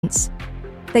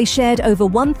They shared over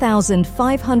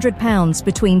 £1,500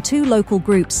 between two local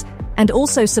groups and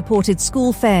also supported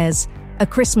school fairs, a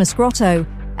Christmas grotto,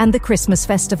 and the Christmas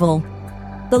festival.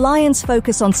 The Lions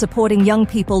focus on supporting young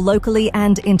people locally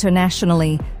and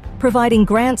internationally, providing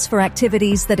grants for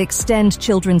activities that extend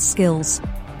children's skills.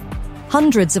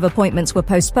 Hundreds of appointments were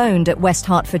postponed at West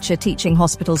Hertfordshire Teaching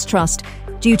Hospitals Trust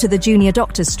due to the junior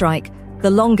doctors' strike, the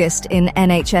longest in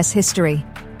NHS history.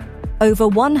 Over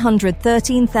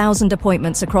 113,000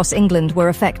 appointments across England were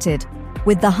affected,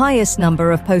 with the highest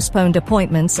number of postponed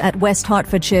appointments at West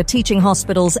Hertfordshire Teaching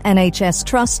Hospitals NHS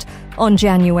Trust on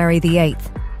January the 8th.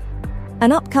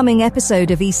 An upcoming episode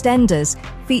of EastEnders,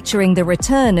 featuring the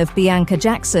return of Bianca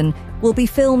Jackson, will be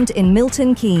filmed in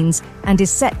Milton Keynes and is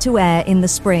set to air in the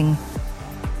spring.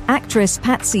 Actress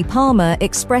Patsy Palmer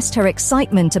expressed her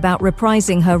excitement about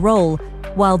reprising her role,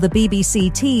 while the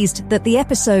BBC teased that the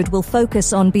episode will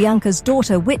focus on Bianca's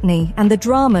daughter Whitney and the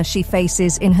drama she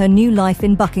faces in her new life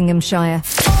in Buckinghamshire.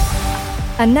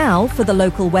 And now for the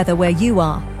local weather where you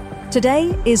are.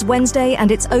 Today is Wednesday and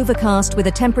it's overcast with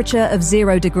a temperature of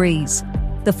 0 degrees.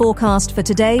 The forecast for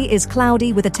today is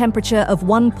cloudy with a temperature of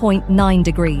 1.9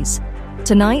 degrees.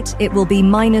 Tonight it will be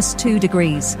 -2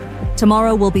 degrees.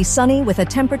 Tomorrow will be sunny with a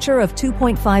temperature of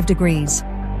 2.5 degrees.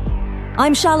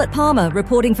 I'm Charlotte Palmer,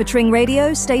 reporting for Tring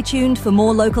Radio. Stay tuned for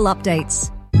more local updates.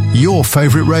 Your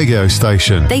favourite radio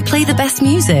station. They play the best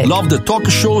music. Love the talk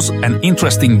shows and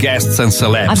interesting guests and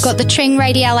celebs. I've got the Tring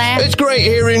Radio app. It's great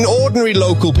hearing ordinary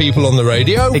local people on the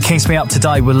radio. It keeps me up to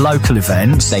date with local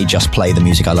events. They just play the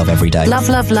music I love every day. Love,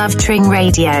 love, love Tring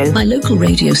Radio. My local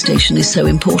radio station is so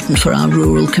important for our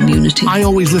rural community. I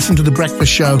always listen to The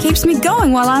Breakfast Show. Keeps me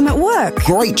going while I'm at work.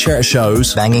 Great church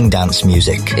shows, banging dance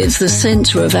music. It's the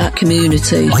centre of our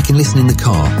community. I can listen in the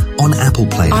car, on Apple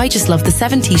Play. I just love the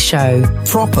 70s show.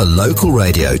 Proper local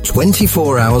radio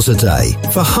 24 hours a day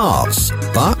for hearts,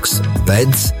 bucks,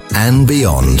 beds and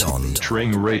beyond.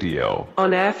 Tring Radio.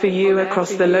 On air for you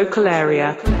across the local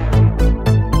area.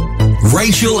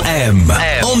 Rachel M.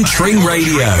 on Tring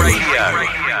Radio.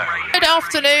 Good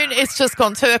afternoon. It's just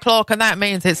gone 2 o'clock and that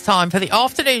means it's time for the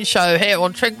afternoon show here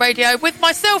on Tring Radio with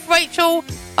myself, Rachel.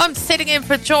 I'm sitting in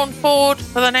for John Ford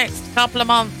for the next couple of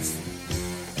months.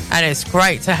 And it's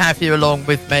great to have you along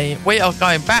with me. We are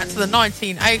going back to the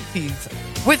 1980s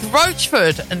with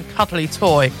Roachford and Cuddly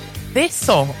Toy. This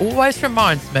song always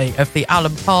reminds me of the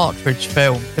Alan Partridge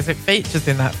film because it features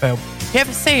in that film. Have you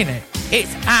ever seen it?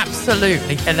 It's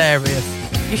absolutely hilarious.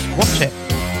 You should watch it.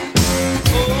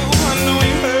 Oh, I know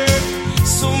you heard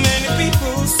so many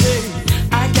people say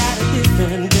I got a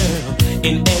different girl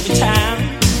in every town.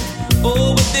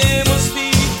 Oh, but there must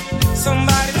be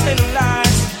somebody telling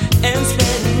lies and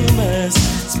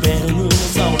spreading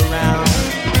rumors all around.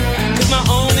 'Cause my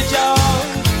only job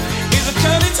is a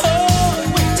curly toy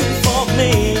waiting for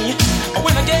me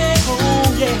when I get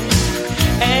home, yeah.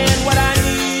 And what I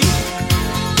need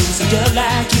is a girl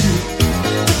like you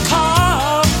to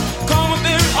call my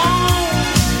very own.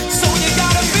 So you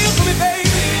gotta feel for me, baby.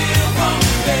 Feel for me,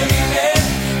 baby.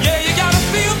 Yeah, you gotta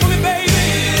feel for me,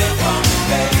 baby.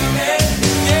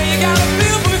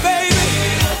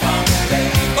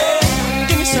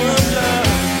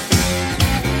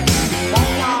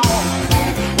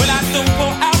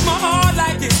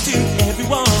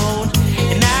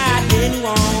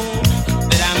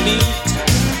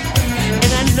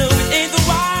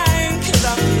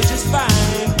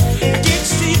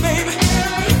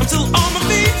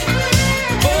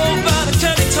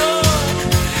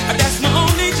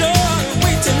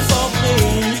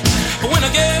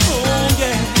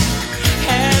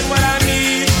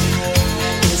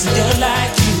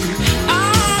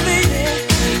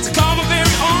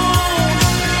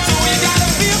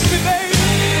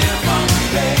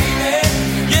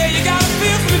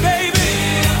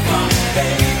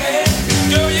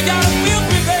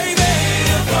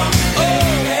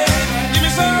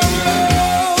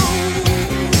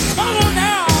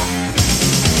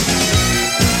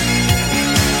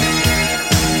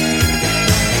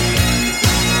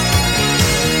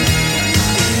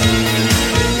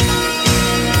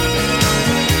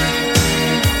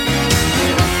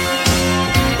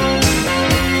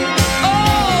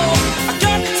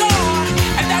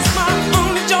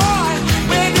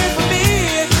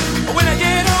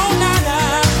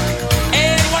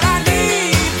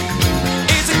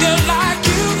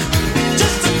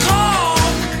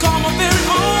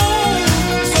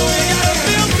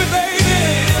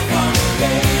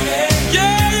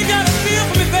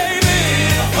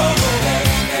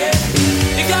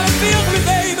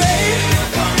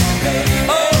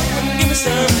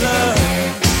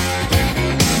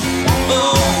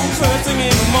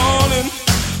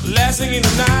 singing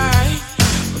tonight.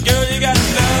 Girl, you gotta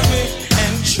love me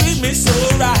and treat me so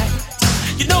right.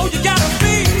 You know you gotta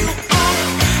feel,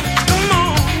 come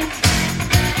on.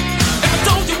 If I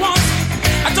told you once,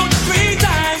 I told you 3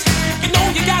 times. You know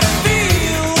you gotta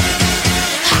feel,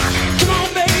 come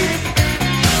on, baby.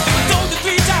 If I told you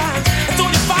 3 times, I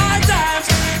told you 5 times.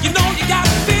 You know you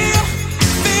gotta feel,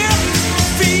 feel.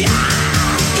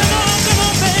 Come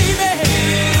on, baby.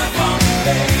 Feel for me,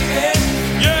 baby.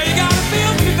 Yeah, you gotta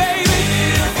feel for me, baby.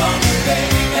 Feel for me,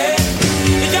 baby.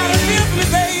 You gotta feel for me,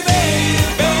 baby.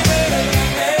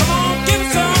 Come on, give me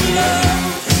some love.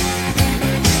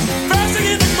 First thing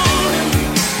in the morning,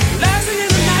 last thing in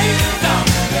the night.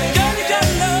 Girl, you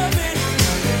gotta love me.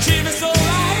 Treat me so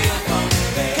right.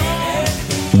 Come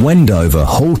on. Wendover,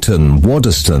 Halton,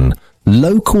 Waddesdon.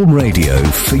 Local radio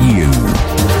for you.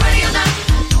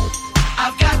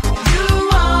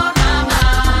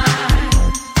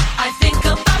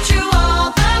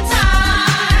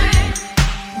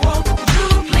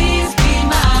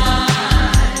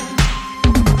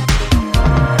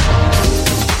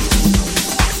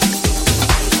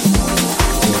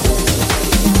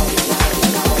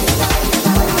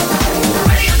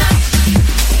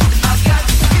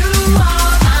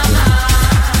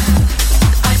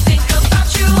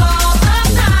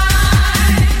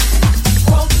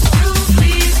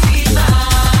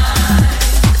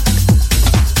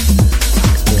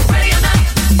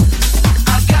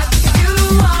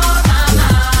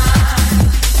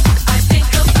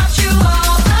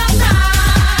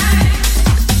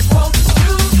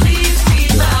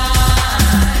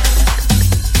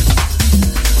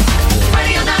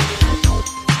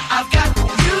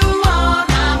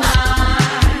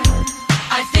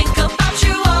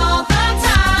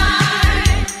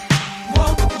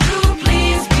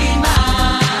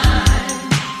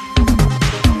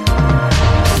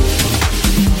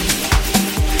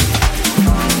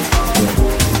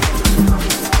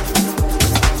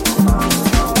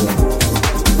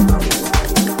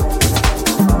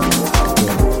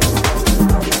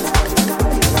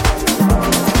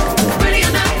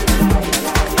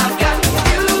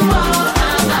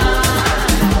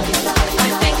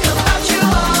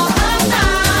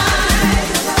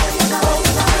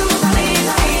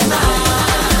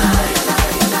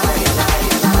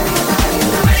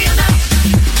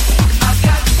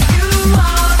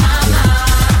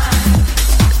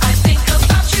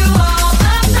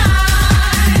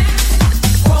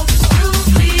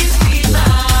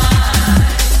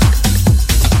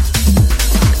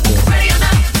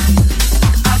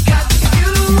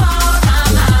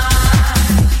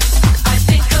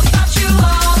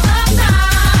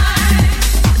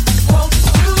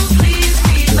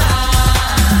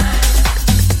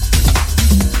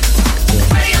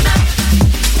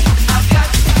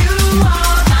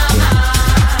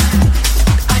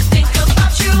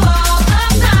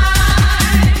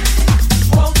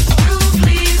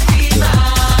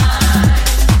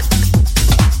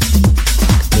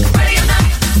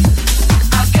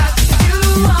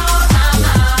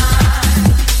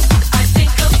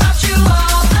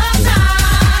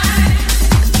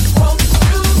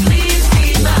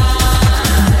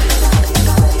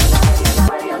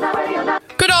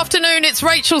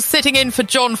 Rachel sitting in for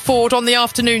John Ford on the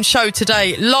afternoon show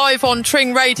today, live on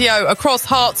Tring Radio across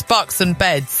Herts, Bucks and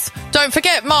Beds. Don't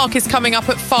forget Mark is coming up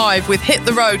at 5 with Hit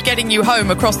the Road, getting you home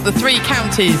across the 3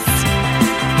 counties.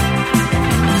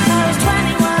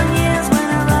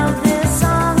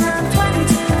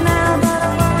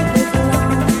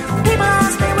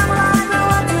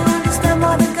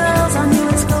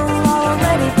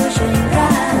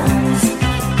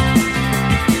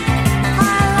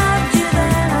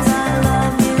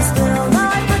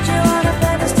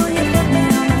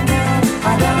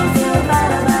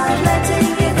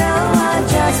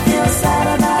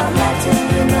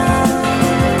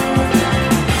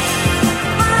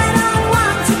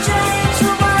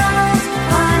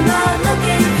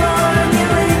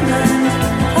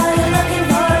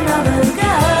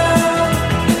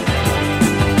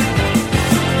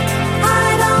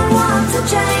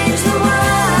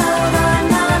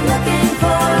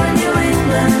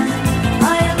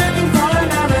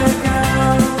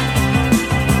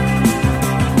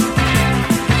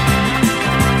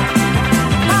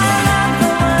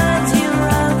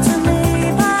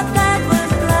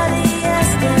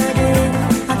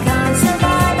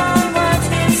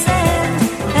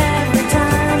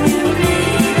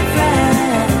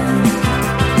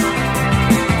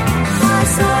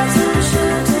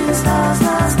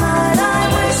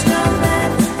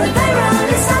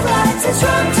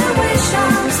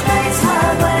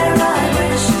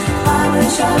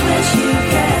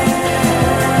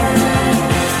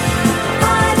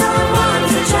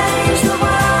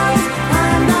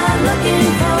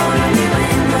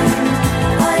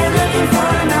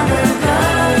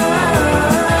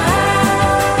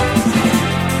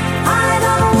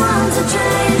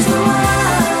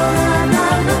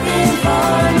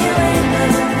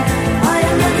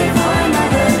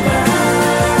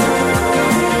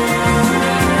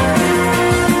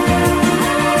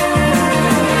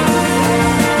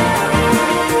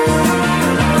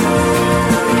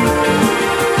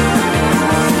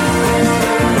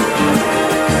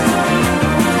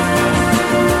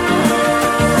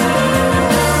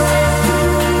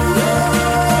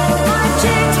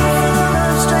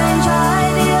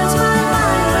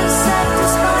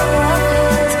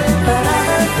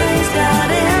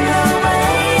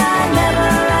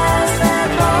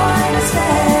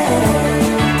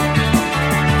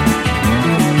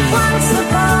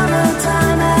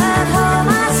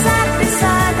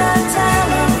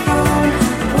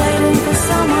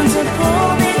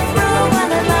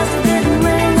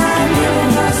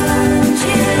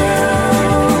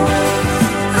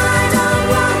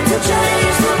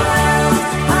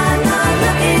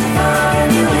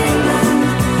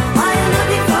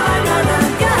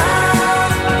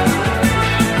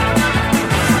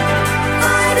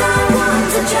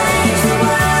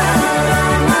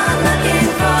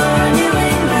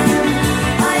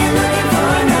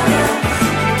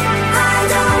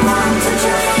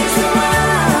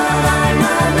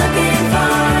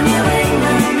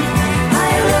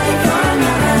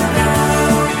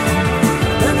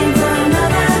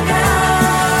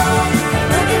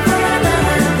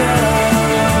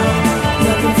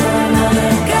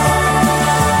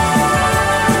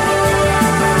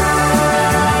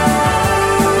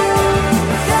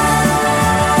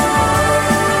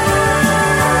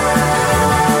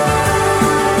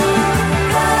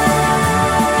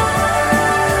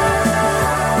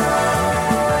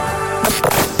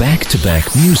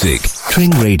 Saddleback Music, Tring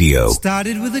Radio.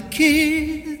 Started with a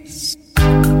kiss.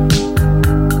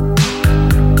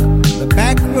 The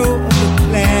back row of the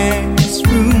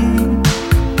classroom.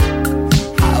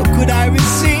 How could I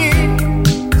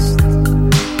resist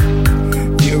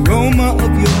the aroma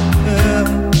of your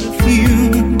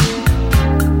perfume?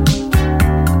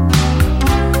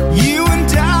 You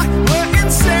and I were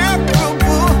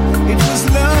inseparable. It was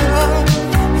love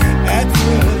at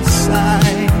first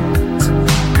sight.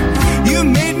 You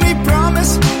made me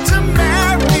promise to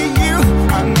marry you.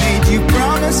 I made you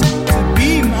promise to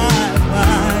be my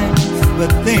wife.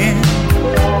 But then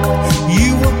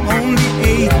you were only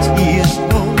 8 years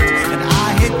old, and I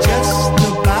had just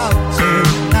about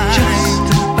turned 9.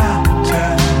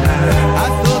 I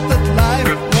thought that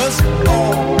life was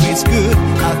always good.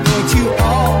 I thought you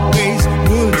always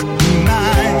would be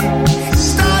mine.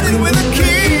 Started with a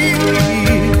kiss.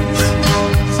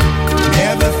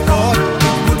 Never thought it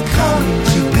would come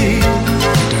to this.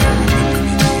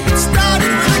 It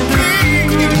started with a kiss.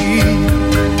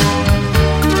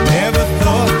 Never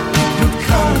thought it would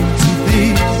come to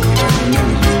this.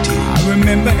 I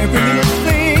remember every little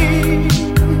thing,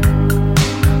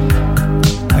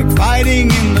 like fighting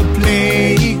in the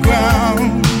playground,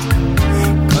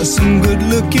 'cause some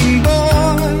good-looking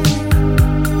boy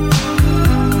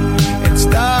had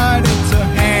started to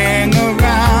hang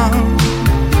around.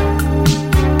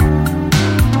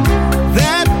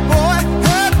 That boy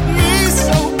hurt me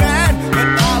so bad, but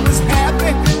I was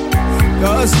happy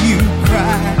 'cause you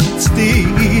cried still.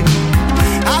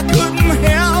 I couldn't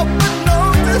help but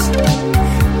notice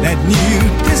that new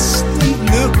distant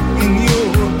look in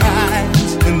your eyes.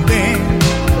 And then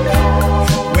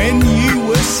when you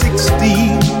were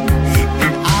 16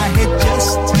 and I had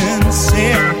just turned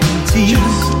 17,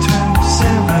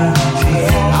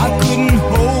 I couldn't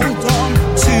hold on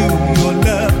to your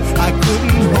love. I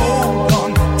couldn't hold on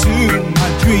to my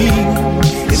dream.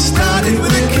 It started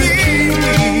with a kiss.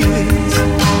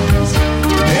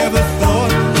 Never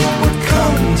thought it would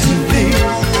come to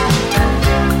this.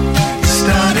 It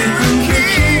started with a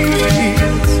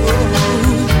kiss. Oh,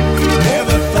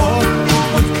 never thought it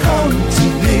would come to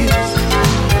this.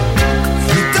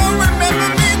 You don't remember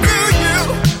me, do you?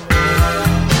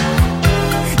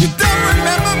 You don't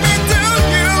remember me, do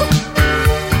you?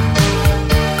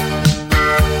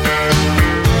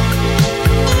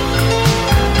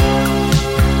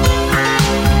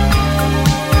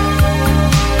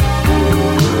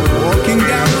 Walking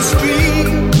down the street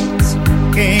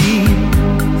came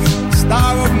the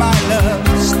star of my love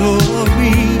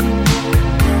story,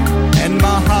 and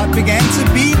my heart began to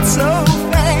beat so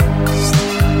fast.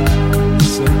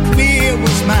 So clear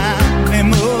was my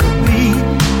memory.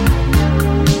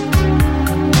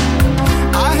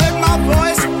 I heard my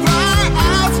voice cry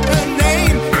out her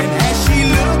name, and as she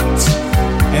looked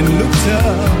and looked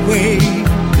away,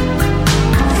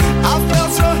 I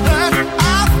felt so hurt,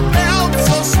 I felt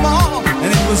so small, and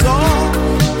it was all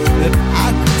that I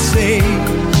could say.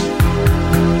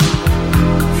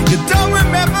 You don't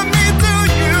remember me, do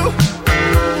you?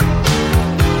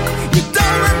 You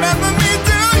don't remember me,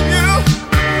 do you?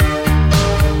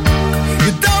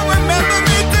 You don't remember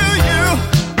me, do you?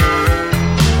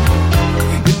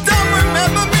 You don't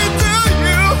remember me, do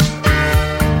you?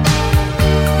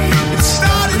 It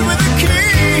started with a kiss.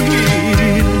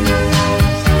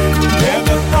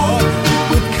 Never thought it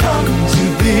would come to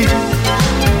this.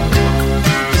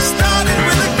 It started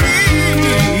with a kiss.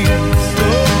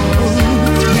 Oh,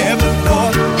 never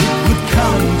thought it would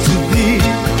come to this.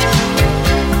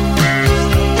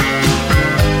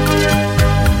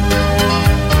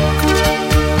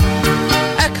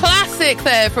 A classic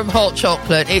there from Hot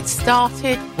Chocolate. It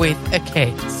started with a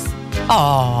kiss.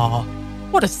 Ah,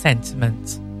 what a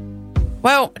sentiment.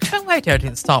 Well, Tring Radio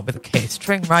didn't start with a kiss.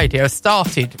 Tring Radio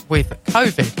started with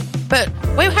COVID. But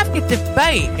we were having a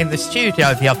debate in the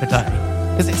studio the other day,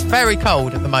 because it's very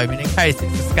cold at the moment, in case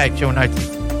it's escaped your notice.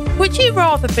 Would you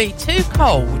rather be too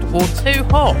cold or too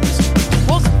hot?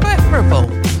 What's preferable?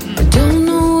 I don't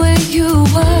know where you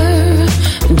were,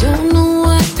 I don't know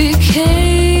what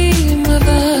became of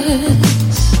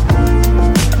us,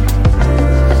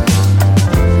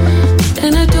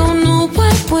 and I don't know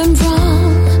what went wrong.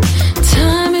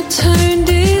 Time it turned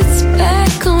its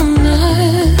back on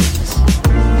us.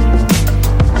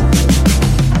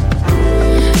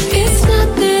 It's not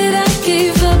that I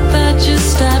gave up, I just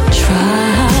stopped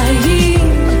trying.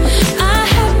 I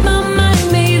had my mind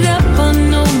made up on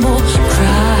no more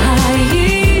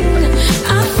crying.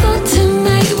 I thought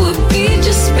tonight would be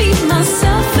just me,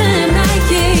 myself, and I,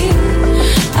 yeah.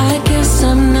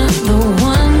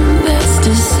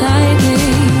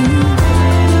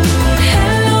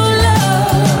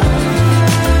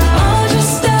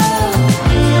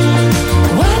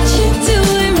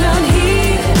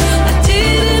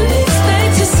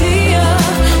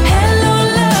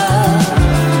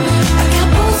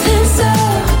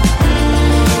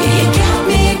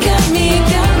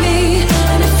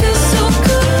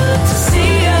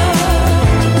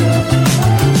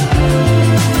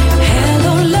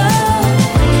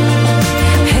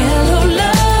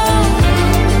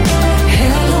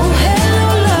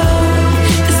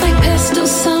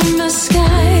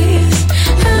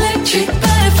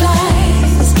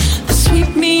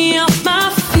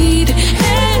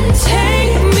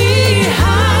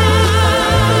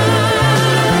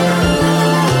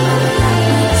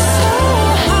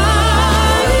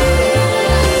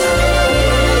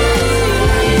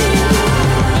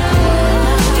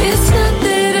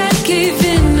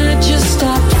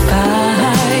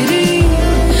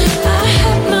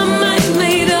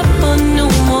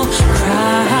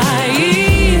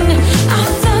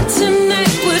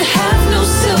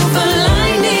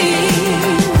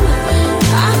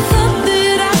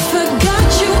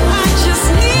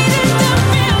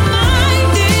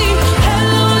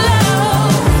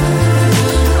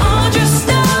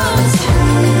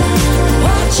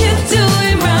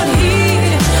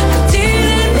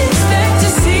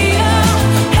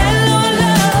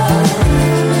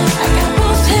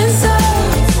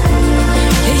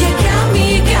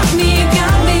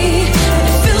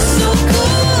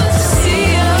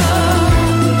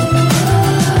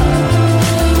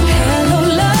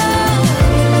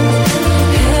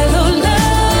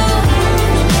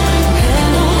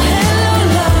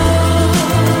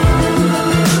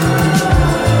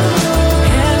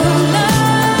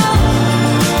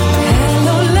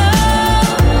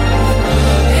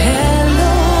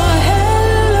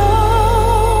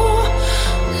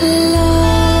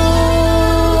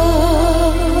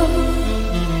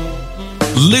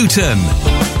 Luton,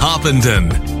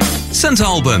 Harpenden, St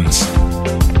Albans.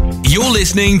 You're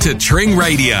listening to Tring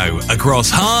Radio across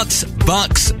Herts,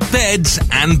 Bucks, Beds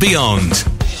and beyond.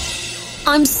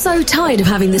 I'm so tired of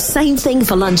having the same thing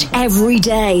for lunch every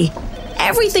day.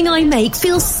 Everything I make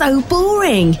feels so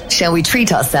boring. Shall we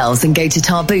treat ourselves and go to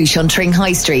Tarbouche on Tring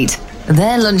High Street?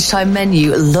 Their lunchtime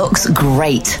menu looks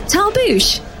great.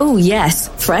 Tarbouche? Oh yes,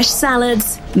 fresh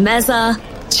salads, mezza,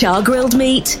 char-grilled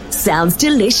meat. Sounds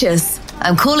delicious.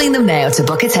 I'm calling them now to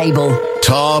book a table.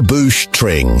 Tarbouche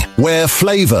Tring, where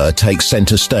flavour takes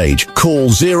centre stage. Call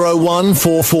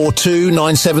 01442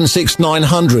 976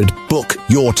 900. Book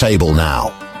your table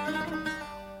now.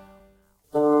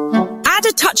 Add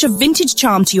a touch of vintage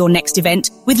charm to your next event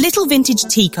with Little Vintage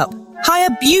Teacup. Hire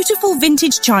beautiful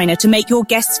vintage china to make your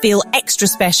guests feel extra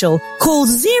special. Call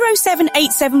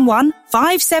 07871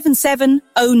 577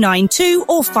 092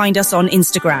 or find us on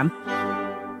Instagram.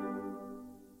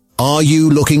 Are you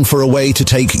looking for a way to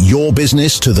take your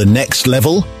business to the next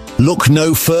level? Look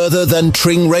no further than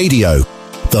Tring Radio,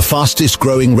 the fastest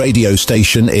growing radio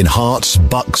station in Herts,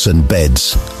 Bucks and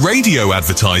Beds. Radio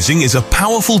advertising is a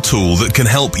powerful tool that can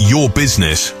help your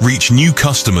business reach new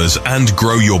customers and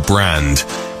grow your brand.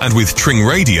 And with Tring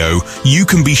Radio, you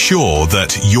can be sure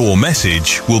that your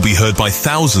message will be heard by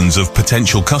thousands of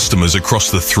potential customers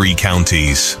across the 3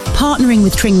 counties. Partnering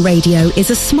with Tring Radio is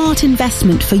a smart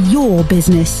investment for your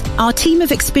business. Our team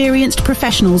of experienced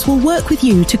professionals will work with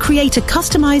you to create a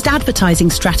customized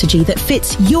advertising strategy that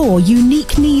fits your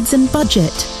unique needs and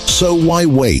budget. So why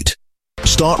wait?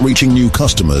 Start reaching new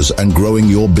customers and growing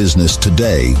your business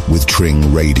today with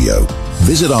Tring Radio.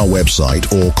 Visit our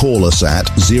website or call us at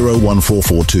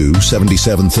 01442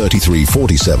 77 33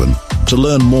 47 to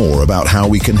learn more about how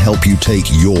we can help you take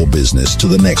your business to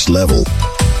the next level.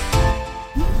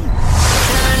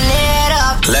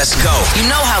 Let's go. You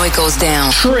know how it goes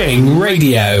down. Tring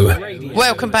Radio.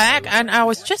 Welcome back, and I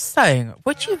was just saying,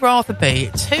 would you rather be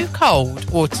too cold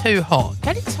or too hot?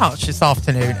 Get in touch this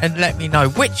afternoon and let me know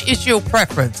which is your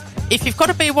preference. If you've got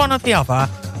to be one or the other,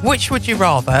 which would you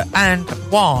rather and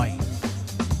why?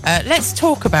 Let's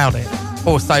talk about it.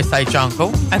 Also say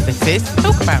Jungle, and this is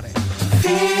Talk About It.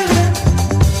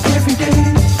 Every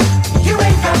day, you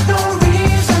ain't got no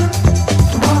reason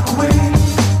to walk away.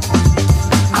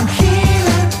 I'm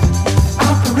healing,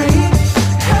 operate,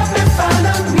 help me find a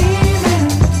meaning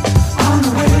on the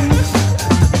way.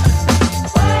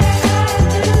 What I gotta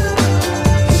do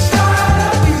to start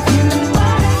up with you?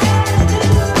 What I gotta do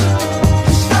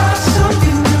to start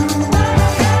something new? What I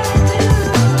gotta do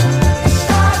to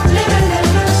start living in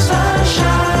the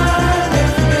sunshine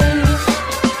every day?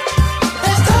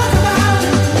 Let's talk about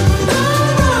it.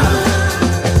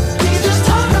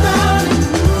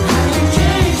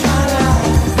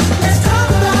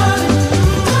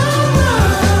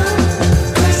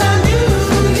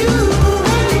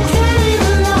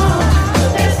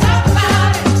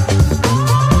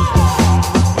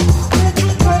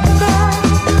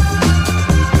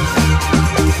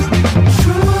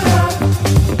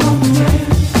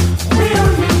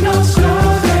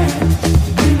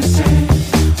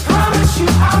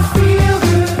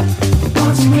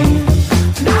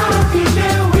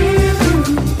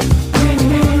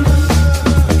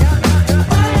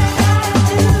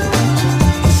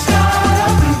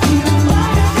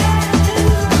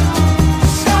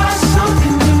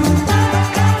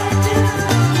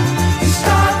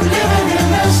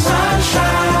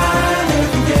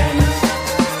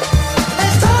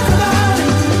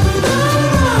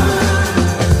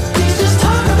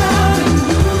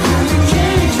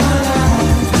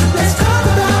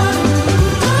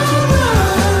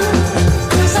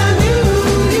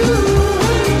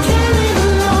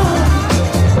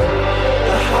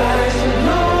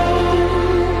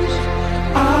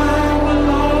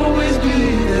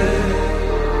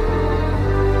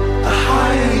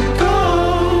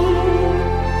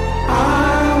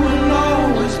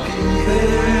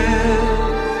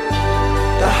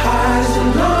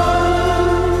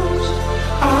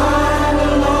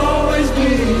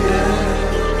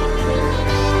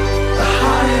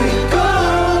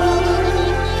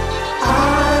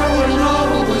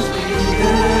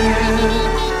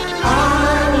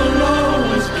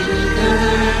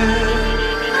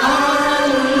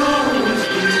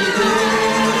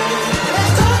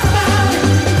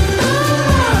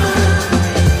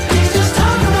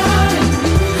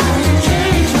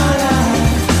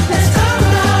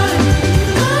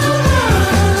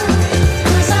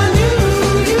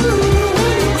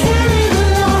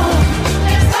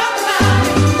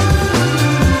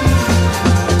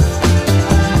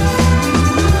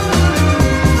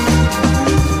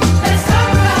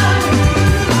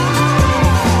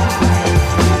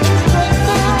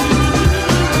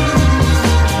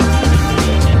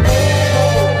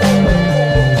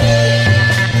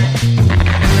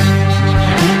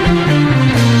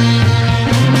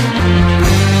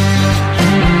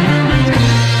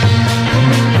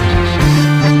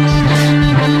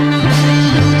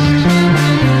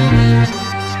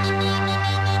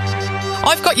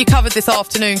 covered this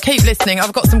afternoon. Keep listening.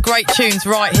 I've got some great tunes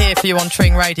right here for you on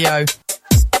Tring Radio.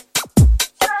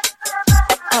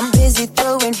 I'm busy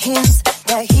throwing hints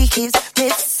that he keeps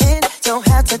missing. Don't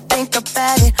have to think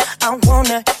about it. I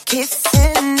wanna kiss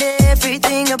him,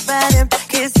 everything about him,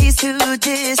 'cause he's too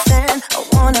distant. I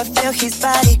wanna feel his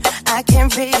body, I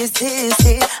can't resist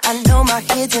it. I know my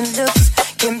hidden looks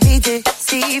can be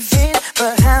deceiving,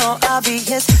 but how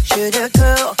obvious should a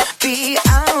girl be?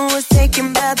 I was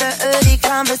taken by the early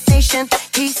conversation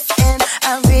he's in.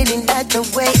 I really like the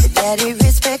way that he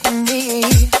respects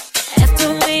me. After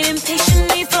waiting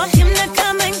patiently for him to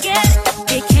come and get it,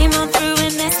 he came on through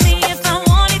and asked me if I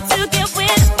wanted to get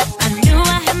with it. I knew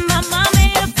I had my mind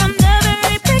made up from the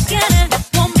very beginning.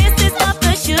 Won't miss this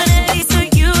opportunity, so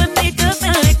you and me could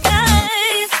feel like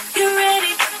guys. You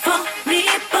ready for me,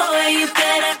 boy? You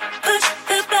better push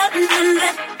the button and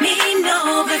let me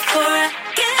know before I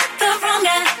get the wrong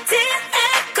idea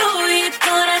and go. You're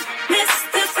gonna miss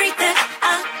the freak that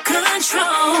I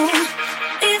control.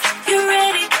 If you're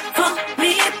ready for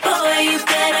me, boy, you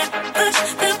better push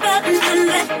the button and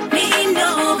let me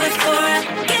know before I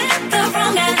get the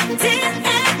wrong idea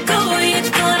and go. You're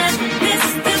gonna miss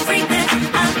the freak that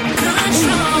I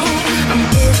control. I'm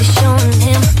busy showing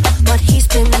him what he's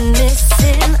been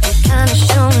missing. I'm kinda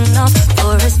showing off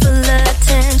for his full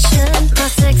attention. My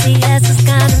sexy ass has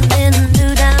got him in a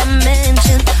new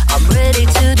dimension. I'm ready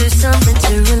to do something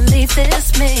to relieve this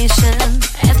mission.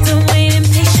 After waiting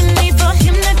patiently for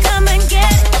him to come and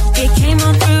get it, he came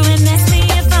on through and asked me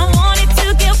if I wanted to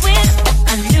get with it.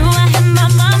 I knew I had my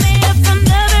mind made up from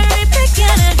the very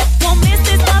beginning. Won't miss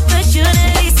this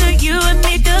opportunity, so you and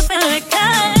me could feel like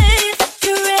guys.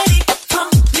 You ready for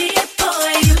me,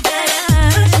 boy? You better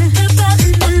push the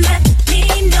button and let me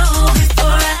know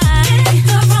before I get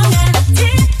the wrong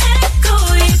idea and go.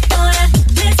 You're gonna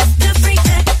miss the freak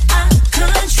that I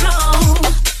control.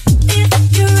 If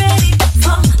you're ready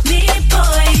for me,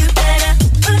 boy, you better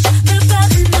push the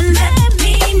button and let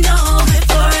me know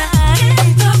before I get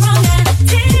the wrong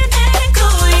idea and go.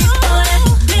 You're gonna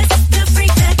miss the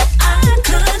freak that I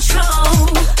control.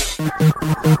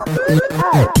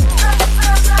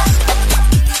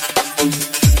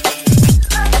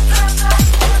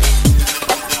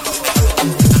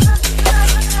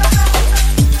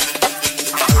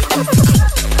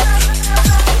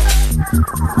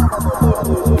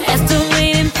 After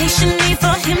waiting patiently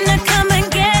for him to come and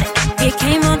get it, he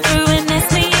came on through and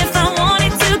asked me if I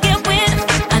wanted to get with it.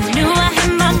 I knew I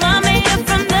had my mind made up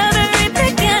from the very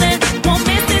beginning. Won't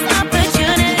miss this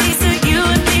opportunity, so you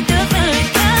and me could feel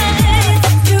like guys.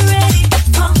 You ready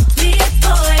for me,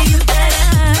 boy? You better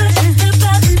push the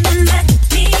button and let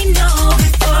me know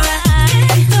before I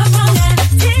get the wrong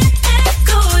idea and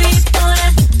go. You're gonna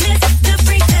miss the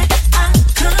freak that I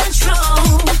control.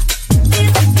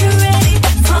 If you're ready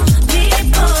for me,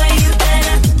 boy, you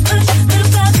better push the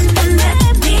button and let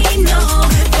me know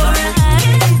before I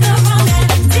get the wrong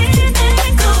idea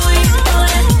and go. You're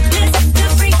gonna miss the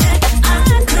freak that I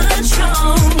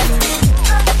control.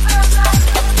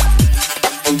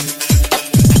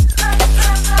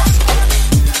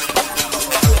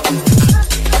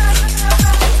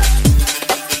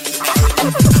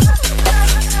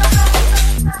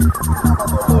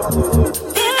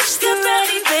 If you're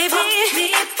ready, baby, me,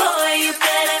 boy, you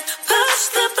better push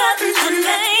the button and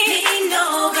let me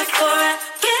know before I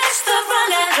get the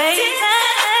wrong idea.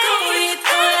 Go, you're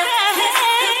gonna miss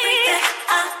the freak that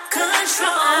I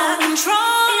control.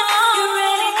 If you're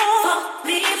ready for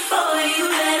me, boy, you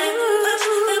better push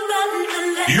the button and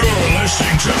let me know. You're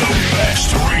listening to the best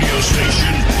radio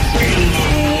station in the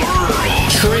world.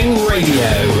 Tring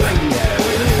Radio.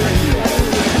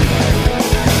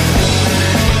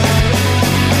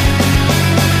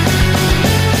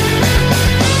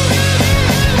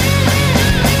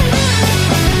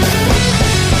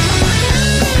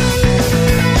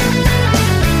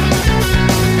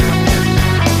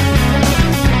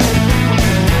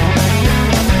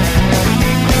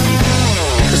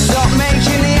 Stop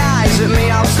making the eyes at me,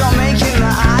 I'll stop making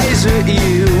the eyes at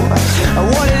you.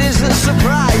 What it is that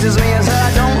surprises me is that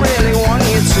I don't really want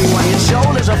you to. I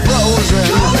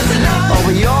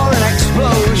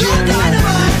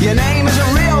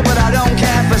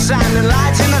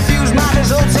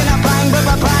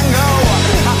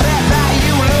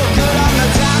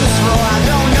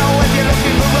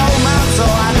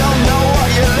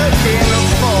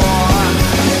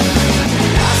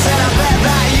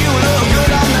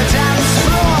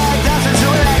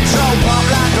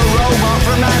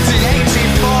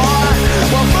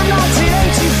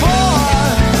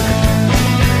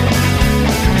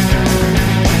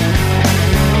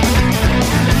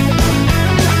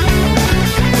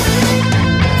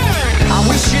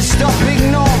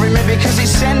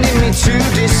to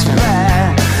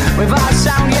despair. Without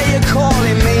sound, yeah, you're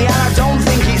calling me, and I don't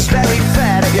think it's very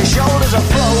fair that your shoulders are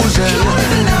frozen.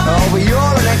 Oh, but you're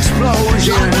an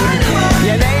explosion.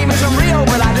 Your name isn't real,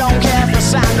 but I don't care for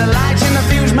sound. The lights in the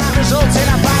fuse might result in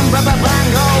a bang, rubber bang,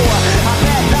 oh. I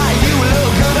bet that you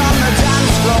look good on the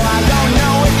dance floor. I don't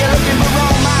know if you're looking for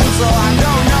romance, or I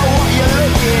don't know what you're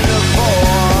looking for.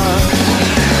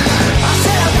 I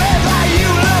said I bet that you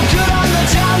look good on the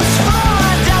dance floor.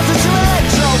 Delta to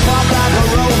electro pop like a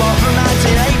robot from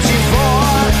 1984.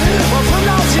 Well, from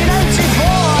 1984,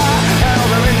 hell,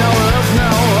 there ain't no love,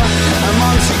 no. And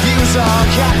Montague's or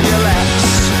Capulets.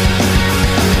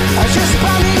 Just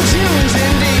bumming tunes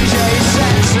in DJ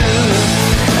sets and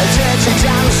dirty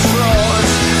dance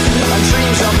floors and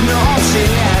dreams of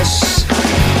naughtiness.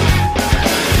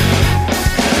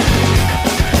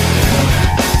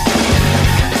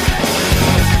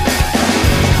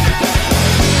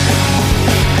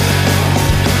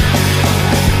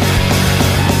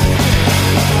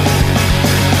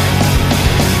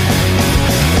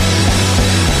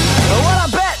 Well,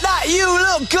 I bet that you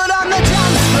look good on the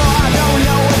dance floor. I don't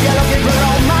know if you're looking for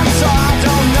romance, or I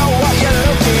don't know what you're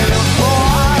looking for.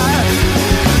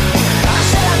 I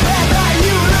said I bet that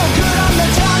you look good on the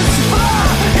dance floor.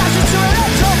 Dancing to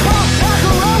electro pop like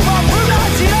a robot from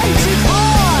 1984.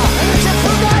 Just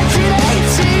from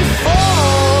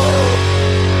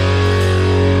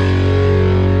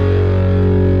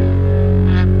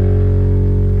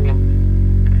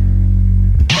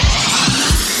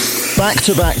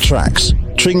Back-to-back tracks.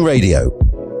 Tring Radio.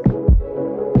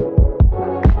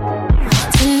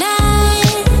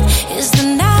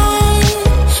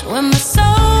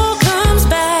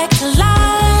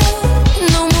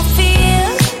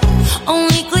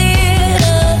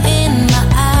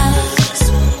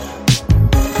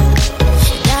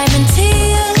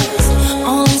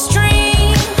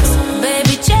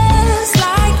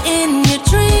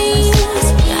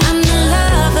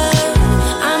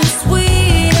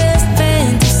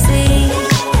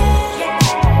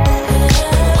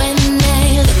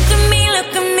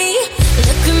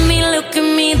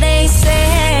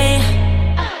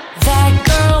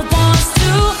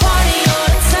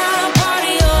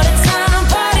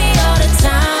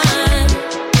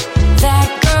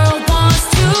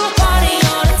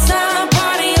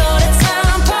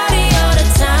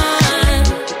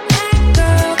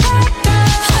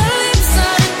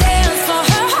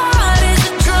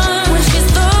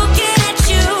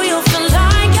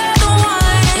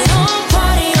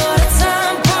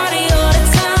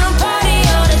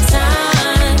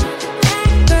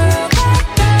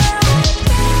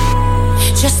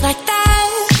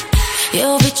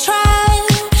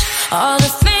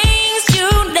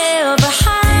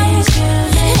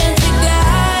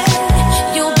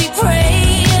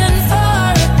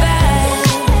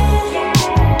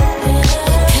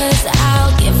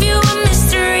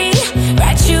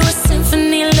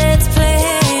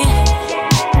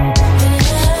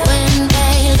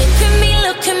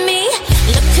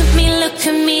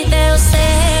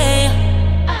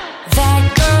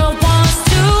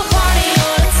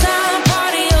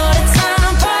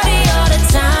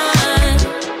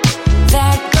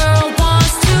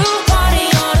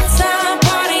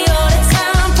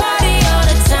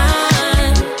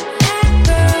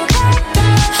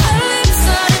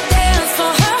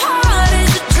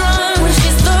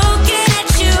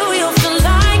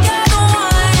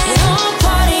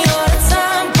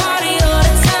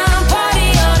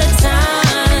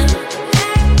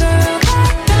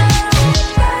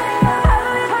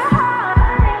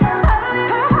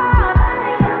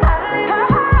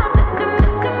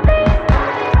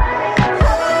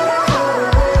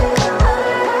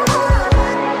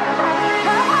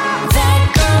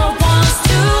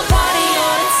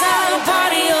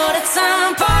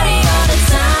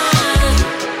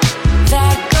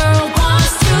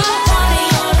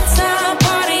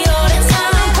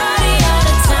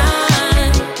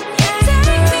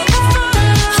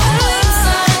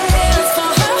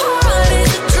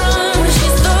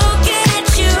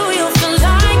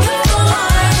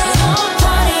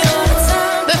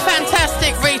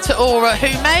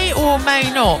 who may or may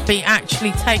not be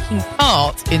actually taking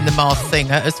part in The Masked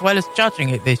Singer as well as judging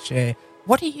it this year.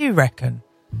 What do you reckon?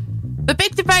 The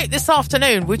big debate this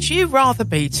afternoon, would you rather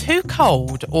be too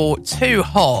cold or too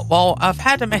hot? Well, I've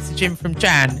had a message in from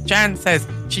Jan. Jan says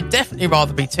she'd definitely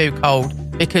rather be too cold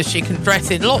because she can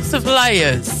dress in lots of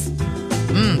layers.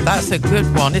 That's a good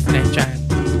one, isn't it, Jan?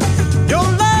 Your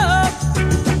love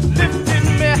lifted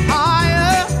me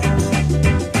higher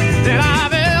than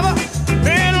I've ever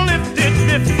been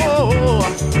lifted before.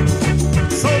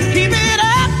 So keep it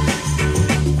up,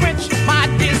 quench my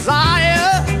desire.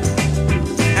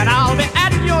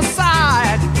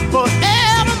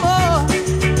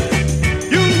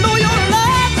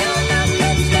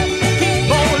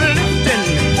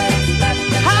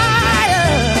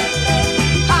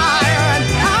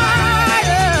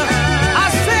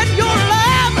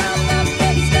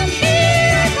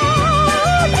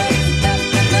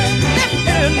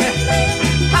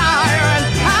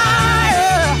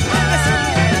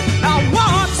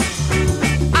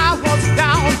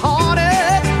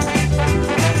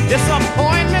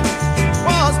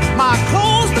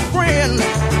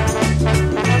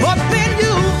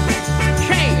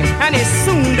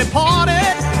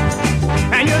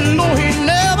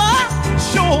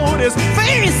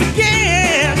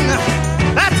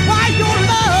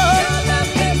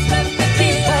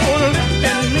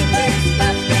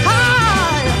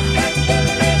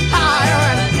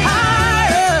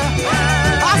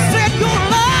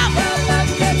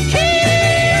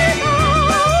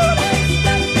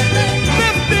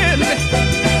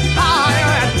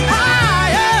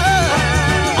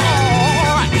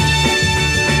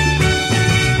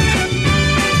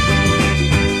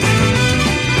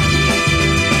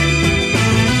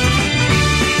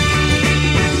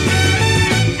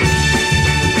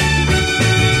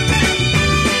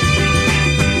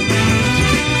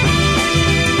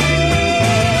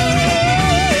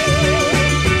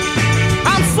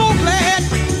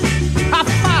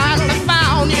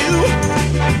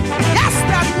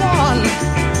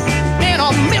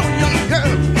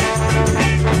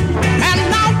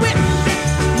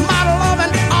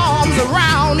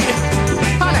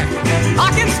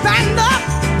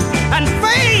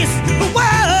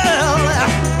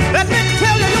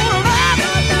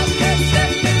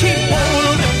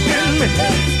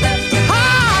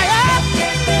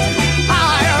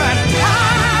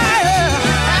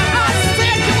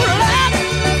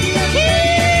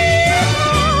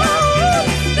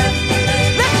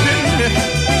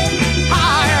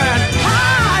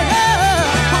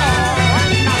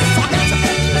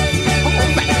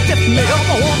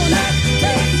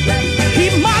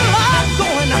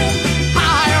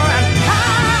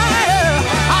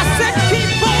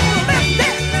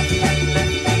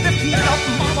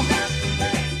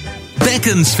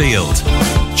 Beaconsfield,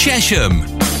 Chesham,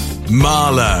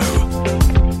 Marlow.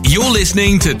 You're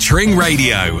listening to Tring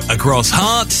Radio across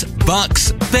Hearts,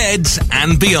 Bucks, Beds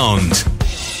and beyond.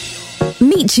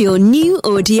 Meet your new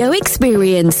audio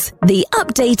experience, the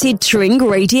updated Tring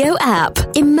Radio app.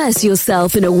 Immerse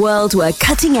yourself in a world where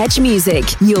cutting-edge music,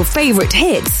 your favourite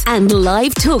hits, and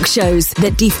live talk shows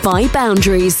that defy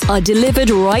boundaries are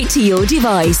delivered right to your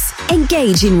device.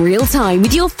 Engage in real time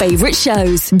with your favourite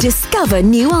shows. Discover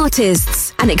new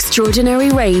artists. An extraordinary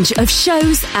range of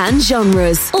shows and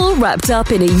genres, all wrapped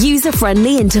up in a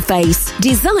user-friendly interface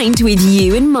designed with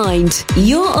you in mind.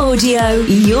 Your audio,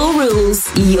 your rules,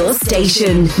 your station.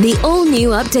 The all-new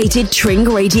updated Tring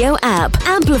Radio app.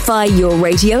 Amplify your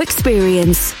radio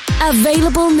experience.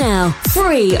 Available now,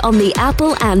 free on the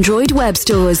Apple Android web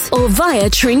stores or via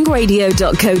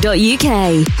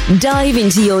tringradio.co.uk. Dive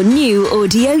into your new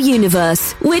audio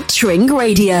universe with Tring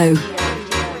Radio.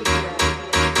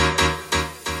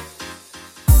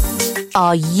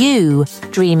 Are you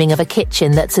dreaming of a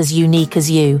kitchen that's as unique as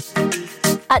you?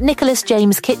 At Nicholas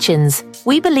James Kitchens,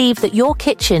 we believe that your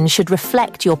kitchen should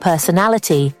reflect your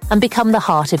personality and become the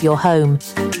heart of your home.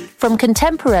 From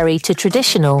contemporary to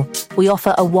traditional, we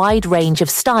offer a wide range of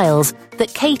styles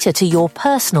that cater to your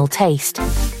personal taste.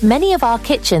 Many of our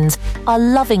kitchens are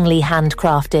lovingly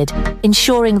handcrafted,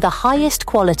 ensuring the highest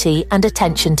quality and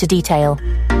attention to detail.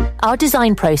 Our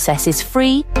design process is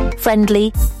free,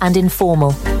 friendly and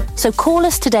informal. So call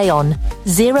us today on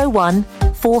 01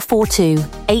 442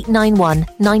 891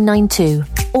 992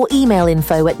 or email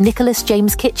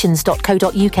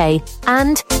info@nicholasjameskitchens.co.uk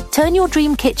and turn your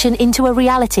dream kitchen into a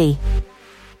reality.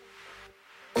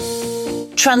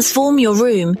 Transform your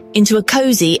room into a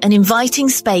cosy and inviting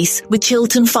space with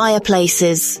Chiltern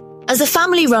Fireplaces. As a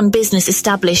family-run business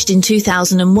established in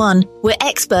 2001, we're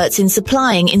experts in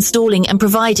supplying, installing and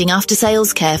providing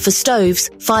after-sales care for stoves,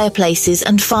 fireplaces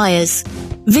and fires.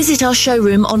 Visit our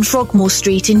showroom on Frogmore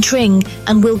Street in Tring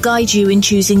and we'll guide you in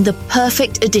choosing the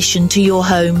perfect addition to your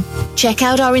home. Check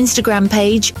out our Instagram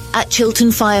page at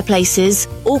Chiltern Fireplaces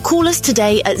or call us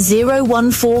today at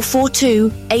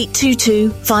 01442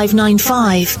 822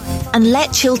 595 and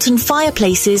let Chiltern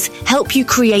Fireplaces help you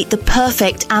create the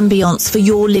perfect ambience for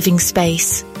your living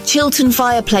space. Chiltern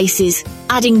Fireplaces,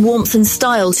 adding warmth and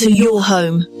style to your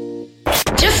home.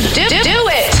 Just do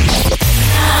it.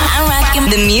 I'm rocking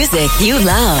the music you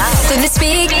love. To the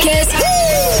speakers.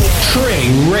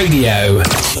 Tring Radio.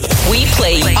 We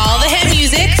play all the hit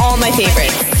music, all my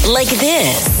favorites. Like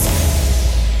this.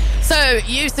 So,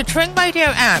 use the Tring Radio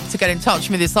app to get in touch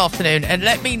with me this afternoon and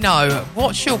let me know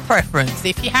what's your preference.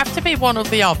 If you have to be one or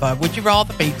the other, would you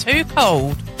rather be too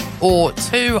cold or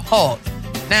too hot?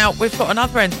 Now, we've got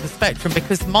another end of the spectrum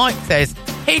because Mike says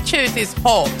he chooses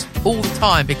hot all the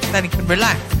time because then he can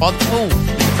relax by the pool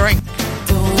with a drink.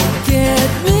 Don't get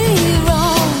me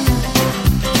wrong,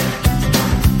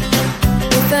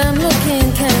 if I'm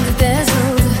looking kind of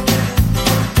dazzled,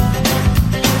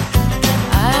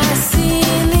 I see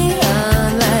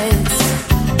neon lights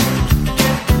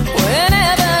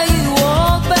whenever you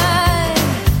walk by.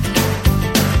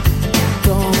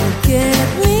 Don't get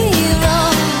me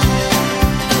wrong,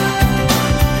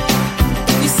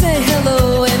 you say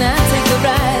hello and I take a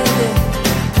ride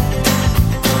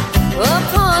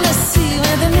upon a sea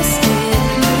where the misty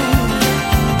moon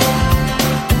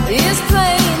is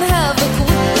playing havoc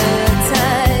with the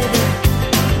tide.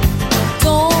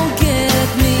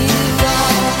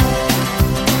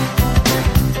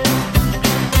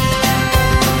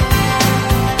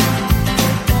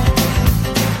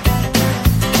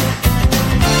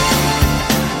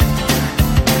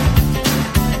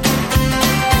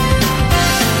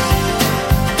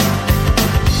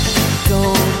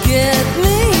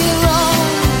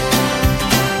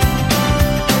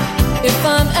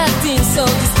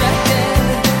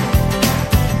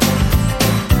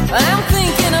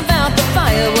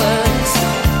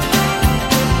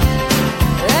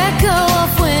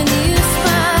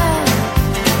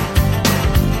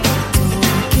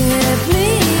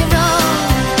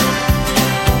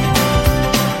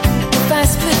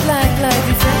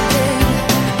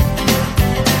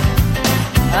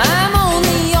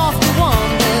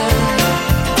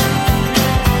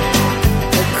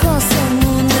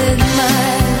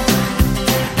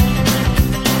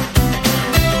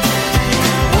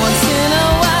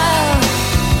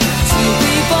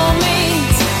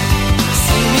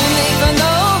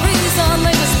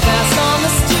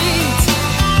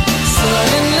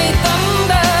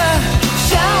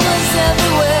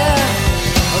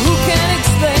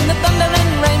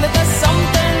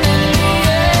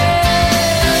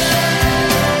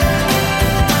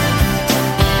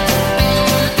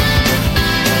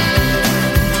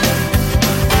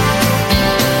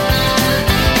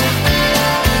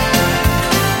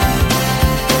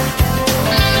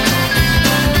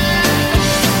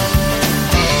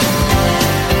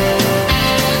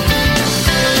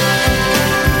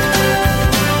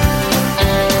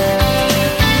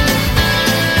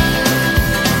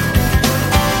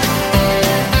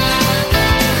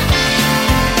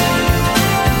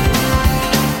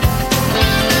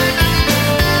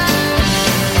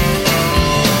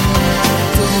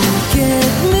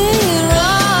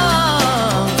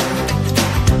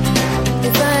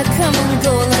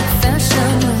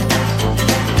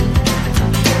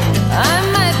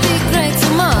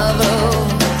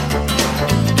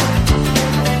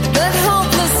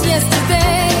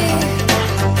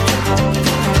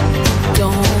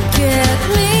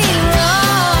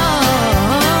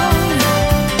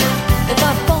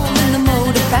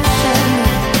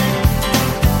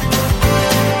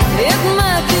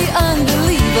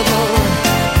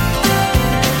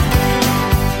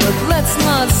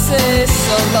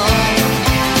 wrong.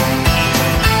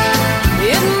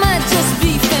 It might just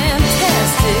be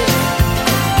fantastic.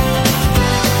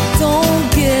 Don't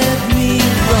get me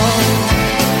wrong.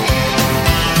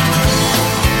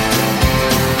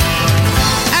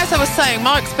 As I was saying,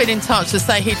 Mike's been in touch to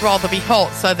say he'd rather be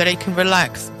hot so that he can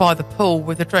relax by the pool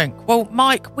with a drink. Well,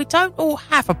 Mike, we don't all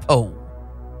have a pool.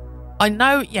 I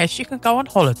know, yes, you can go on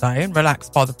holiday and relax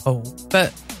by the pool,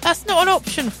 but that's not an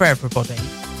option for everybody.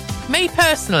 Me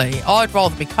personally, I'd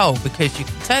rather be cold because you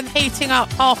can turn the heating up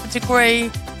 0.5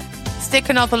 degree, stick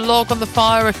another log on the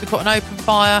fire if you've got an open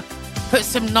fire, put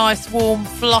some nice warm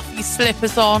fluffy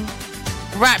slippers on,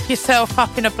 wrap yourself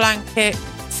up in a blanket,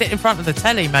 sit in front of the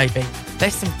telly maybe.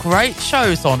 There's some great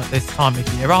shows on at this time of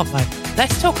year, aren't they?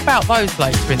 Let's talk about those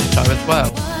later in the show as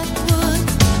well.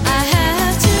 I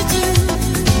have to do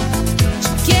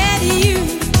to get you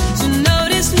to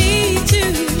notice me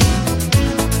too.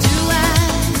 Do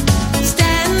I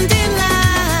stand in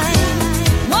line?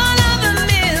 One of a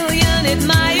million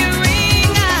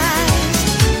admiring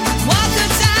eyes. Walk a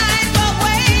tightrope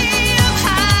way up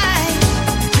high.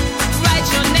 Write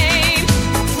your name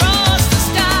across the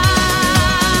sky.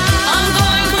 I'm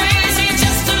going crazy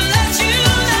just to let you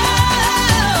know.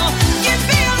 You'd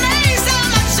be amazed how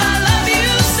much I love you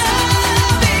so,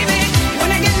 baby. When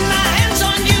I get my hands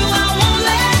on you, I won't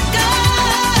let go.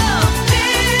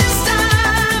 This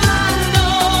time I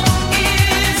know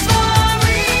it's for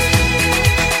real.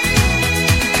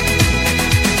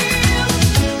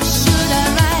 Should I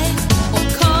write or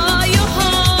call you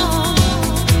home?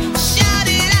 Shout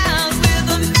it out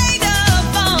with a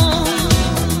megaphone.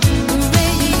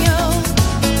 Radio,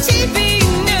 TV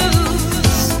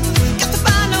news. Got to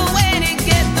find a way to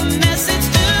get the message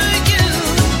to you.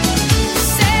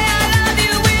 Say I love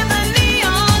you with a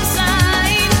neon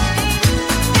sign.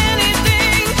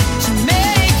 Anything to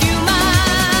make you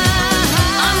mine.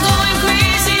 I'm going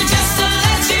crazy just to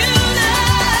let you know.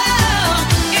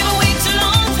 If I wait too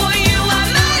long for you, I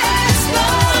might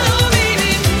explode,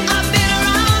 baby. I've been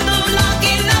around the block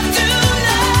enough to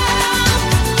know.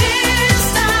 This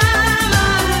time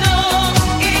I know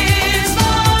it's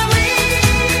for real.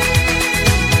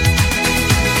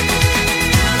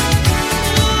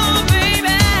 Oh,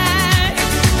 baby.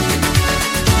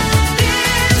 This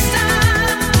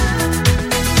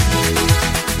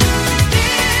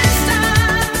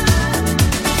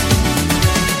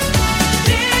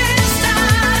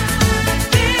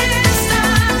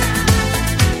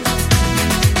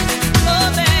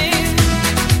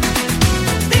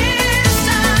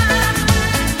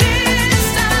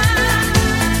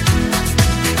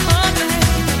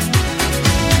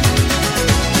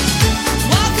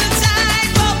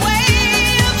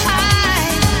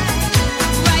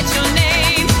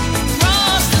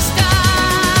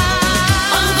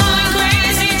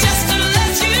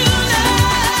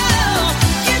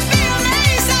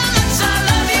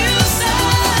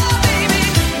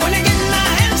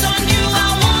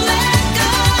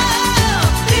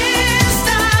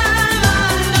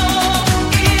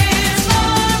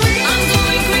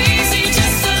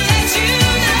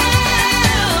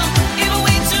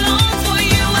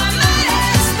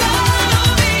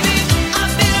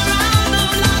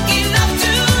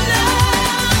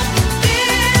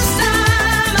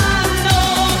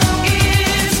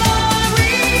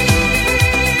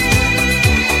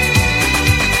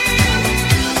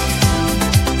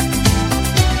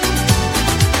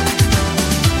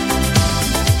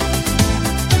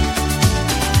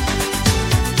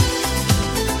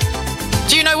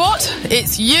Do you know what?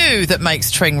 It's you that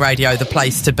makes Tring Radio the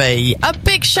place to be. A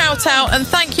big shout out and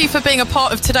thank you for being a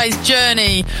part of today's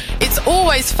journey. It's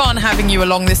always fun having you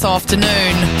along this afternoon.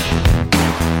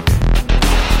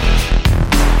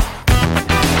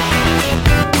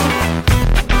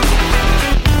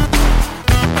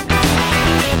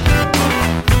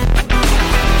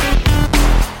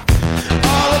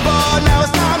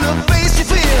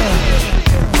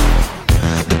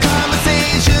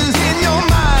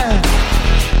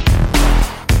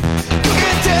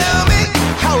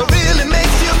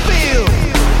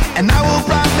 And I will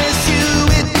promise you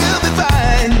it will be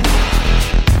fine.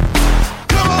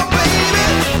 Come on,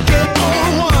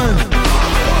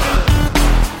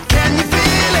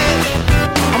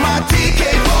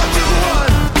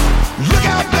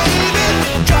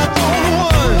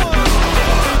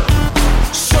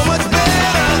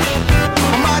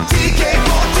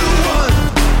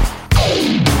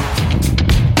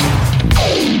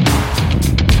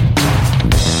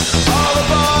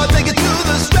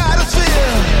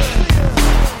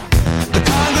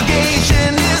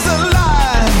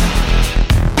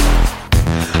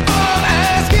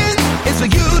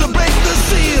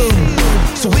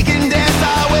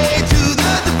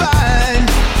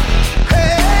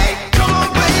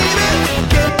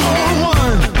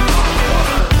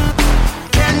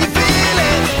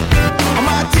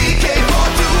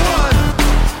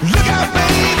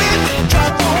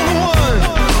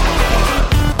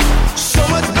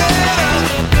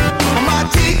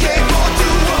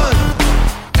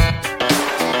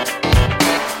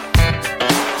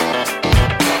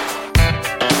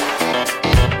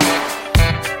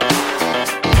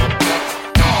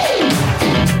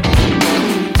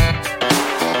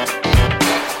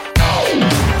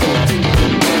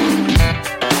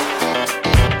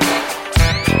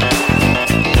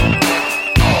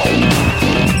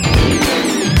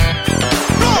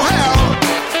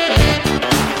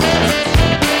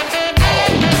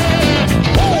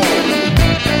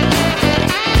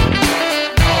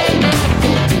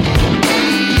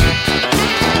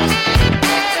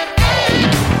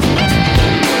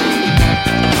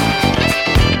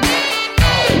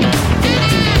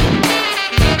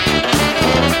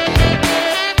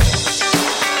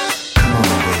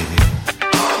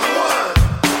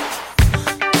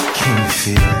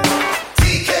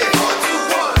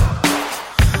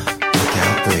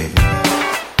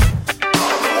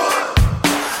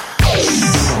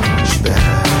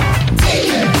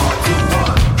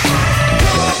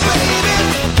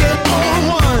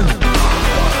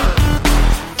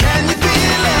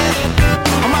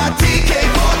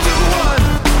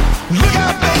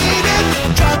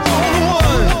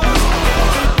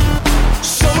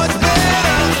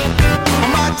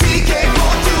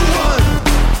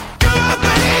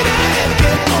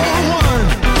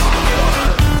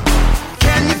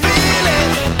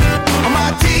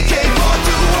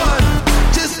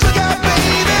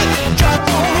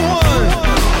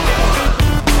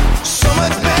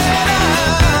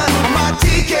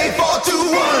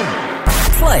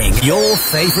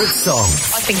 favourite song.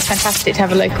 I think it's fantastic to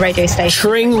have a local radio station.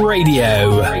 Tring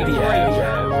Radio.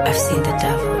 I've seen the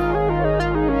devil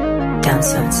down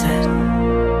Sunset,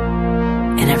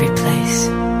 in every place,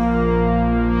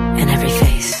 in every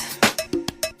face.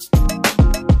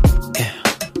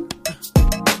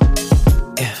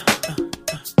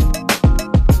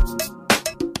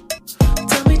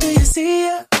 Tell me, do you see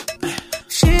her?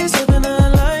 She's living her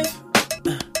life.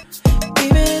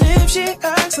 Even if she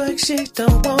acts like she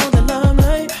don't want the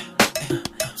limelight.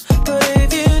 But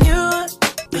if you knew her,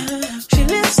 she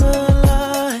lives her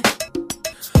life.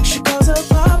 She calls her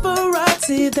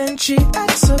paparazzi, then she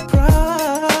acts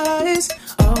surprised.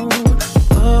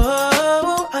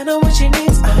 Oh, I know what she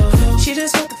needs. She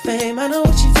just want the fame, I know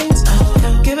what she thinks.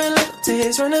 Give it little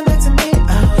taste, running back to me.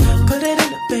 Put it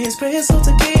in the face, pray it's all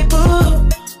to keep.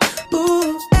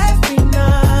 Ooh, every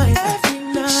night.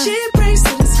 She prays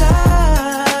to the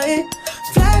sky.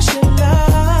 Flashing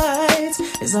lights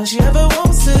is all she ever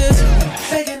wants is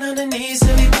begging on her knees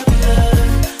to be popular.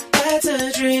 That's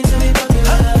a dream to be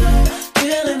popular.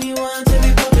 Kill anyone to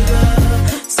be popular.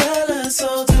 Sell her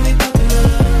soul to be popular.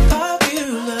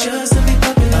 Popular, just to be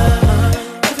popular.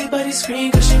 Everybody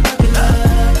scream cause she popular.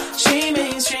 She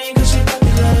mainstream cause she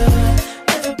popular.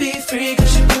 Never be free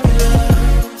cause she popular.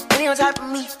 Money on top of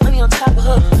me, money on top of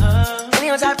her. Money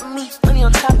on top of me, money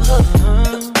on top of her.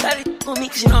 Daddy for me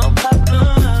cause you know I'm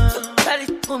popular. Daddy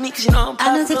for me cause you know I'm popular. I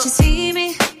know that you see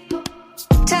me,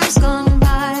 time's gone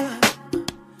by.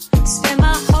 Spend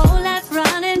my whole life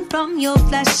running from your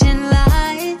flashing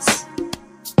lights.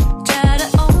 Try to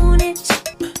own it,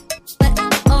 but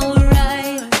I'm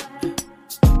alright.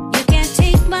 You can't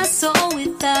take my soul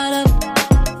without a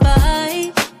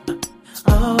fight.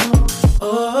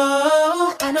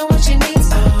 Oh, I know what she needs.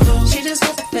 She just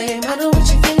wants the fame, I know what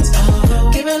she thinks.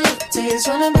 Give it a little taste,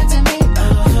 running back to me.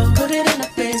 Put it in the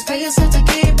face, pay yourself to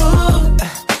keep.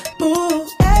 Ooh,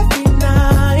 every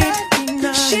night.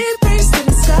 She prays to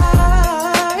the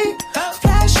sky.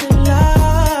 Flashing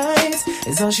lights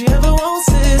is all she ever wants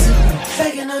is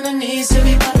begging on her knees to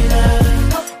be popular.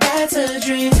 That's a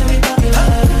dream to be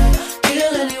popular.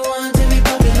 Kill anyone to be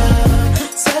popular.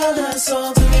 Sell her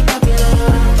soul to be popular.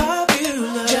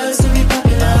 Popular, just to be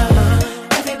popular.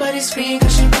 Everybody scream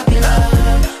cause she popular.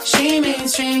 She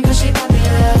mainstream cause she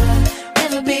popular.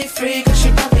 Never be free cause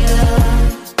she popular.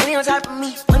 Money on top of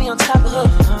me, money on top of her.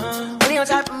 Money on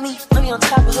top of me, money on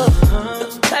top of her.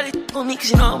 Shawty for me cause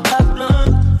you know I'm popular.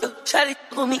 Shawty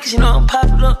for me cause you know I'm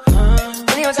popular.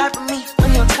 Money on top of me,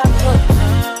 money on top of her.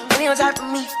 Money on top of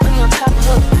me, money on top of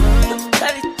her.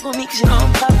 Shawty for me cause you know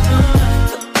I'm popular.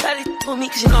 Shawty for me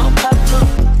cause you know I'm popular.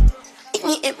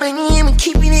 Eating it, money, I'm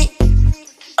keeping it.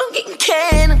 I'm getting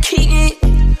can, I'm keeping it.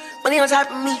 Money on top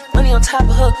of me, money on top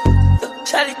of her.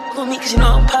 Shawty for me cause you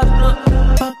know I'm popular.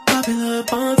 Popular,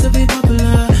 born to be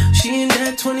popular. She in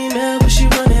that 20 mil, but she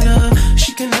run it up.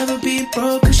 She can never be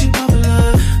broke cause she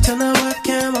popular. Turn that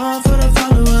webcam on for the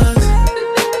followers.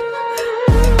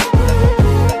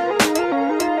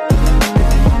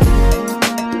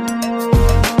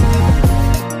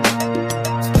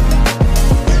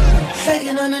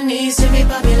 Begging on her knees to be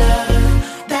popular.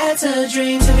 That's a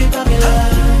dream to be popular.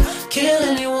 Kill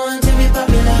anyone to be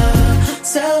popular.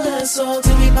 Sell her soul to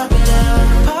be popular.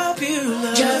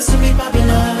 Popular, just to be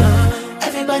popular.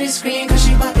 Everybody scream cause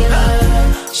she popular.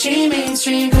 She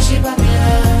mainstream cause she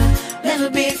popular. Never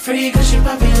be free cause she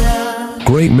popular.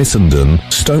 Great Missenden,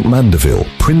 Stoke Mandeville,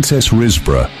 Princess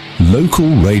Risborough. Local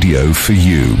radio for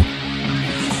you.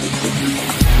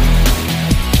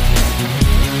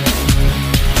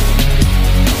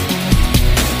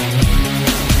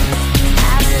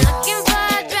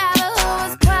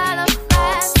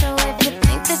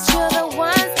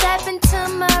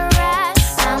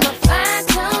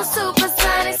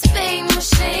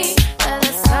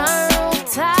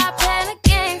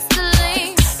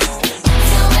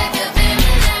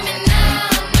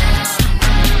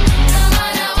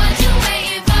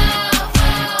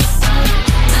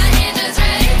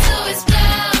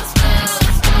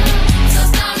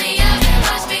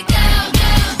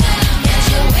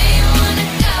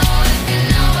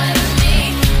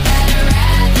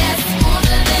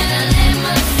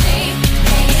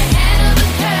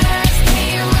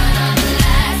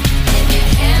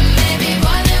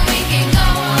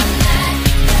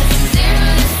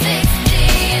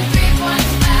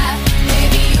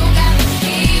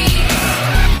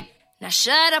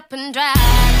 Shut up and drive,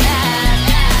 drive,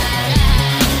 drive.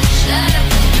 Shut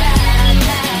up and drive, drive,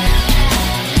 drive.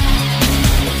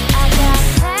 I got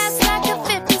class like a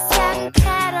 57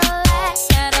 Cadillac.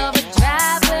 Got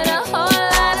overdrive with a whole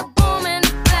lot of boom in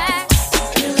the back.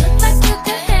 You look like you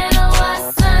could handle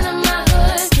what's under my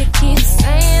hood. You keep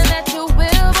saying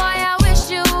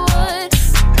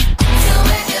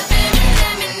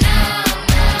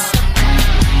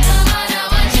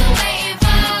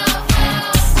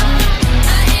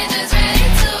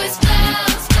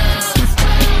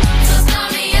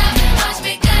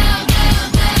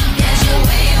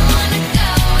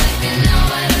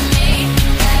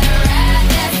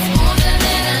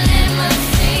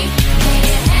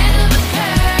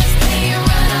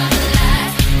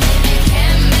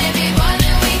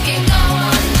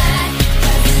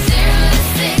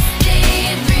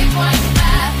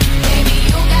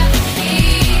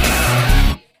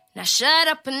shut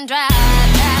up and drive,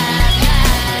 drive, drive,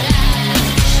 drive.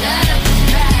 Shut up and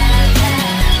drive,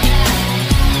 drive,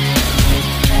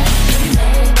 drive.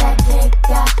 They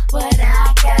got what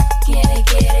I got. Get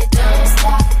it, don't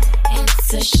stop.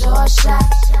 It's a short shot.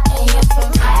 And your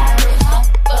Ferrari, oh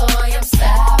boy, I'm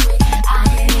sorry. I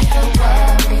ain't even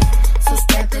worried. So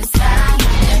step inside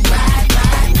and ride,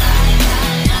 ride, ride,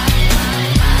 ride,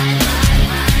 ride, ride, ride, ride,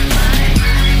 ride, ride,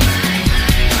 ride,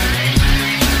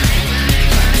 ride.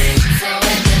 So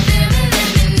if you're living, let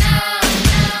me know,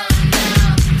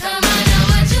 come on, know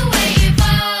what you waiting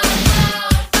for.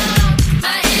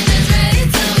 My engine's ready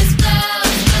to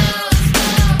explode,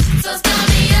 so start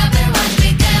me up and watch me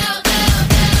go, go,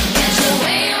 go. Get your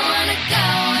way, I wanna go,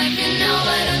 if you know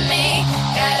what I mean.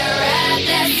 Got a ride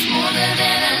that's smoother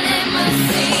than a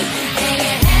limousine. Can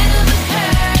you handle the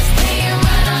curves? Can you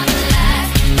run on the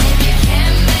lights? If you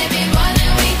can, maybe more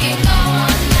than we can go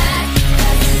all night.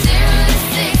 'Cause it's 0 to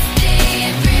 60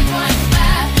 in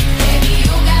 3.5. Baby,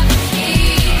 you got the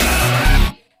key.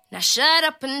 Now shut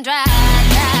up and drive,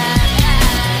 drive, drive,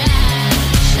 drive.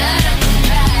 Shut up and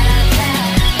drive, drive,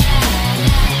 drive,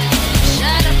 drive.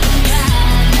 Shut up and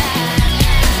drive, drive,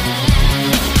 drive,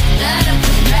 drive. Shut up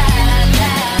and drive,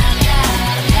 drive,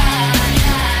 drive, drive,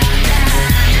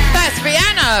 drive. That's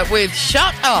Rihanna with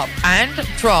Shut Up and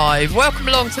Drive. Welcome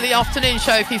along to the afternoon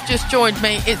show. If you've just joined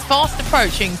me, it's fast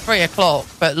approaching 3 o'clock,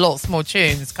 but lots more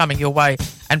tunes coming your way.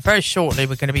 And very shortly,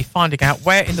 we're going to be finding out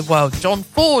where in the world John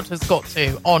Ford has got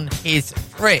to on his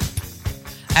trip.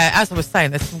 As I was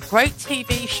saying, there's some great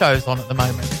TV shows on at the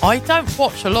moment. I don't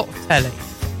watch a lot of telly,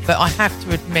 but I have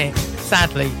to admit,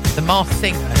 sadly, The Masked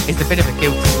Singer is a bit of a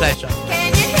guilty pleasure.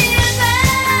 Can you hear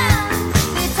them?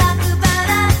 They talk about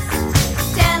us,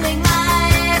 telling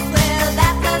lies. Well,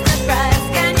 that's a surprise.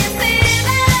 Can you see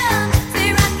them?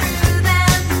 See right through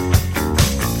them.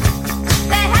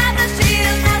 They have the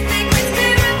shield, nothing is to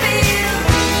reveal.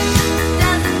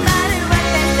 Doesn't matter what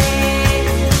they say.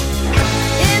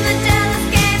 In the jealous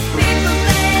games people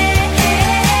play.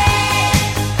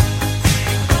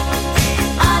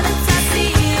 All it's I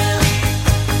see you.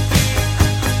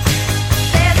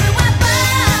 There's a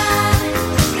weapon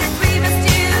that we must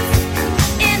use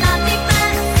in our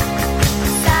defense.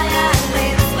 Silence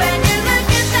when you look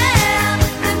at them,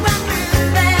 then run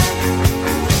through them.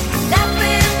 That's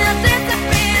when they'll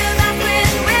disappear. That's when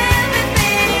we'll be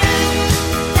free.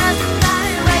 Doesn't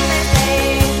matter what they say.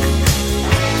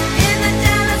 In the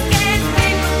jealous games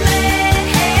people play.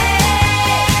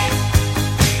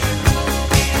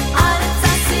 All it's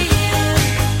I see you.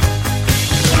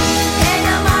 Pay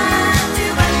no mind to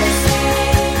what they say.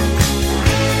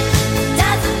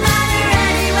 Doesn't matter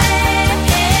anyway.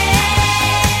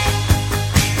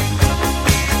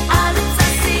 All it's I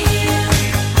see you.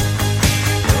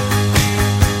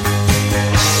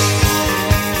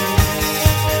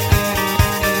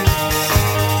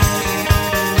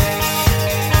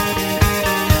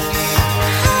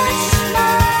 Hush, my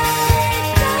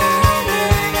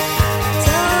darling,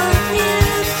 don't you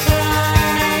cry.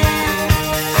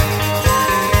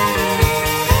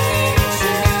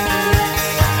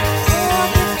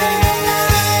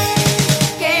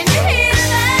 Can you hear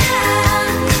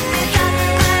them? They talk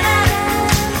about us,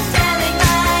 telling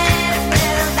lies.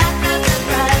 Well, that's a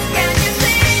surprise. Can you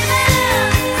see them?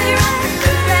 See right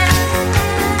through them.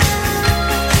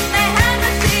 They have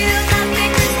the shield,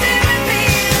 nothing is to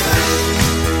reveal.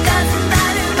 Doesn't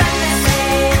matter what they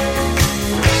say.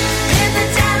 In the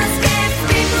jealous games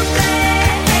people play.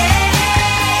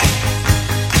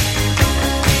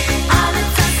 All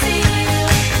it's I see you.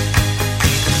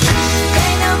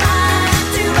 Pay no mind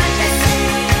to what they say.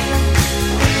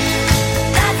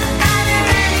 Doesn't matter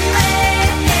anyway.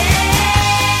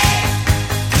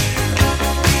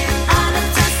 All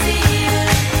it's I see you.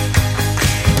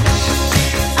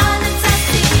 All it's I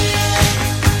see you.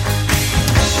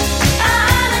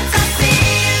 All it's I see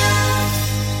you.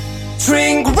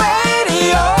 Drink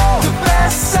Radio, the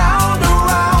best sound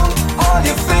around. All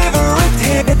your favorite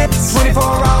hits, 24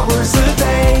 hours a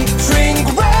day. Drink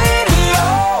Radio.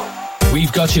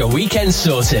 We've got your weekend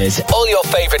sorted. All your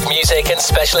favourite music and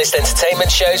specialist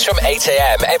entertainment shows from 8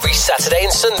 a.m. every Saturday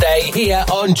and Sunday here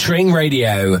on Tring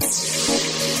Radio.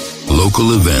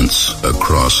 Local events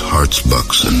across hearts,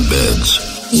 bucks, and beds.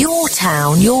 Your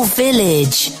town, your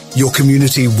village. Your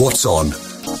community, what's on?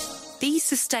 Be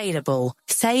sustainable,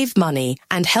 save money,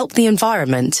 and help the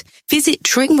environment. Visit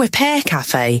Tring Repair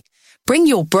Cafe. Bring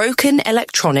your broken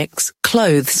electronics,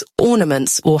 clothes,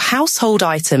 ornaments or household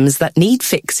items that need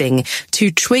fixing to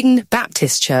Twing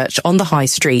Baptist Church on the High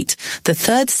Street, the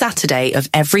third Saturday of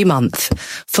every month.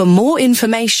 For more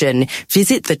information,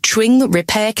 visit the Twing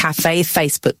Repair Cafe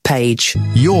Facebook page.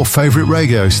 Your favourite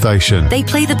radio station. They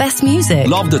play the best music.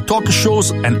 Love the talk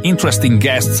shows and interesting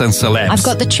guests and celebs. I've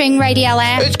got the Tring Radio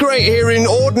app. It's great hearing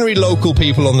ordinary local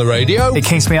people on the radio. It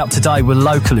keeps me up to date with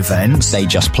local events. They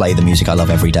just play the music I love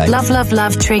every day. Love, love,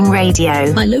 love Tring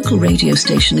Radio. My local radio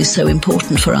station is so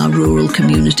important for our rural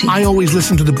community. I always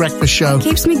listen to The Breakfast Show.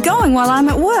 Keeps me going while I'm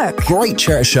at work. Great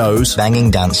church shows, banging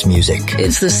dance music.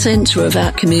 It's the centre of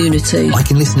our community. I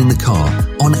can listen in the car,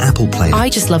 on Apple Play. I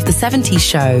just love the 70s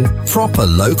show. Proper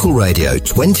local radio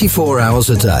 24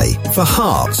 hours a day for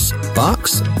hearts,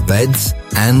 bucks, beds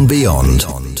and beyond.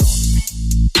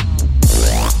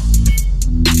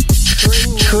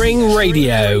 Tring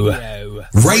Radio.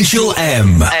 Rachel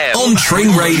M. on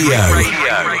Tring Radio.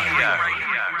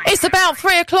 It's about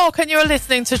 3 o'clock and you're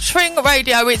listening to Tring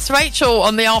Radio. It's Rachel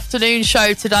on the afternoon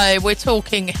show today. We're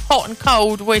talking hot and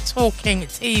cold. We're talking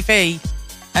TV.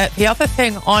 The other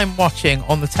thing I'm watching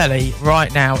on the telly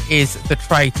right now is The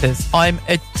Traitors. I'm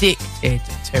addicted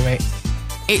to it.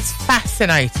 It's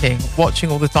fascinating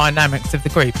watching all the dynamics of the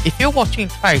group. If you're watching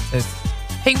Traitors,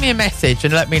 ping me a message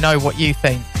and let me know what you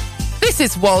think. This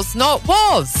is Was Not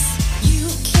Was. You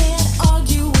can't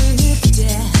argue with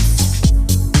death.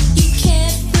 You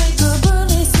can't break a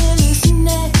bullet in his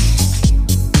neck.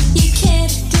 You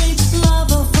can't drink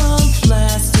lava from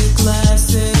plastic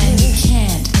glasses. And you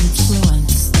can't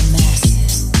influence the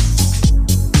masses.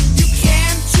 You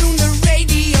can't tune the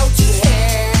radio to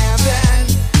heaven.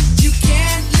 You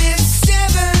can't live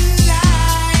 7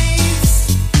 lives.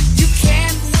 You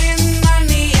can't win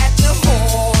money at the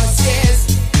horses.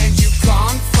 And you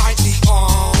can't fight the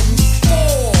armed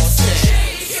forces.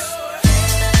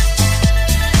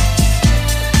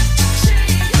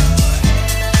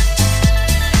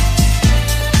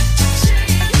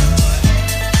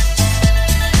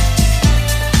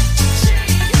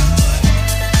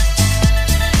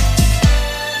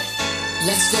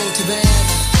 Let's go to bed.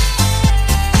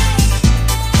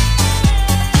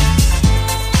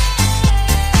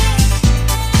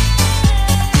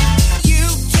 You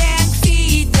can't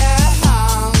feed the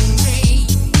hungry.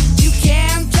 You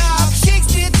can't talk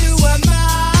Shakespeare to a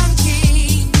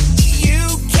monkey. You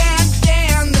can't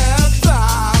damn the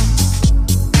bomb.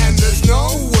 And there's no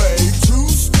way to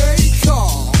stay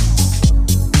calm.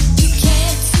 You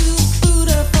can't sue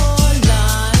Buddha for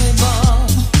libel.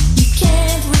 You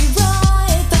can't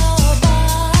rewrite the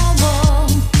Bible.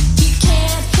 You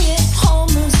can't hit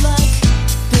homers like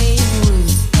Babe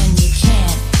Ruth. And you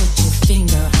can't put your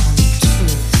finger on the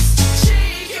truth.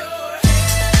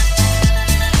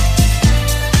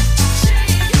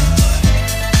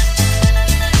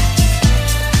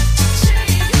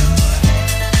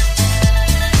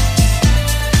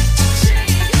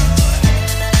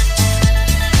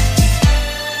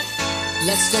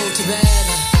 Let's go to bed.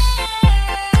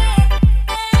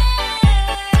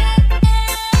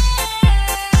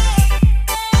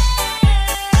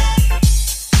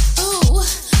 Ooh.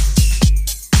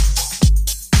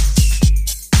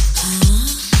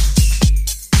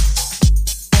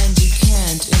 And you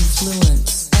can't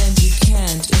influence. And you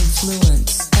can't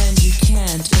influence. And you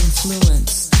can't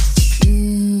influence.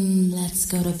 Let's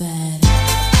go to bed.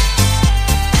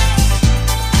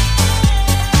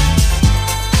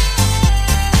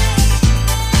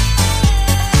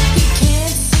 You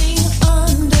can't sing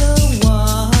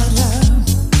underwater.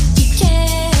 You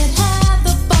can't have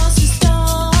the boss's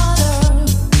daughter.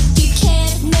 You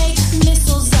can't make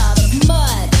missiles out of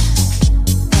mud.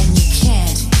 And you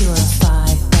can't purify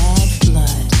bad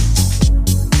blood.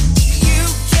 You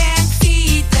can't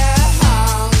feed the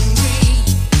hungry.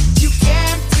 You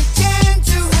can't pretend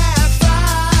to have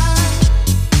fun.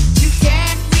 You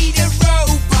can't read a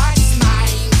robot's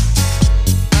mind.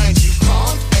 And you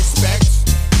can't expect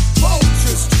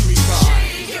vultures to be kind.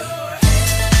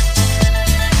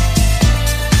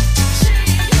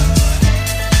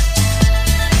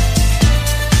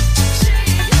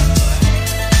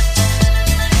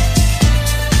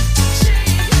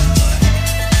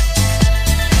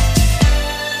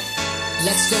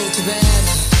 Let's go to bed.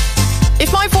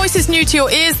 If my voice is new to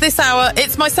your ears this hour,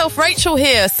 it's myself, Rachel,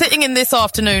 here, sitting in this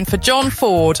afternoon for John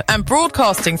Ford and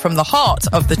broadcasting from the heart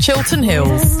of the Chiltern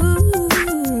Hills.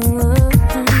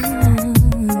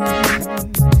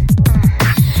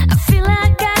 I feel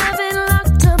like I've been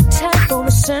locked up tight for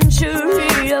a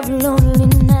century of lonely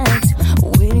nights,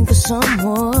 waiting for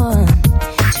someone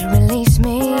to release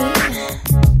me.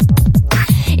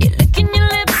 You're licking your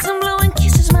lips and blowing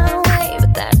kisses my way,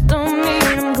 but that don't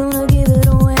mean I'm gonna give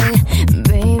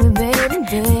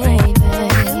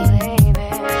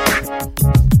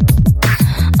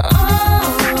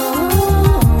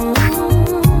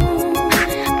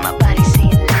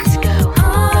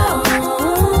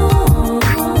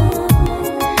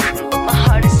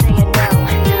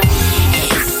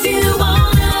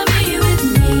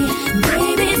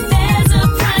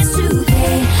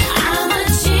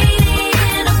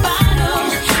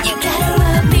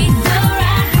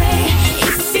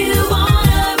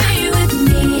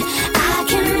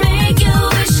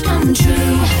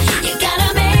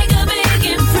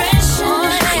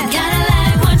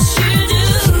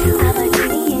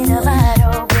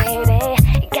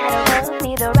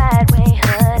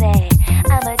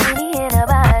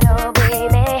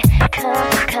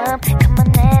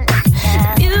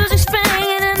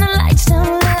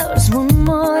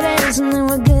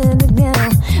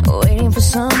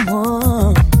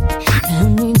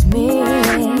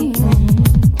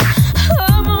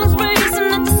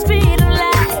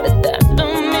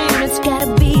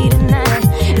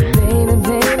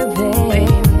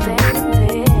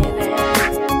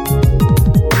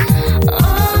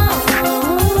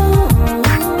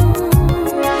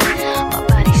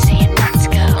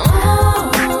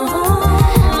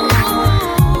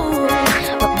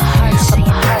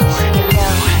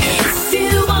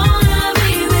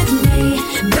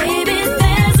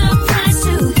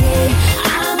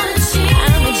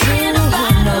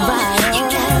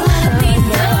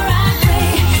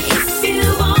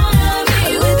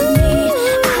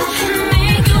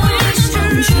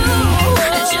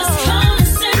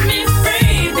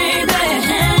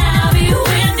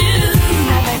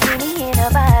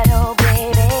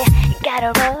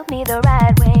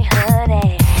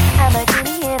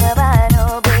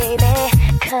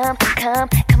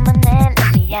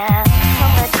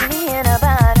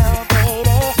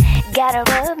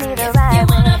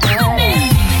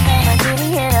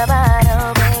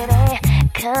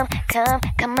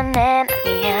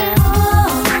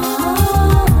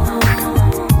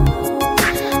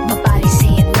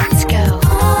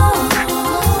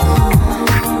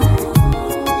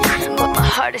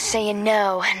saying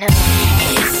no.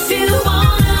 If you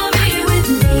wanna be with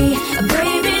me,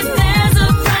 baby, there's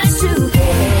a price to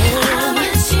pay. I'm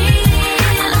a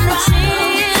cheating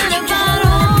about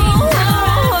all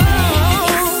people.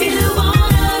 If you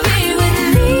wanna be with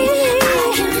me,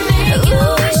 I can make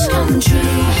your wish come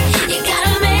true. You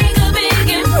gotta make a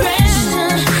big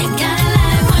impression. Gotta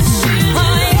like what you do.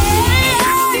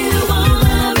 If you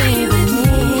wanna be with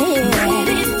me,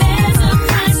 baby, there's a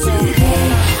price to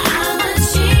pay. I'm a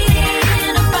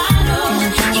cheating about all.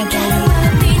 You gotta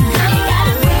let me know.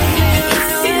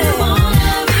 If you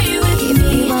wanna be with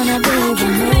me, I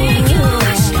can make your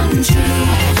wish come true.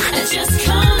 Just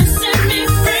come and set me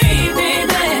free,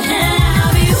 baby.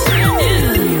 I'll be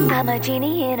with you. I'm a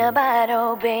genie in a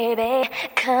bottle, baby.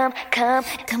 Come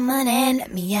on and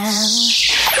let me out.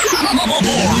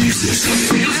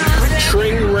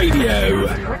 Tring Radio.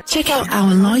 Check out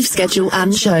our live schedule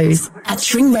and shows at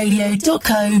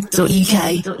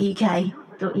tringradio.co.uk.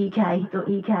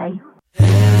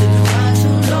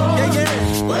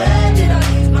 Where did I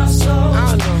leave my soul?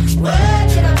 Where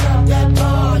did I drop that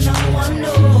ball? No one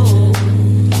knows.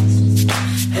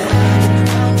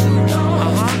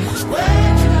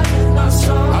 Where did I leave my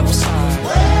soul?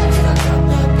 Where did I drop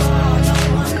that ball? No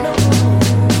one knows.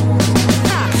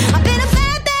 I've been a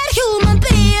bad human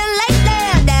being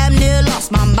lately. Damn near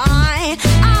lost my mind.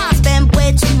 I spent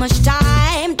way too much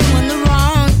time doing the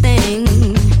wrong thing.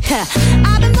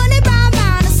 I've been running round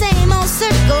the same old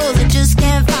circles. I just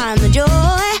can't find the joy.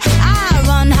 I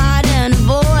run, hide, and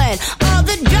avoid all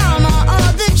the drama,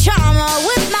 all the trauma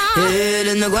with my head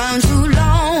in the ground too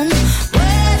long.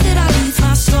 Where did I leave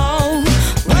my soul?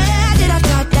 Where did I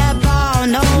drop that ball?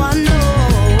 No one knows.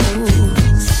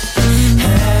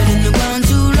 Head in the ground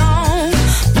too long.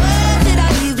 Where did I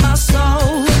leave my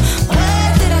soul?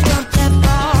 Where did I drop that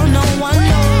ball? No one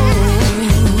knows.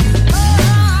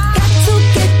 Got to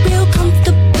get real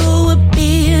comfortable with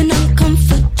being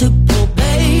uncomfortable,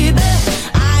 baby.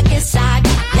 I guess I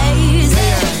got lazy.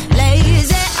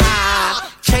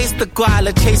 Chase the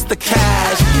guala, chase the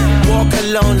cash. Walk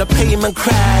alone, the pavement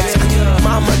cracks.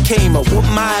 Mama came and whooped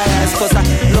my ass, cause I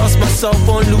lost myself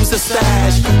on loser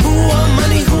stash. Who want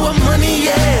money,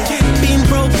 yeah. Being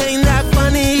broke ain't that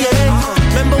funny, yeah.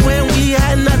 Remember when we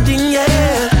had nothing,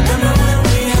 yeah.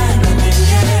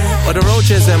 All the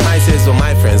roaches and mices were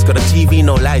my friends. Got a TV,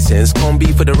 no license. Corned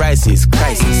beef for the rices.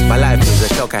 Crisis. My life is a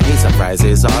shock, I hate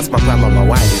surprises. Ask my grandma,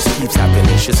 why this keeps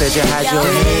happening. She said you had your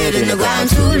head in the ground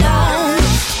too long.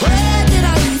 Where did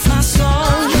I leave my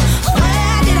soul?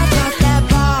 Where did I drop that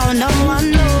ball? No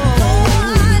one knows.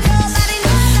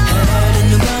 Head in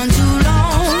the ground too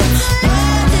long.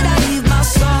 Where did I leave my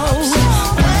soul?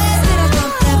 Where did I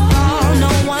drop that ball? No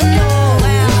one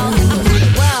knows.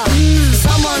 Well,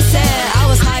 someone said I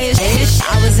was high as shit.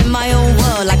 I was in my own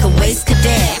world like a waste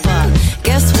cadet. But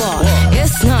guess what?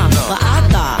 It's not what I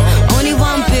thought. Only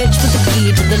one bitch with the key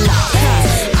to the lock.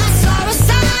 I saw a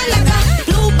sign like a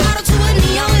blue bottle to a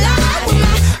neon light. With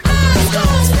my eyes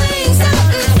closed, wings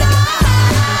up and fly.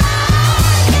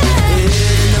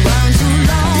 Head in the ground too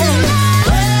long.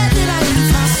 Where did I leave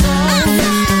my soul?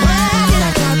 Where did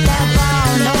I drop that ball?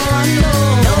 No one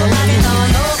knows. Nobody knows.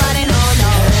 Head in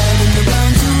the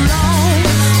ground too long.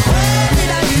 Where did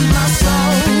I leave my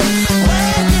soul?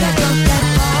 Where did I drop that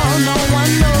ball? No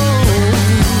one knows.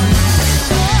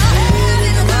 Head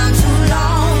in the ground too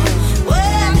long.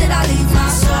 Where did I leave my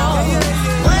soul?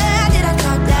 Where did I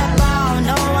drop that ball?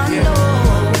 No one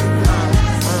knows.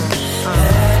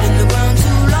 Head in the ground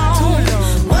too long.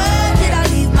 Where did I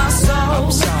leave my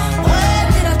soul?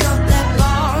 Where did I drop that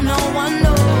ball? No one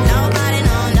knows.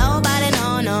 Nobody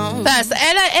knows. That's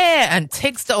Ella Eyre and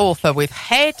Tiggs the Author with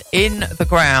Head in the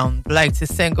Ground,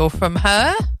 latest single from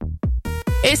her.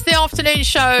 It's the afternoon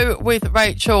show with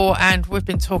Rachel, and we've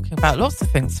been talking about lots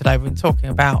of things today. We've been talking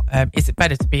about is it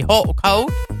better to be hot or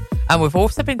cold? And we've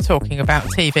also been talking about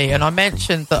TV, and I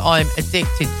mentioned that I'm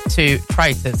addicted to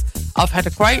Traitors. I've had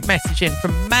a great message in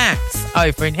from Max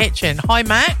over in Hitchin. Hi,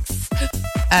 Max.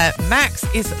 Max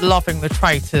is loving the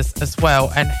Traitors as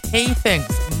well, and he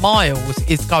thinks Miles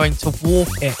is going to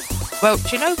walk it. Well, do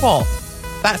you know what?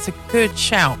 That's a good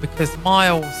shout, because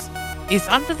Miles is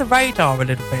under the radar a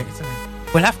little bit, isn't he?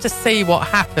 We'll have to see what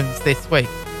happens this week.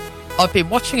 I've been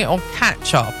watching it on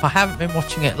catch-up. I haven't been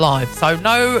watching it live, so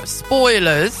no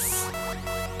spoilers.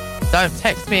 Don't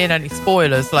text me in any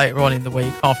spoilers later on in the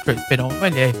week after it's been on,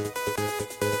 will you?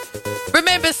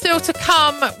 Remember, still to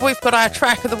come, we've got our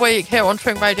track of the week here on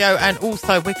Tring Radio, and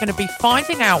also we're going to be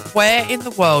finding out where in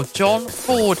the world John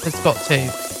Ford has got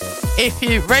to. If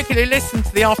you regularly listen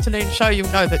to the afternoon show,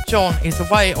 you'll know that John is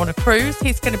away on a cruise.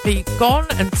 He's going to be gone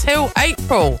until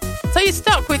April. So you're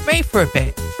stuck with me for a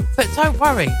bit. But don't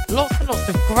worry, lots and lots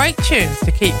of great tunes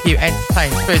to keep you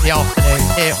entertained through the afternoon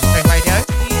here on Tring Radio.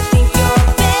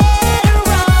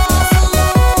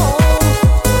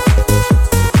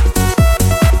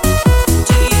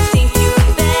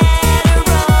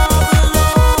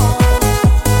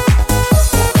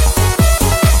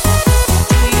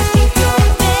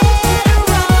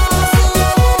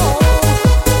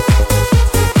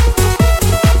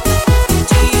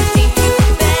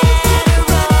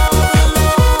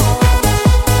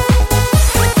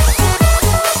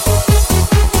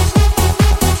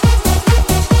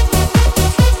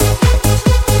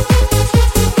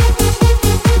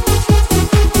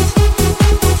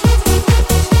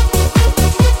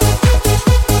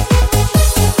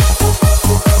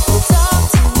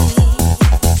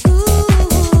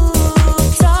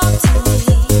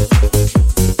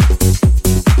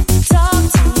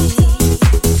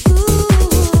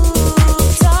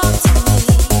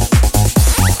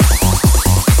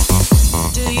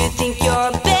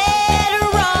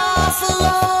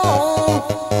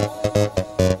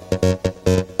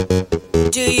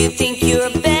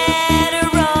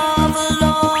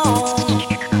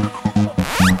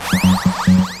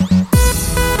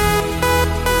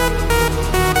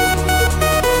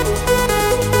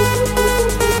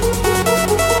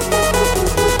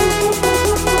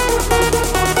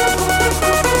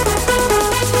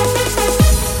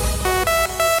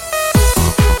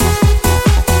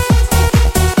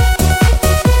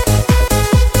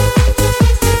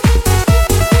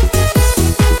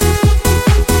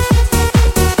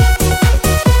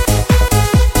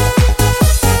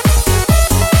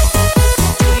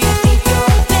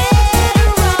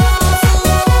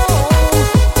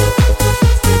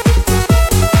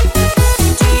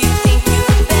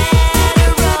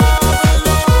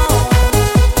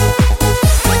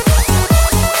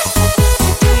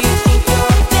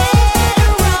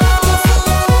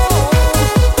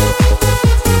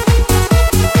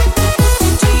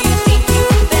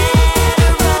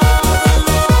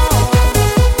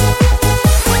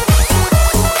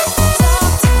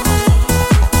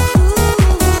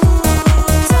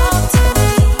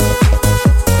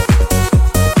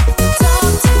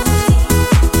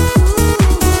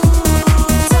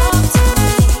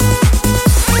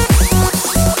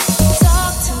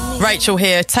 Rachel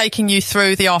here, taking you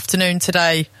through the afternoon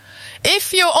today.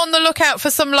 If you're on the lookout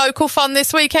for some local fun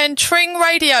this weekend, Tring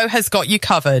Radio has got you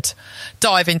covered.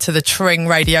 Dive into the Tring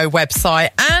Radio website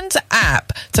and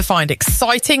app to find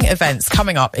exciting events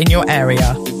coming up in your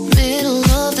area. Middle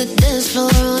of the dance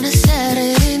floor on a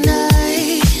Saturday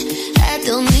night. I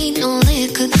don't need no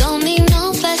liquor, don't need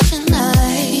no flashing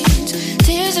lights.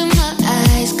 Tears in my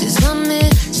eyes, 'cause I'm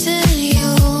missing you.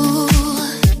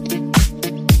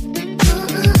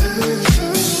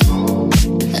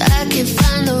 I can't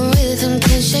find the rhythm,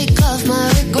 can't shake off my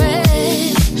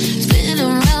regret. Spinning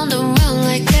round and round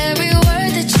like every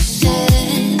word that you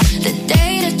said. The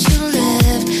day that you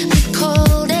left me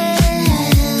cold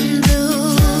and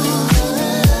blue.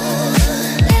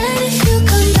 And if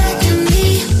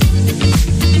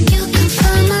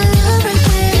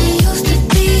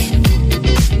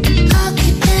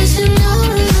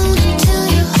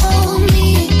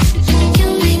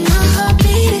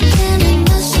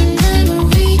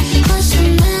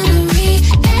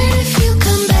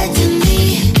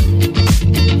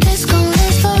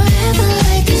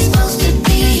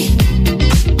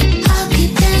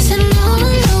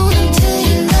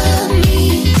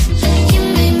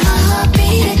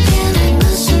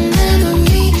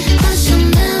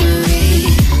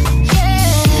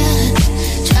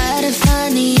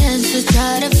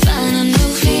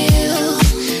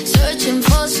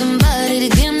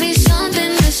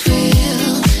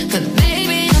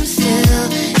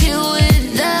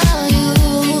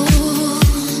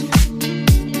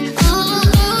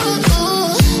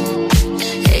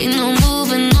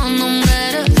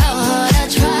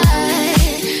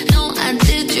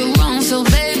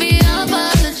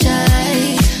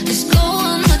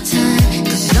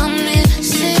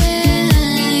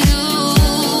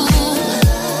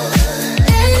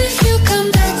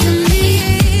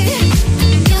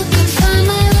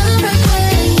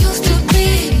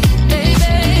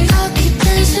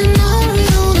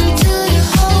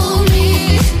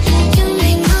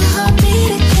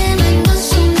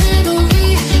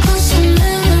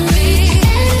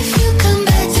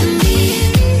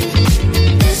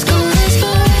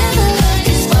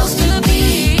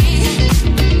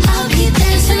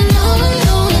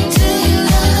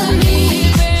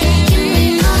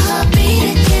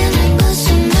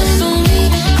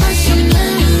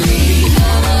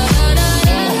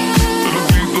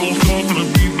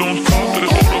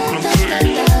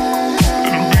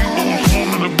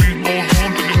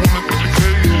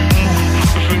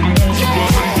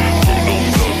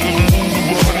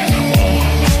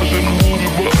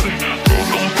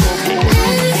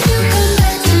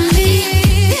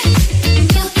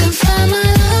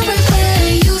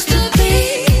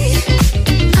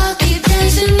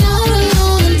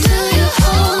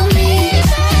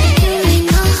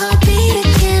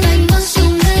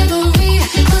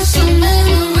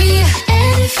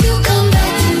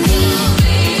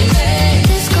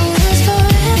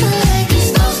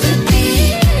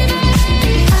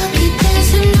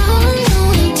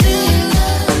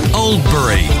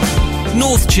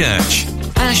Christchurch,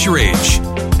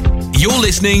 Ashridge. You're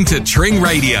listening to Tring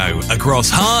Radio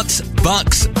across Herts,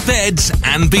 Bucks, Beds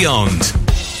and beyond.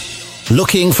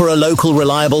 Looking for a local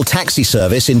reliable taxi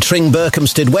service in Tring,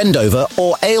 Berkhamsted, Wendover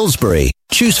or Aylesbury?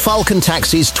 Choose Falcon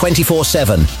Taxis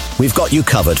 24/7. We've got you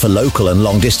covered for local and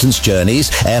long-distance journeys,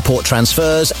 airport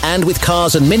transfers, and with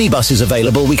cars and minibuses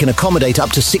available, we can accommodate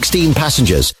up to 16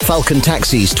 passengers. Falcon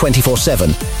Taxis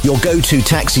 24/7, your go-to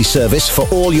taxi service for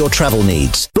all your travel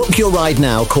needs. Book your ride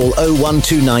now. Call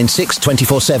 01296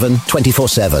 24/7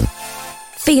 24/7.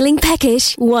 Feeling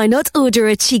peckish? Why not order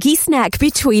a cheeky snack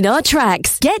between our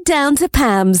tracks? Get down to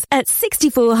Pam's at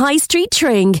 64 High Street,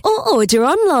 Tring, or order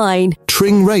online.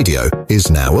 Tring Radio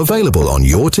is now available on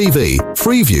your TV,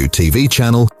 Freeview TV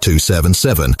channel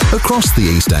 277, across the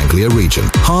East Anglia region.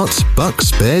 Herts, Bucks,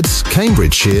 Beds,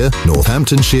 Cambridgeshire,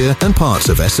 Northamptonshire and parts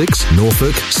of Essex,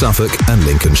 Norfolk, Suffolk and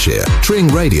Lincolnshire. Tring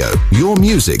Radio, your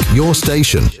music, your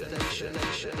station.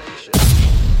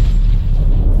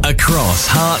 Across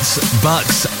Herts,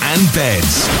 Bucks and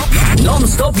Beds.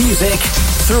 Non-stop music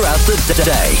throughout the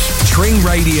day. Tring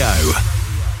Radio.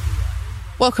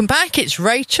 Welcome back. It's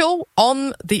Rachel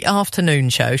on the afternoon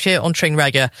show here on Tring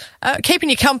Radio. Keeping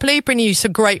you company, bringing you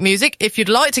some great music. If you'd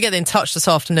like to get in touch this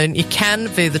afternoon, you can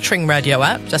via the Tring Radio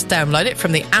app. Just download it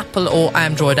from the Apple or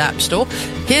Android App Store.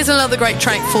 Here's another great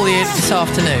track for you this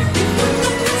afternoon.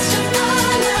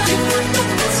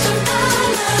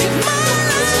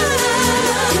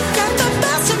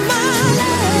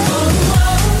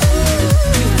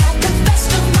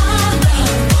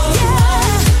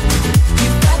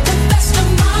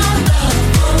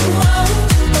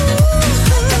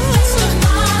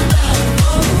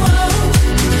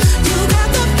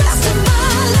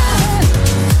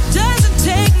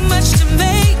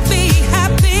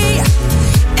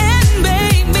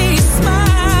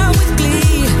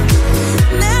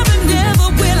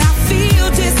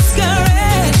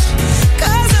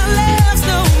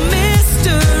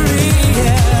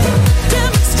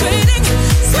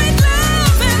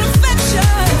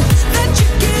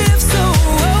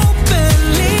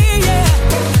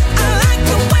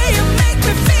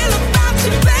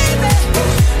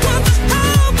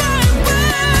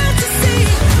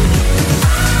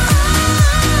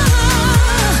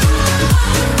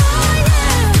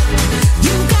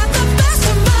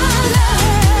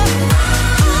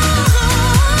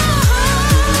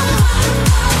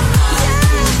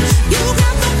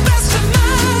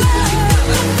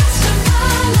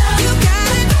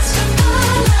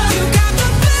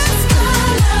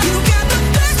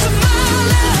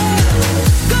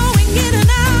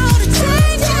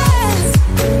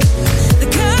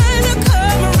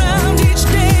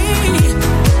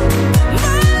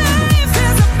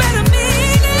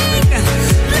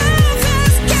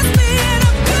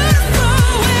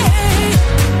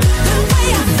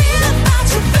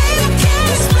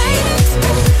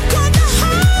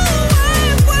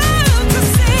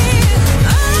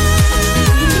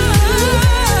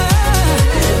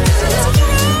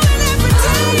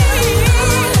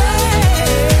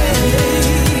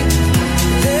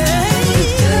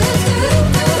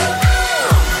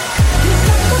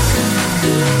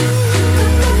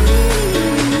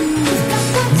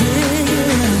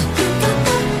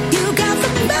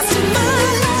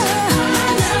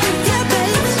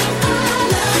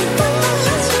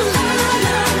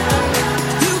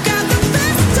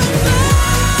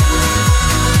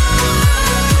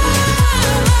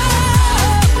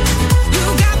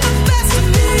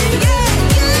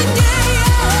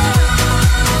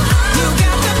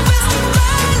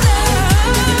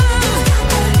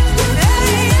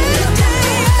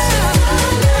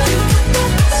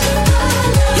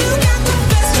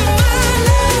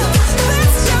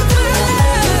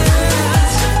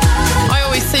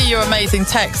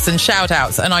 Texts and shout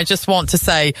outs, and I just want to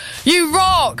say, you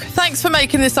rock! Thanks for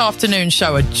making this afternoon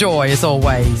show a joy as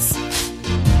always.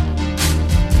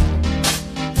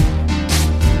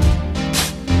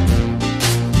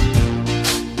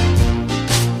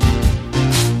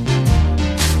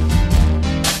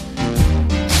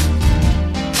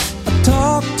 I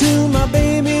talk to my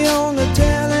baby on the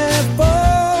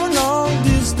telephone long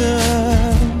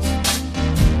distance.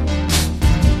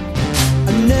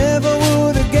 I never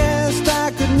would have guessed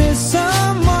I could miss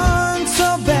someone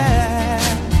so bad.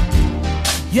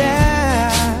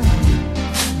 Yeah,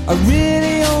 I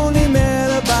really only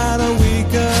met about a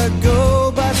week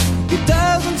ago, but it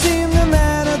doesn't seem to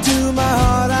matter to my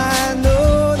heart. I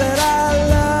know that I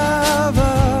love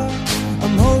her.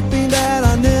 I'm hoping that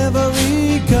I'll never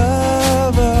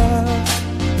recover,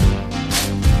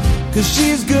 'cause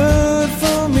she's good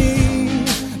for me,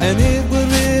 and it would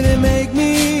really make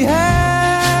me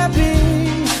happy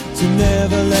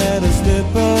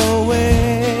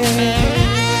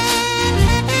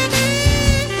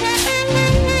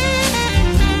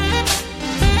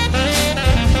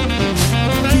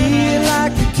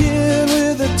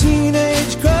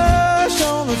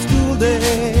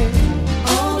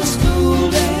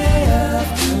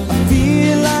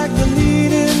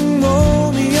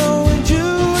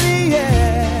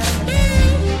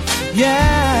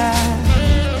Yeah,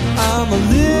 I'm a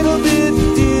little bit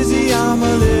dizzy, I'm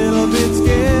a little bit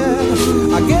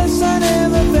scared. I guess I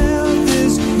never felt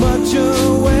this much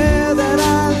aware that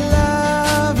I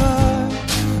love her.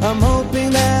 I'm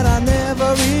hoping that I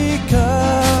never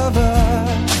recover,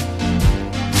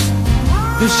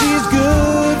 that she's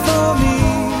good for me,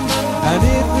 and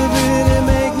it would really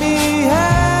make me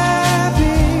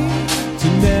happy to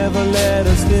never let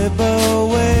her slip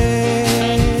away.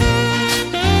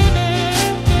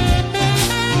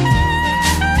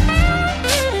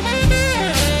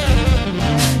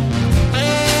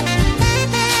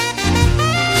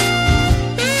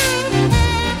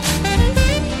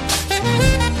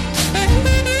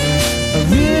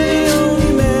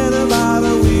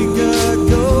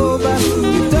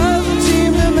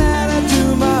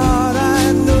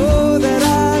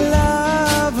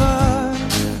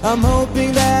 I'm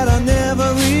hoping that I'll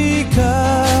never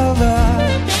recover.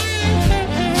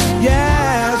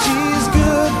 Yeah, she's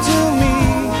good to me,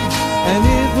 and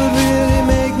it would really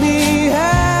make me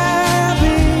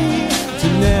happy to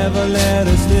never let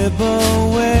her slip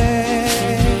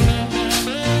away.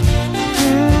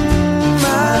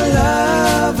 I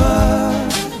love her,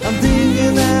 I'm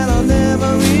thinking that I'll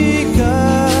never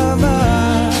recover.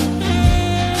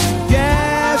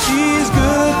 Yeah, she's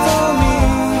good for me,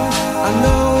 I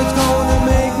know.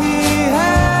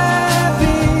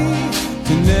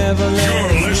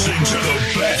 You're listening to the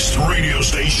best radio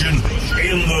station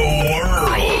in the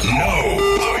world. No,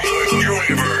 the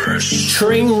universe.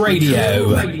 Tring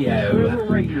Radio.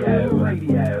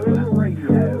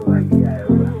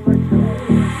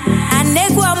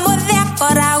 Anegwa modhia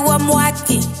kora wa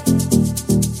mwaki.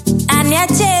 Anya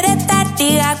chere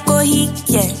tati ako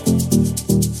hike.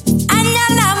 Anya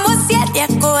na musia dia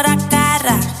kora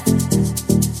kara.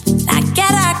 Na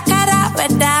kara kara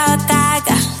weda kaga.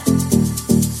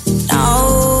 No,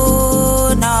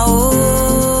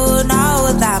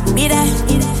 that be that.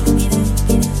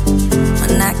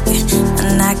 Manake,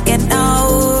 no,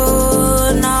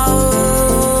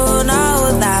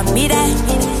 that be that.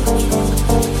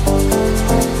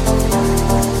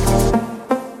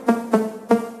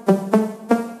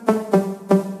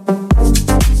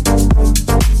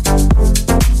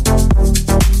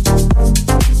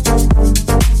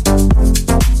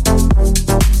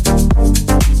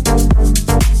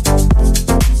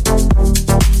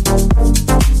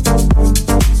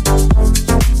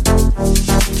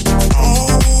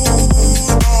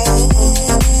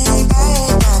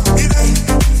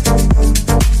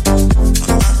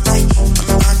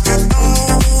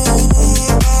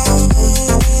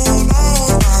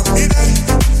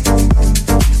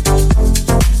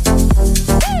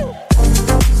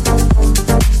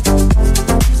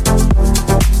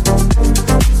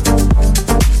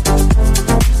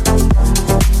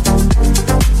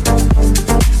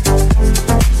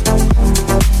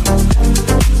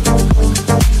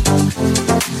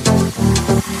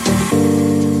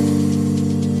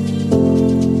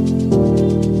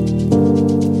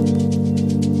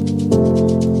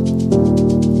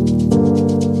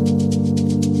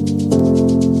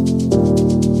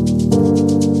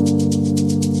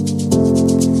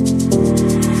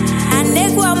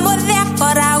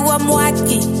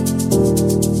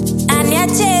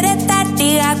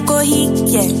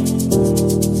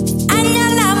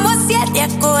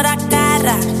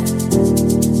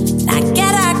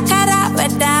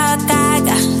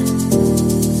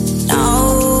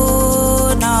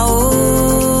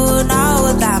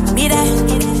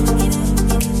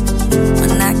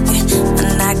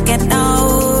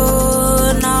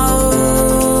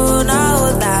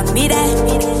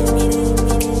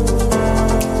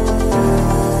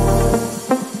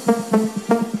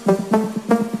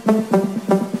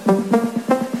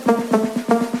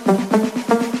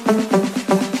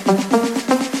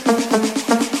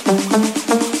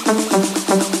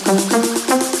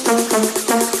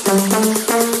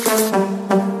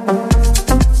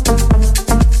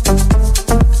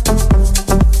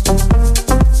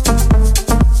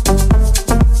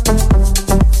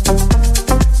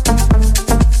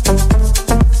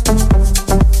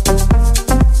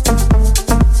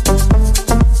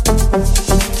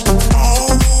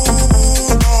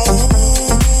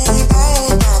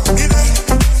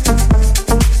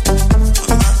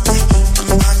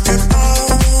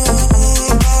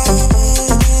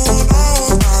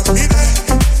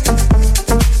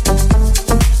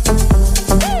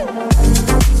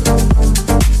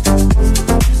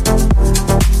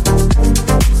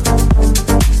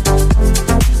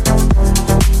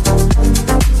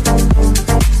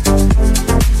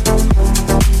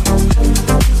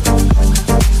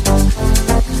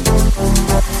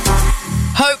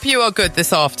 Hope you are good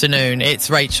this afternoon.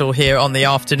 It's Rachel here on the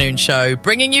afternoon show,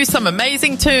 bringing you some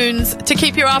amazing tunes to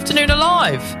keep your afternoon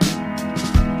alive.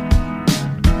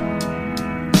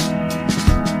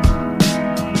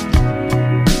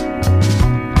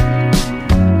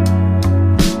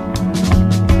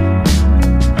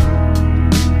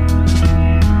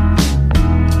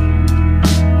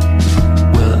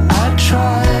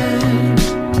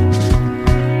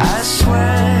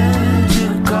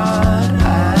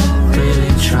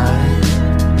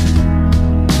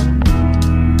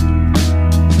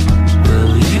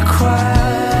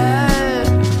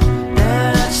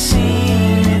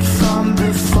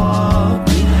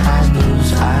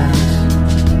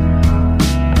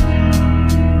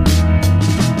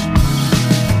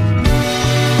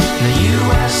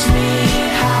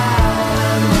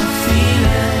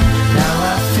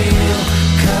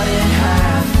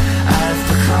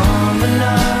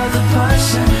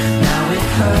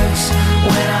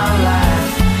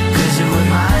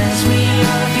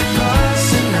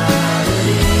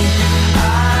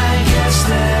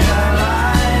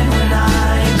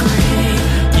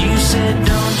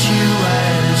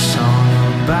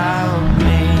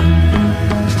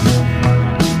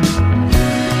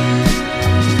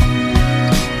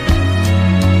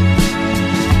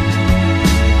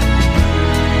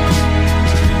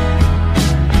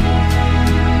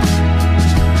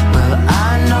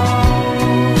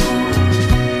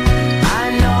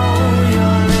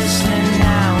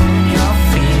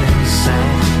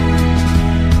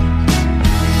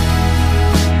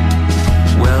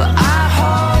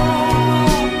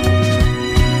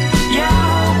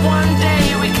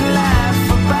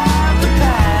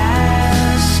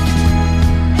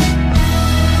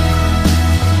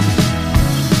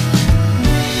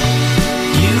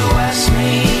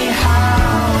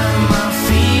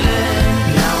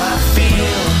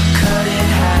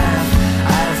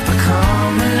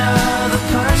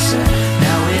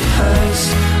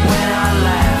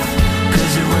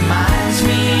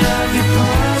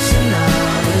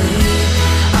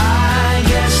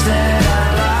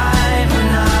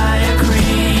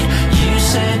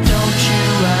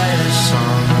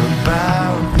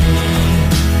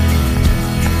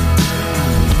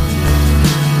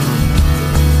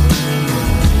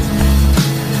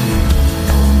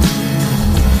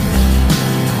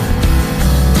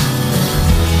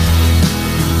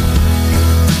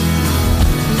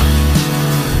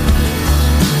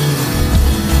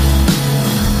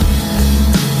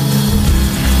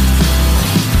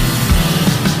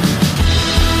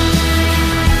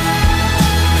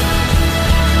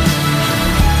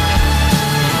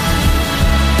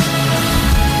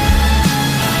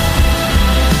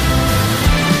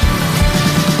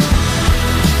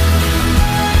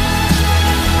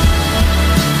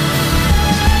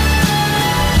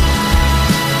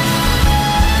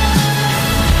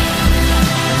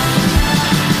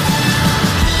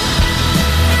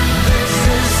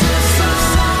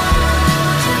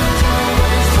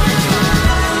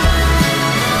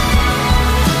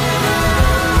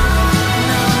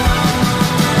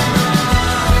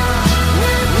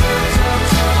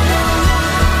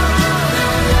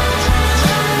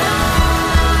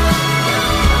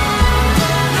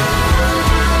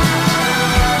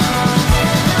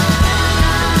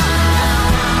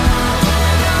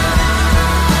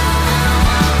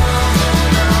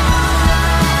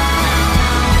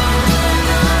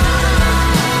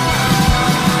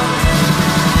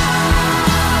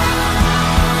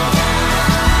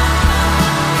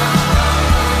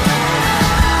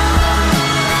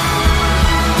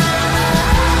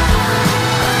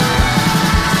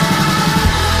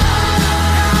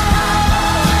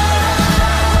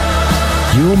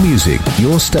 Your music,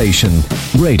 your station,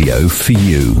 radio for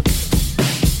you.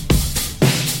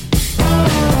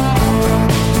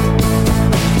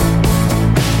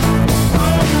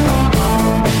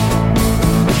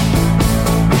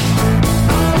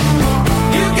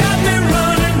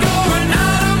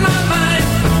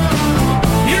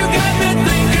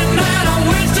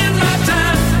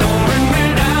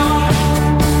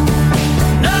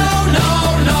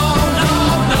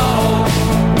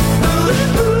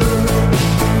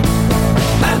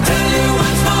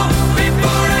 Before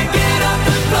I get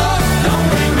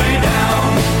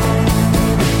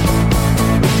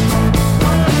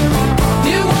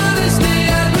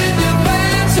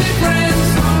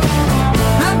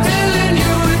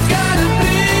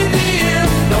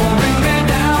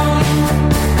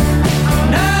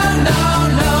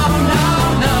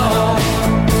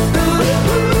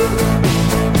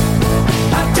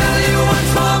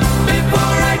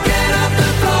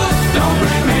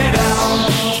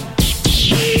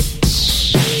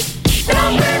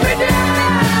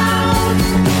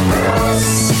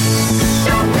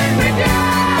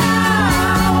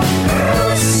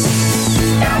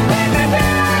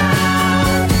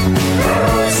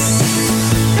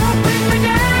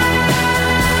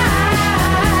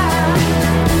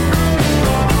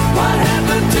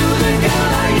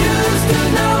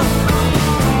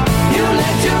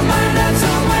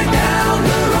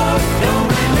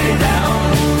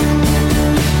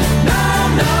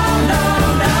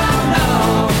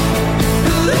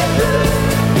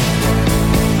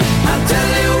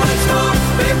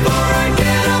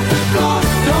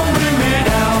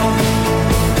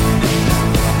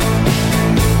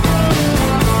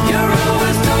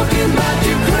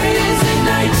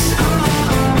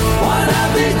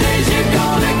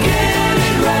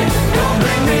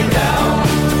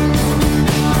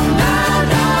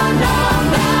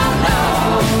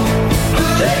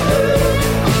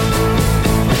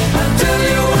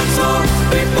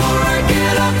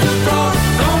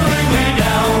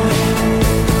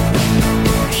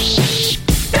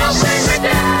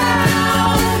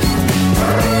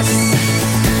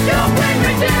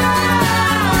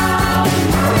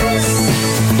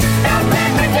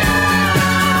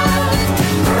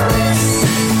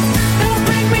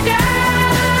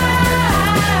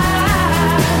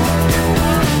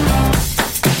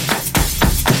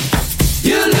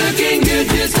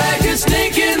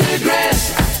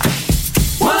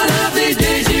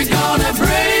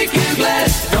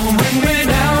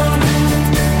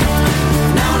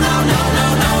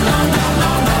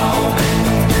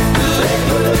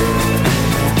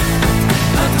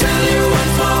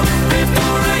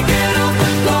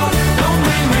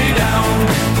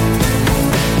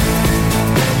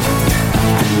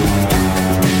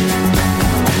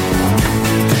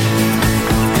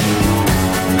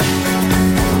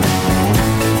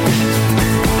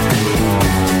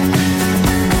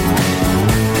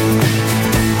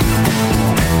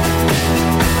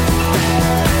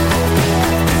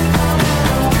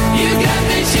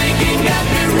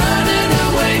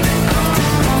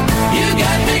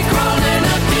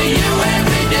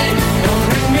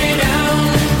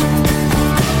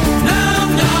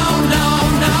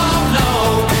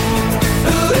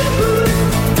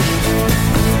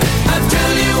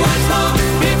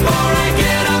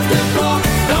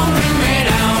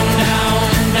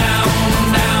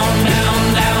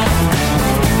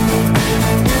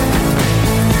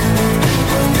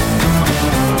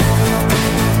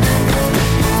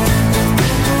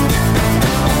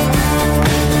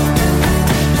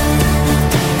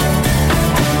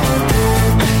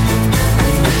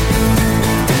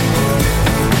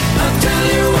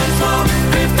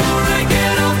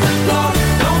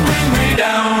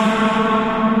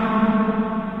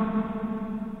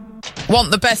want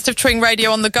the best of Tring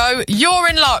Radio on the go, you're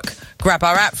in luck. Grab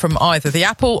our app from either the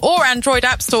Apple or Android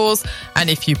app stores. And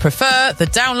if you prefer, the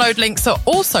download links are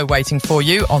also waiting for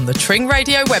you on the Tring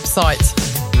Radio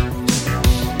website.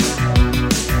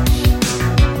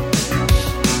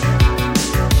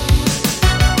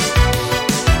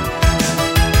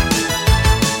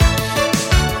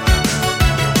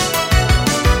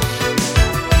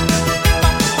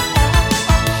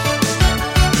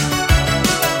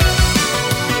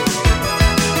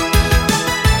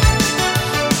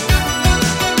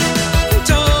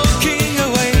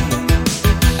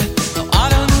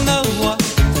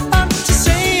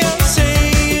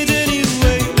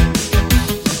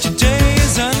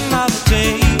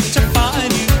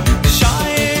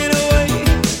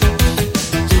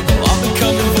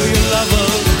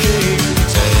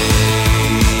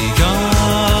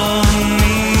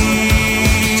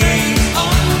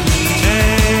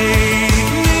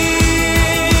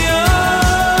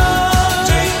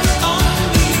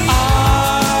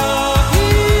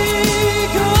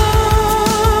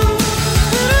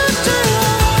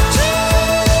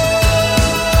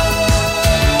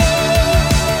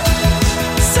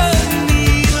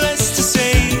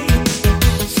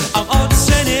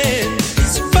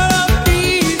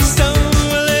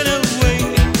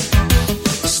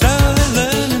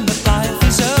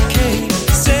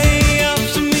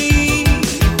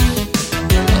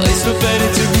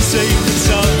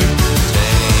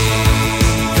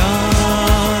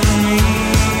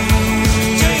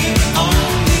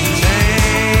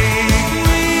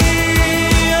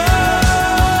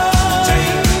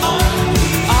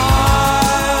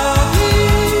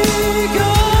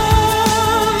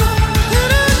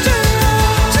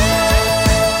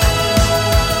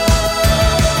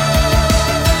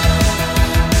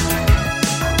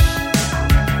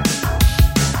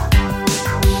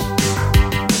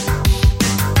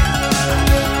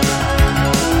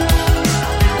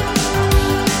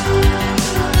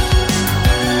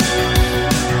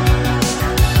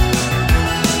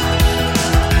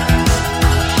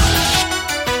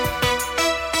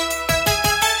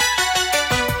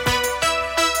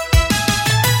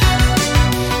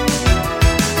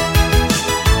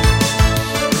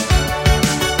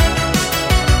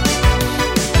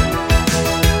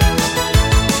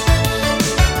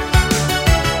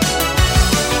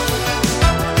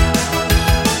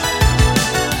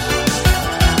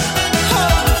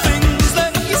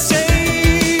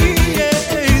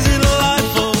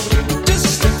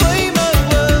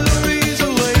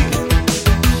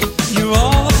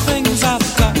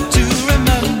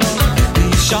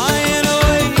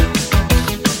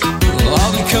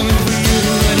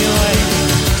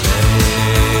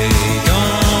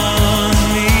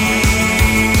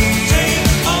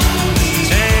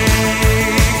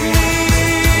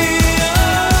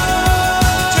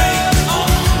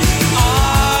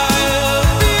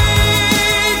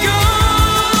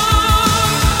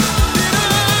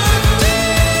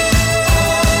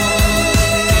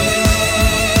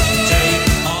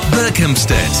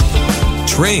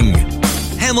 Tring,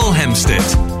 Hemel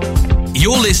Hempstead.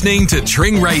 You're listening to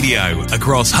Tring Radio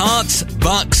across Herts,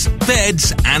 Bucks,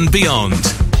 Beds and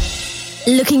beyond.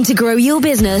 Looking to grow your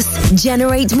business,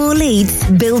 generate more leads,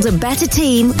 build a better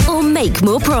team, or make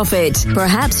more profit?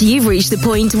 Perhaps you've reached the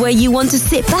point where you want to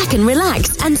sit back and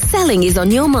relax and selling is on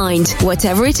your mind.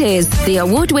 Whatever it is, the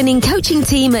award-winning coaching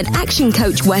team at Action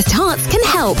Coach West Herts can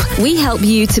help. We help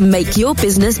you to make your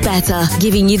business better,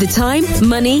 giving you the time,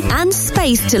 money, and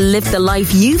space to live the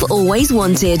life you've always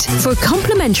wanted. For a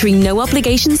complimentary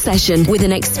no-obligation session with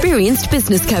an experienced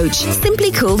business coach,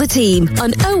 simply call the team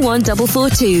on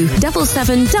 01442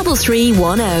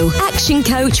 773310. Action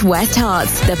Coach West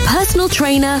Herts, the personal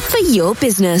trainer for your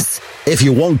business. If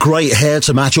you want great hair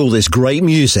to match all this great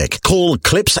music, call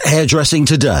Clips Hairdressing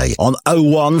today on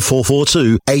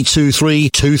 01442 823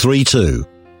 232.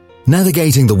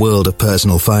 Navigating the world of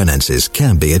personal finances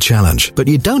can be a challenge, but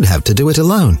you don't have to do it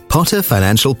alone. Potter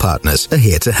Financial Partners are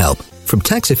here to help. From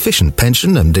tax-efficient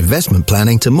pension and investment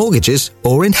planning to mortgages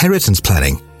or inheritance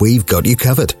planning, we've got you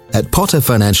covered. At Potter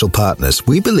Financial Partners,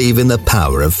 we believe in the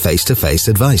power of face-to-face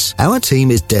advice. Our team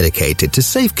is dedicated to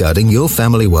safeguarding your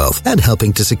family wealth and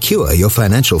helping to secure your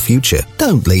financial future.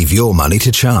 Don't leave your money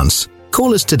to chance.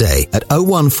 Call us today at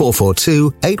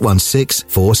 01442 816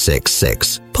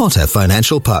 466. Potter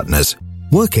Financial Partners.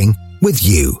 Working with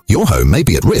you. Your home may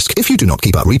be at risk if you do not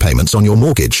keep up repayments on your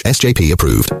mortgage. SJP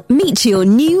approved. Meet your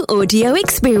new audio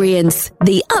experience,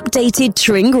 the updated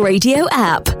Tring Radio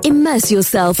app. Immerse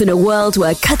yourself in a world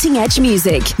where cutting-edge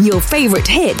music, your favorite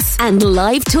hits, and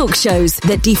live talk shows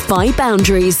that defy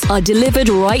boundaries are delivered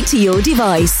right to your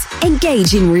device.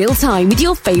 Engage in real time with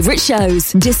your favorite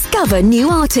shows. Discover new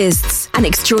artists, an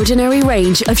extraordinary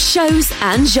range of shows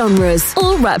and genres,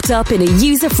 all wrapped up in a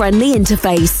user-friendly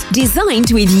interface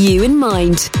designed with you in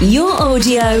mind. Your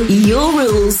audio, your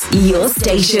rules, your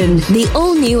station. The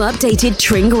all-new updated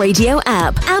Tring Radio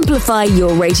app. Amplify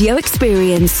your radio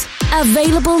experience.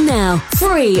 Available now,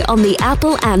 free on the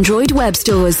Apple Android web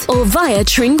stores or via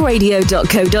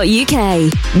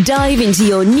tringradio.co.uk. Dive into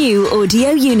your new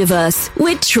audio universe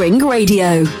with Tring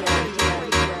Radio.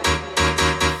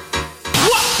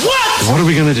 What are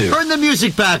we going to do? Turn the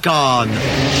music back on.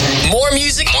 More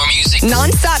music. More music.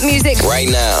 Non-stop music. Right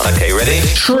now. Okay, ready?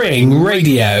 Tring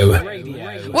Radio.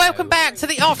 Welcome back to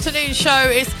the afternoon show.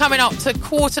 It's coming up to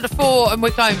 4:45 and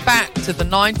we're going back to the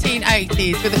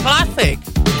 1980s with a classic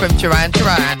from Duran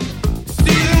Duran.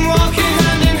 See them walking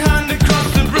hand in hand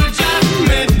across the bridge at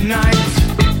midnight.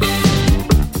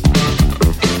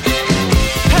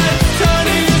 Heads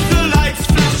turning as the lights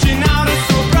flashing out are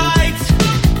so bright.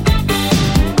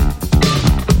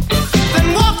 Then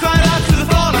walk right out to the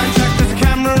floor line track. There's a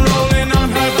camera rolling on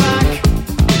her back.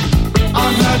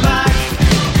 On her back.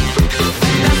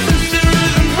 And that sister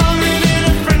rhythm humming in a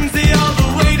frenzy all the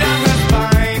way down her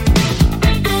spine.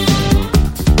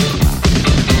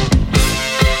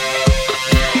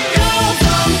 Girls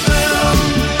on film.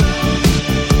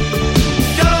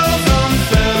 Girls on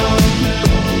film.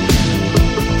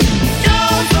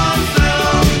 Girls on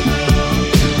film.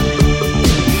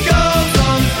 Girls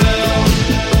on film.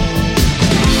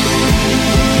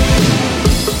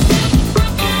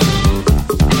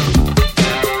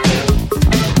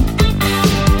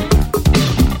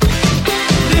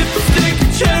 Lipstick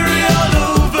cherry all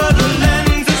over the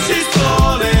lens as she's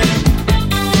falling.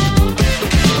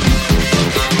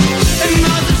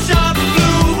 Another shot of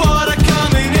blue water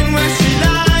coming in where she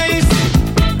lies.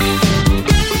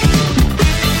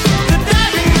 The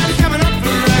diving man's coming up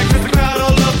for air 'cause the crowd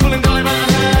all love pulling Dolly by the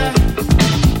hair.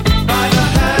 By the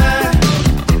hair.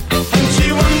 And she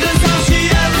wonders how she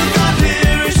ever got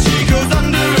here as she goes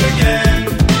under again.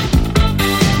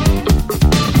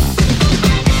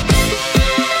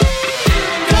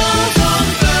 Girls on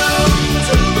film.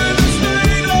 2 minutes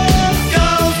later.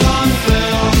 Girls on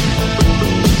film.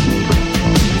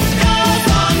 Girls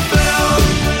on film.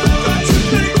 Got your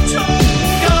picture.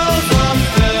 Girls on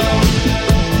film.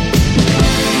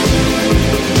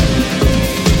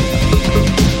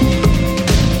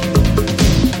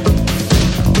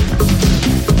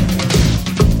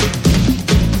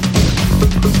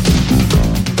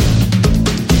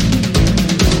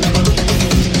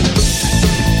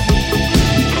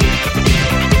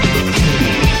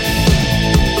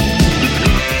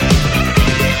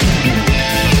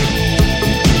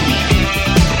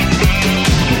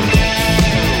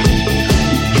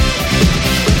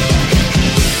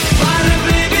 Find a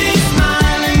baby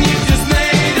smile and you've just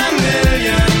made a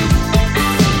million.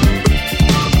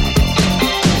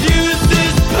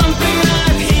 Fuses pumping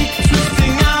that heat,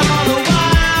 twisting out all the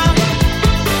while.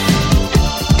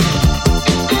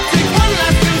 Take one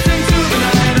last glimpse into the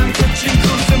night. I'm touching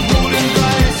close and holding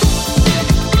tight.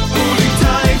 Holding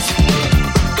tight.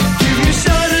 Give me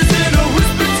shudders in a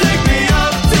whisper, take me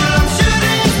up till I'm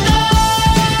shooting stars.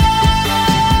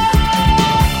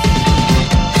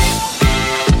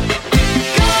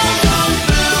 Girls on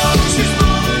film. She's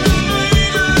more than a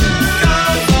lady.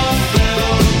 Girls on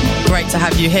film. Great to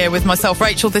have you here with myself,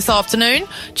 Rachel, this afternoon.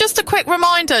 Just a quick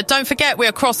reminder, don't forget we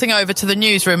are crossing over to the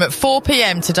newsroom at 4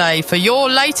 p.m. today for your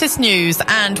latest news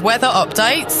and weather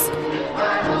updates.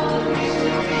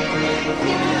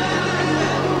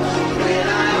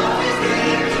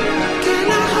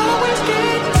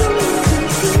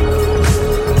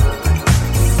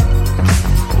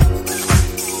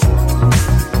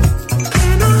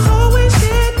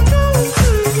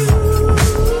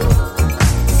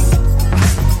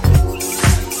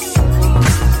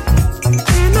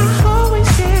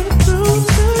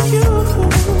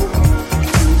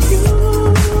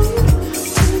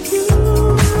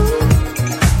 You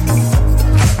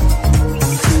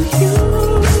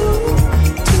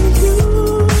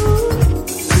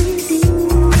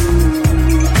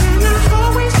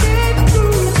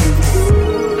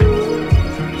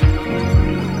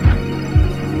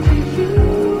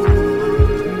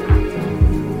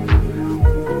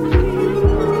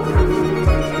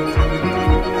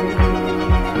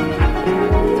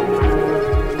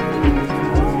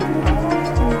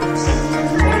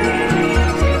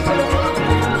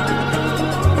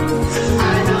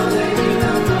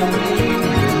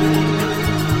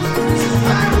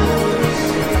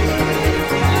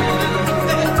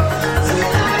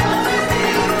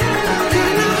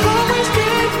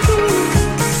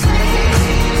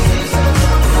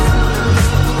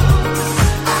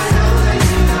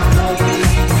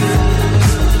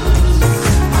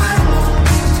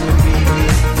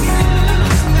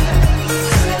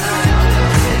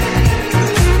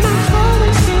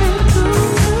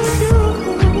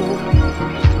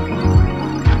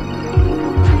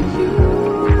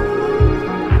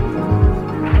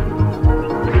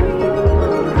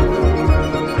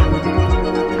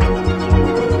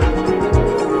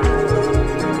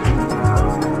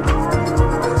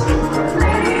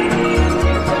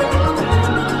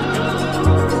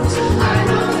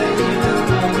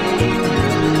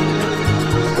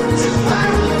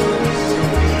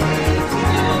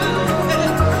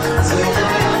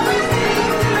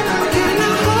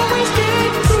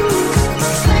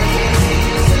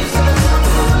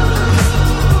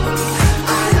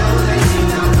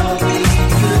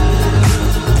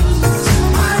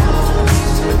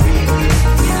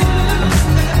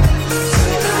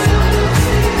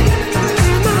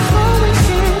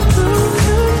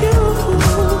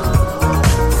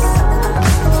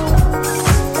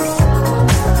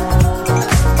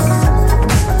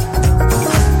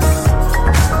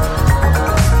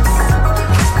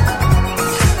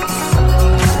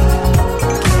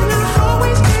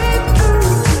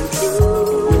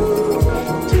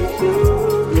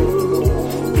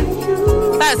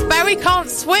Barry Can't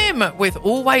Swim with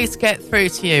Always Get Through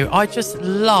to You. I just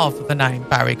love the name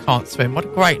Barry Can't Swim. What a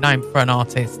great name for an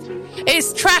artist.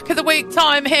 It's Track of the Week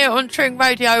time here on Tring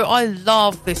Radio. I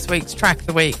love this week's Track of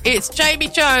the Week. It's Jamie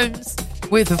Jones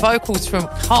with the vocals from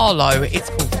Carlo. It's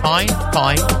called Fine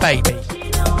Fine Baby.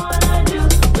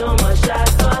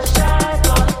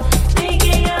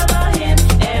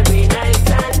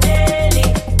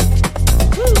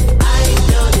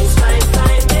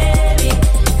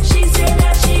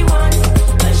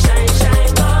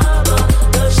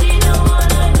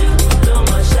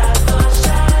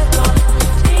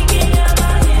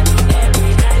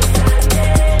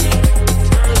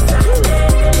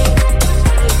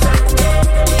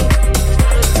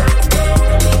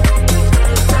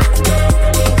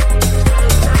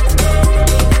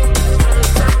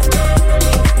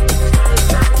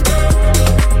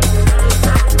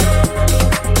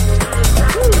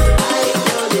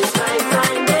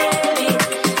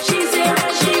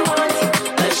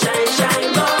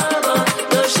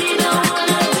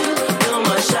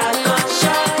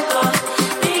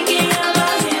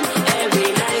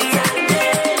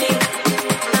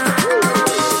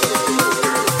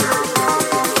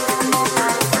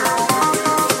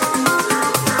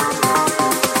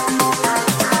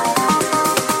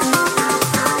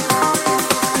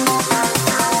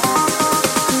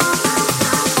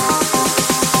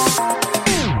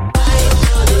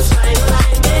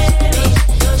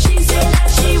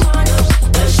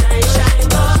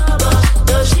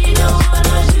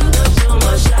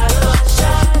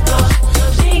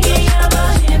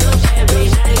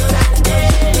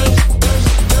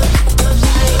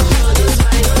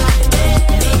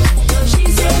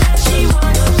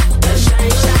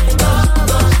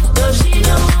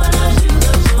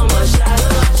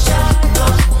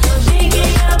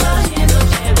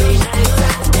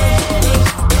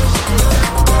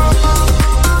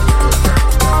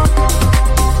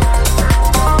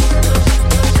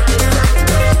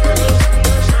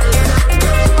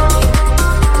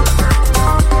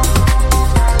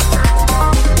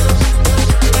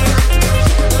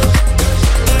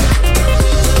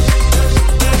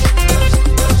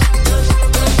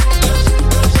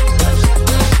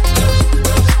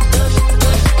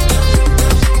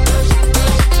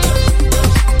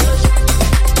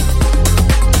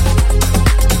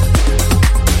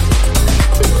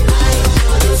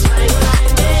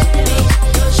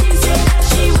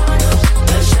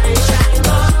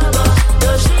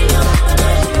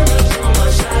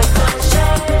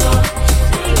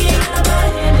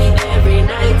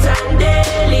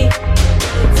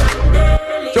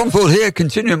 Here,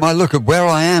 continuing my look at where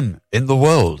I am in the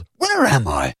world. Where am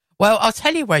I? Well, I'll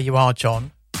tell you where you are,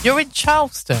 John. You're in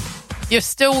Charleston. You're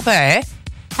still there.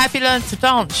 Have you learned to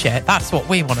dance yet? That's what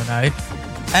we want to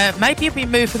know. Maybe you'll be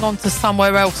moving on to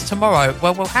somewhere else tomorrow.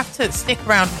 Well, we'll have to stick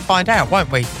around and find out,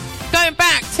 won't we? Going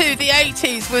back to the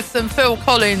 80s with some Phil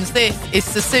Collins. This is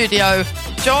Sussudio.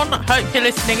 John, hope you're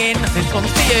listening in. This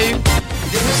one's for you.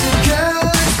 There's a girl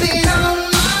that's been on Studio.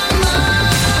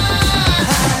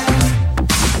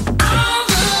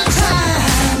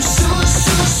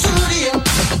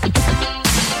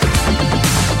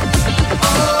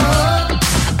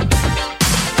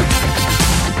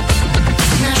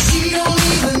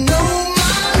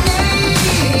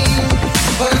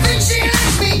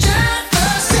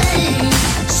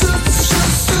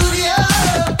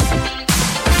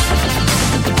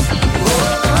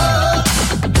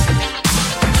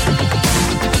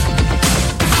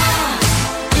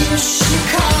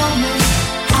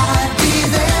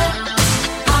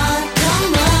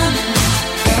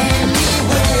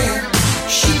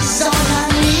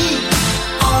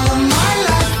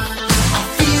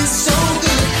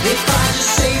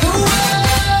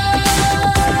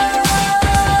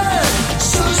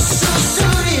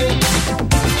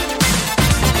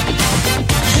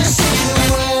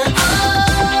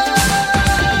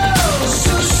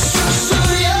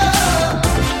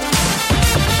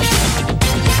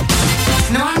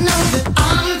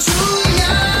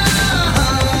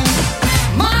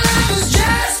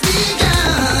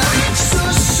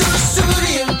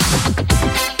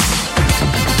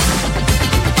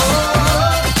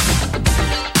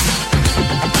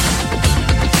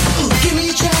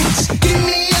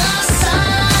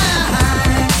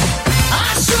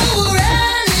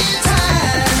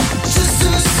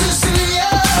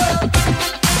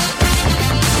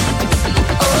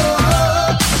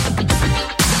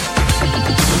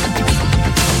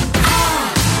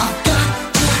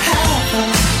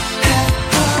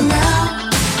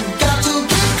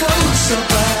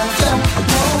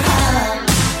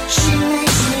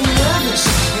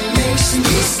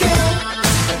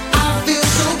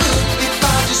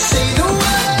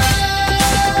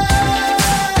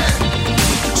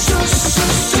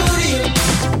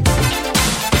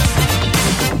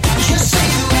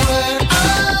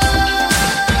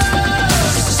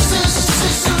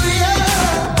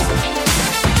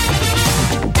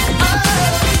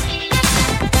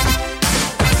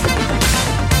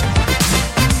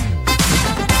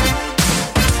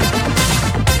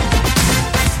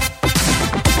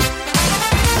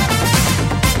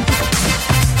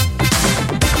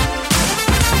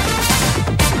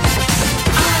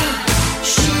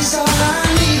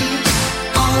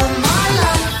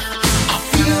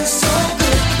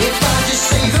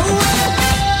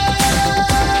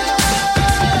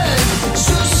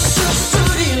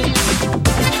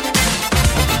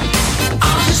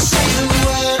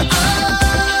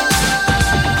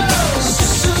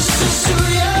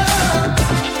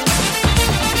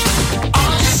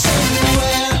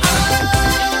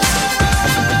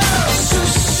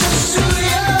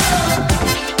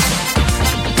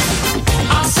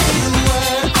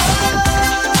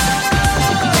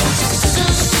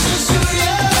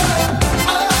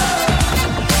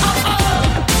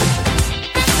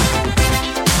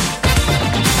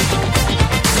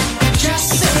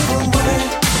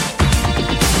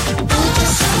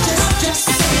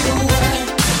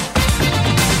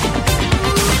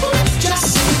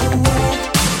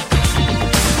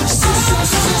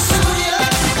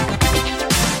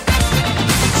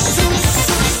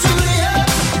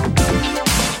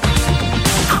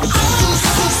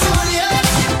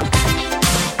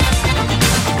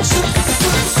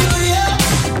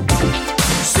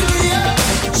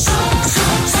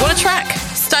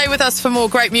 with us for more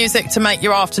great music to make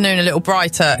your afternoon a little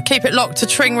brighter. Keep it locked to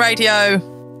Tring Radio.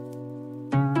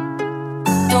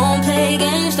 Don't play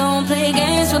games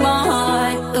with my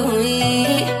heart.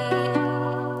 Ooh-wee.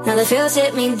 Now the feels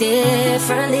hit me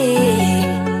differently.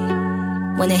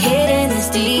 When the hidden is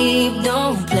deep,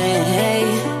 don't play,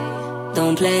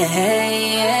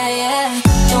 yeah, yeah.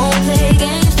 Don't play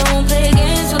games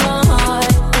with my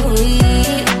heart. Ooh-wee.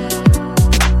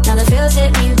 Now the feels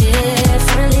hit me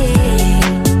differently.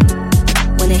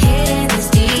 When the hidden is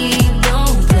deep,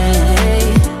 don't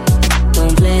play,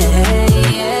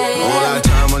 yeah. All that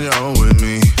time on your own with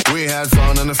me. We had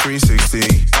fun on the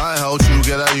 360. I helped you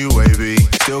get out UAB.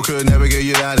 Still could never get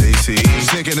you that AC.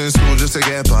 Sneaking in school just to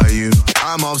get by you.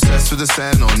 I'm obsessed with the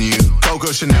scent on you.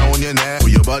 Coco Chanel on your neck,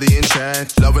 with your body in check.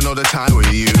 Loving all the time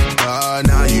with you. But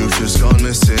now you've just gone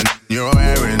missing. You're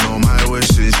airing all my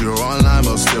wishes. You're online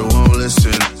but still won't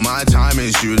listen. My time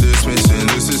is you dismissing.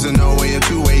 This isn't no way a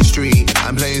two-way street.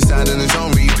 I'm playing sad and it's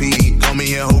on repeat. Got me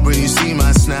here hoping you see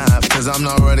my snap. Cause I'm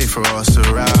not ready for us to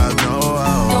rap, no.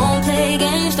 Don't play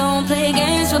games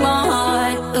with my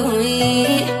heart.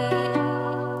 Ooh-wee.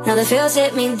 Now the feels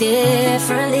hit me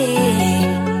differently.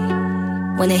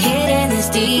 When the hidden is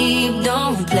deep,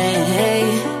 don't play,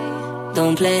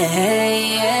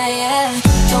 yeah, yeah.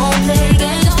 Don't play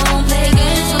games with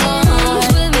my heart.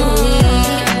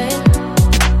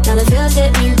 Now the feels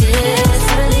hit me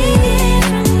differently.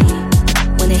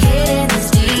 When the hidden is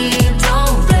deep,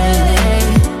 don't play,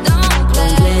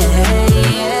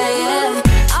 yeah, yeah.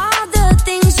 All the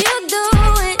things you're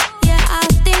doing, yeah, I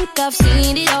think I've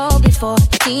seen it all before.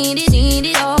 Seen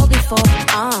it all before.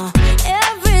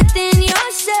 Everything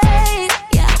you're saying,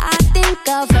 yeah, I think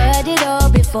I've heard it all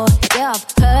before. Yeah, I've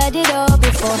heard it all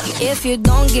before. If you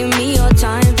don't give me your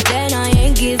time, then I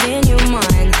ain't giving you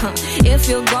mine. If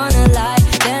you're gonna lie,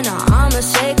 then I'ma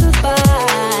say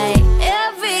goodbye.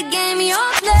 Every game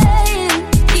you're playing,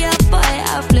 yeah, boy,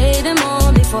 I've played them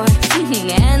all before.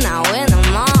 And I win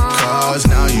them all. Cause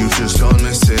now you've just gone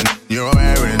missing. You're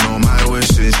airing all my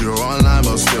wishes. You're online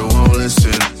but still won't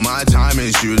listen. My time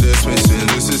is you dismissing.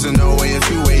 This isn't no way a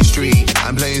two-way street.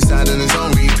 I'm playing sad and it's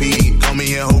on repeat. Got me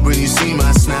here hoping you see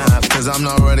my snap. Cause I'm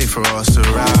not ready for us to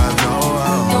rap, no.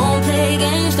 Don't play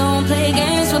games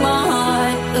with my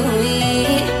heart.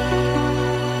 Ooh-wee.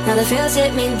 Now the feels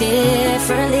hit me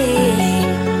differently.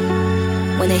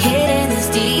 When the hidden is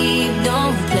deep,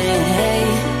 don't play,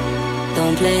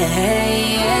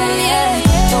 yeah, yeah.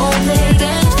 Don't play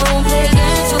games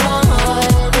with my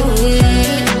heart. Ooh-wee.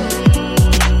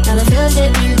 Now the feels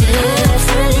hit me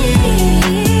differently.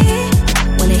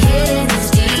 When the hidden is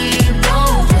deep,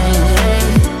 don't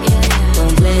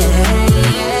play, yeah,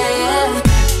 yeah.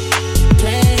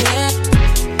 Play, yeah,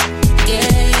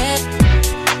 yeah.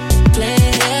 Play,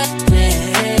 yeah,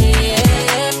 yeah.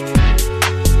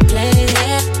 Play,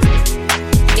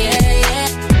 yeah, yeah.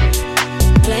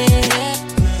 Play, yeah.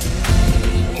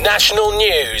 National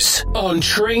news on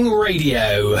Tring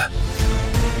Radio.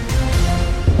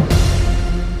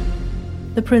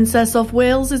 The Princess of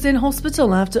Wales is in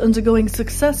hospital after undergoing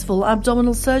successful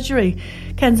abdominal surgery.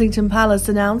 Kensington Palace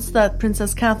announced that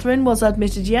Princess Catherine was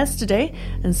admitted yesterday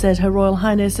and said Her Royal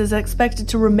Highness is expected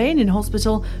to remain in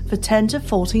hospital for 10 to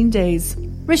 14 days.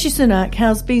 Rishi Sunak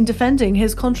has been defending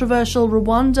his controversial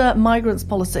Rwanda migrants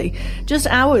policy just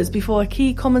hours before a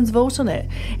key Commons vote on it.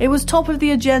 It was top of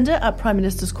the agenda at Prime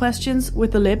Minister's questions,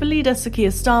 with the Labour leader Sir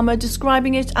Keir Starmer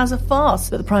describing it as a farce,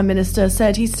 but the Prime Minister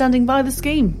said he's standing by the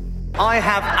scheme. I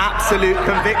have absolute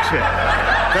conviction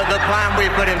that the plan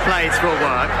we've put in place will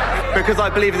work, because I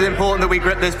believe it's important that we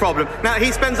grip this problem. Now,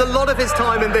 he spends a lot of his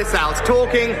time in this House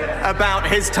talking about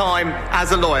his time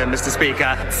as a lawyer, Mr.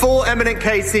 Speaker. 4 eminent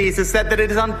KCs have said that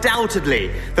it is undoubtedly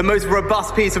the most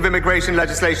robust piece of immigration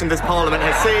legislation this Parliament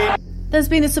has seen. There's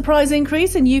been a surprise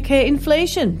increase in UK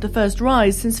inflation, the first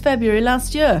rise since February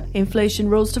last year. Inflation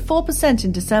rose to 4%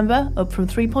 in December, up from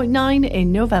 3.9%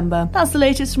 in November. That's the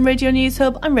latest from Radio News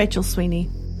Hub. I'm Rachel Sweeney.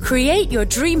 Create your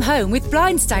dream home with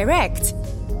Blinds Direct.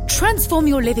 Transform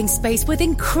your living space with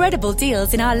incredible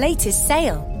deals in our latest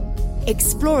sale.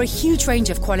 Explore a huge range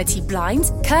of quality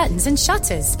blinds, curtains and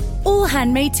shutters, all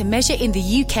handmade to measure in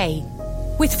the UK,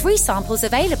 with free samples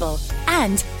available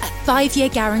and a 5-year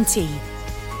guarantee.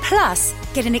 Plus,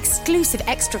 get an exclusive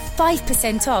extra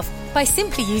 5% off by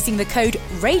simply using the code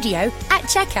RADIO at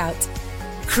checkout.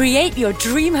 Create your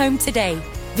dream home today.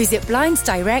 Visit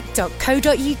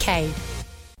blindsdirect.co.uk.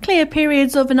 Clear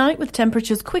periods overnight with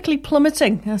temperatures quickly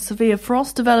plummeting. A severe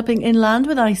frost developing inland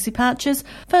with icy patches.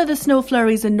 Further snow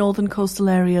flurries in northern coastal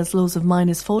areas, lows of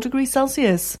 -4 degrees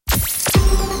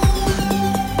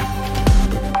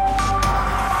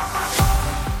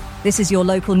This is your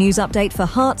local news update for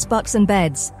Herts, Bucks and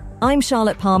Beds. I'm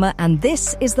Charlotte Palmer and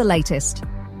this is the latest.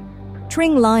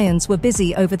 Tring Lions were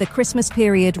busy over the Christmas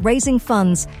period raising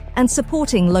funds and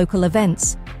supporting local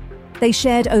events. They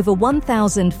shared over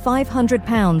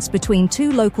 £1,500 between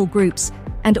 2 local groups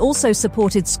and also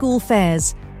supported school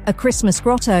fairs, a Christmas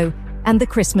grotto and the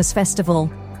Christmas festival.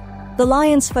 The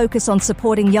Lions focus on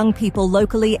supporting young people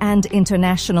locally and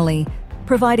internationally,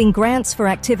 providing grants for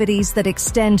activities that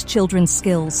extend children's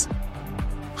skills.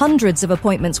 Hundreds of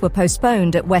appointments were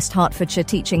postponed at West Hertfordshire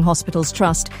Teaching Hospitals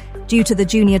Trust due to the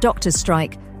junior doctors'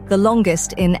 strike, the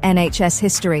longest in NHS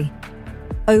history.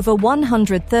 Over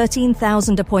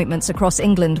 113,000 appointments across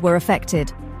England were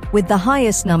affected, with the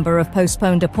highest number of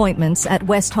postponed appointments at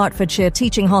West Hertfordshire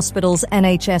Teaching Hospitals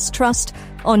NHS Trust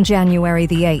on January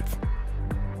the 8th.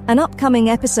 An upcoming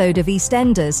episode of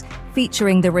EastEnders,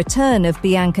 featuring the return of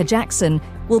Bianca Jackson,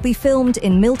 will be filmed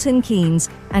in Milton Keynes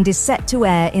and is set to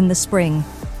air in the spring.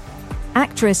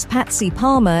 Actress Patsy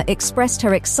Palmer expressed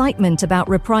her excitement about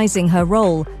reprising her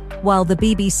role, while the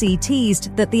BBC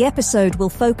teased that the episode will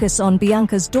focus on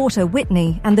Bianca's daughter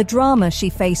Whitney and the drama she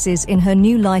faces in her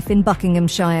new life in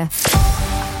Buckinghamshire.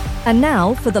 And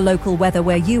now for the local weather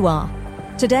where you are.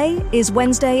 Today is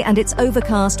Wednesday and it's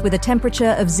overcast with a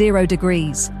temperature of 0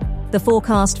 degrees. The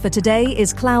forecast for today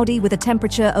is cloudy with a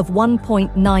temperature of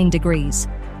 1.9 degrees.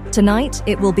 Tonight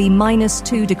it will be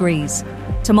 -2 degrees.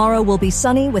 Tomorrow will be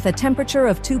sunny with a temperature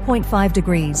of 2.5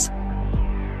 degrees.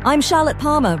 I'm Charlotte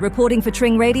Palmer reporting for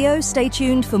Tring Radio. Stay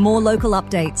tuned for more local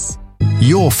updates.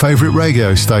 Your favourite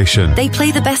radio station. They play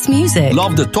the best music.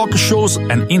 Love the talk shows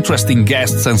and interesting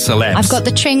guests and celebs. I've got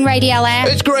the Tring Radio app.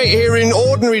 It's great hearing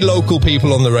ordinary local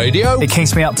people on the radio. It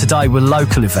keeps me up to date with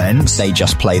local events. They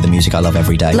just play the music I love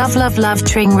every day. Love, love, love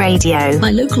Tring Radio.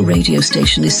 My local radio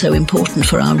station is so important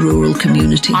for our rural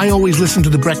community. I always listen to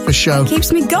The Breakfast Show.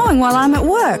 Keeps me going while I'm at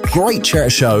work. Great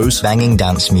church shows. Banging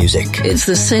dance music. It's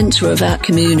the centre of our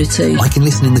community. I can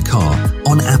listen in the car,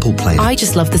 on Apple Play. I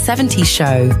just love the 70s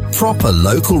show. Proper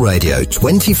local radio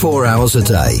 24 hours a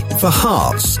day for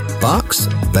Herts, Bucks,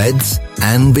 Beds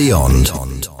and beyond.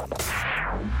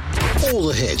 All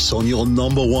the hits on your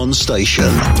number one station.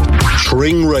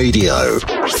 Tring Radio.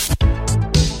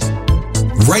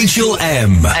 Rachel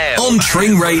M. on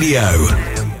Tring Radio.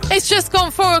 It's just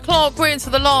gone 4 o'clock. We're into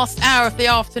the last hour of the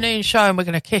afternoon show and we're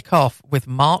going to kick off with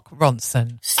Mark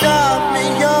Ronson. Stop me,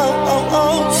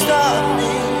 stop me.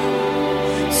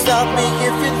 Stop me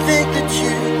if you think that you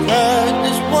heard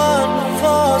this one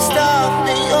before. Stop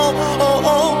me,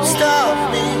 stop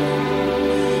me.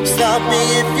 Stop me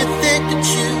if you think that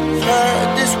you heard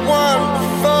this one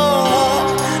before.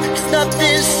 'Cause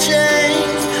nothing's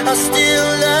changed, I still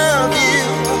love you.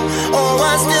 Oh,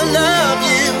 I still love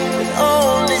you, but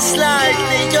only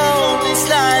slightly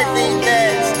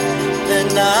less than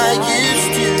I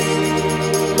used to,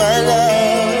 my love.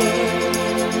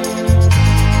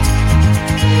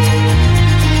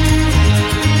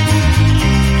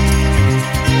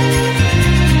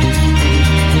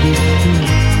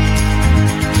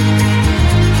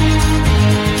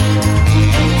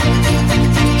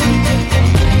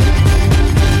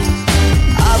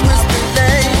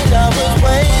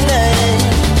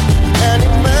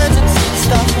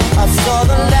 I saw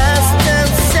the light.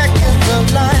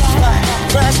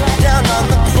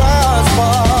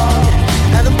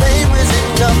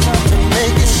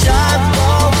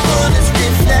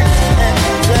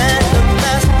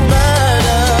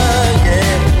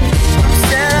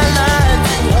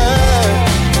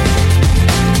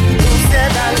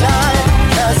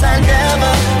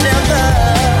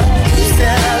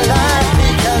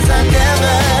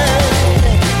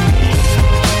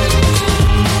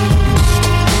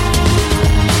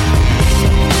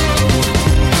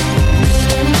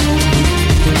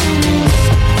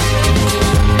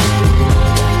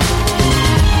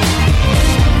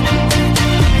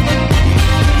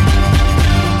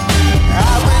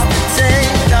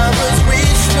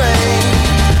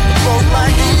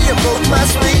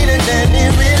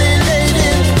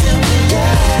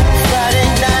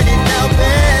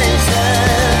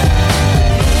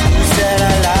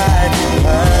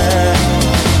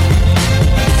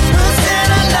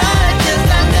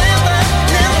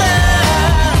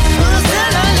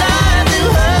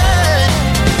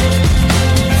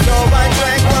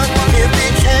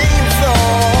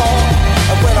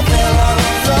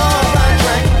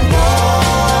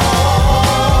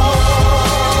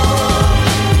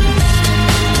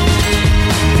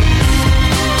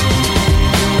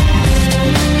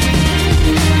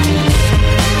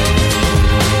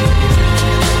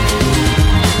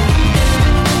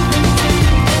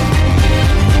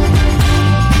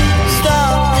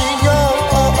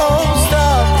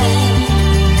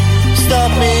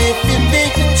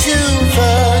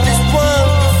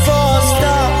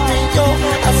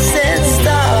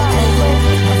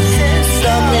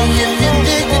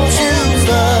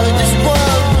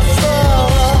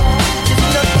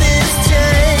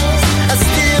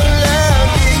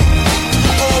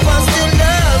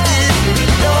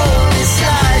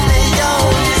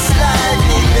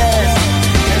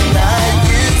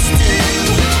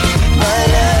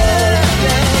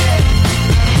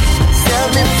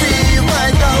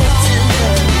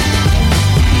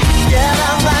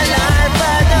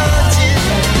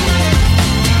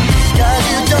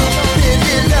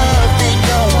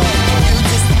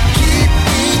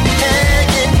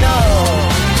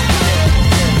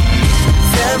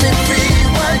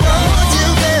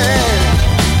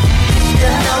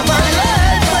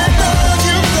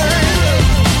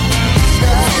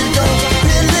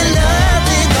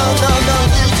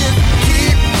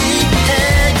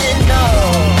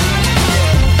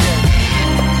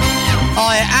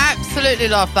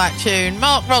 Absolutely love that tune.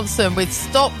 Mark Ronson with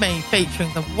Stop Me,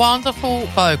 featuring the wonderful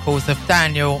vocals of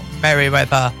Daniel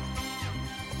Merriweather.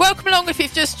 Welcome along if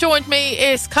you've just joined me.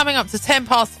 It's coming up to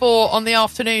 4:10 on the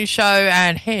afternoon show,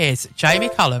 and here's Jamie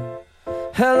Cullum.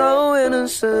 Hello,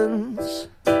 innocence.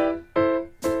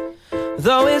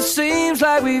 Though it seems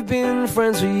like we've been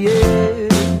friends for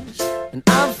years, and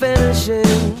I'm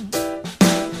finishing.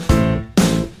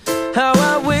 How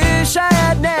I wish I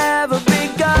had never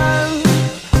begun,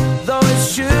 though it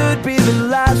should be the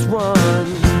last one.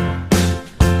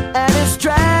 And it's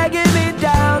dragging me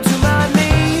down to my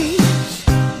knees,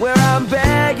 where I'm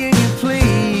begging you,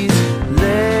 please,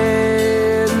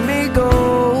 let me go.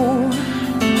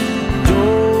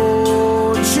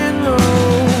 Don't you know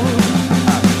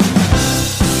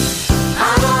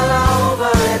I'm all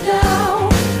over it now,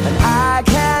 and I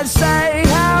can't say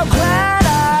how glad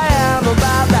I am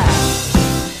about that.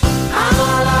 I'm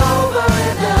all over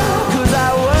it now, 'cause I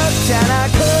worked and I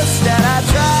cursed and I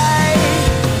tried,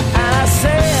 and I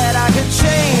said I could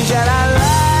change and I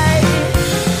lied,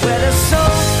 where there's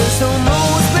something so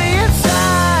moves me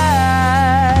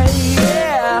inside,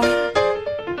 yeah.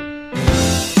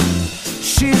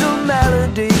 She's a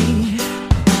melody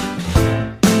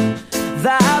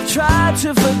that I've tried to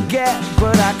forget,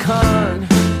 but I can't.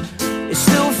 It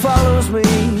still follows me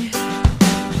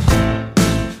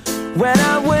when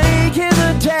I wake in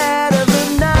the dead of the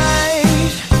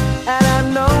night, and I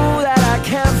know that I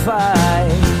can't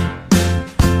fight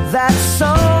that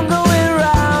song going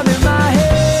round in my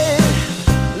head,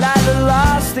 like the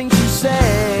last thing she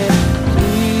said.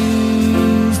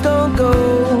 Please don't go.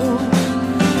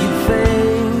 You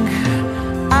think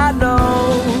I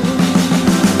know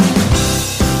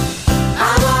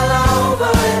I'm all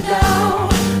over it now,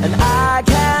 and I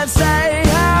can't say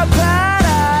how glad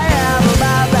I am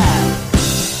about that.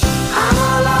 I'm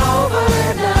all over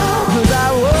it now, 'cause I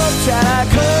worked and I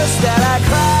cursed and I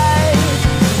cried,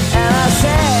 and I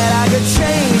said I could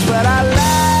change, but I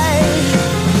lied.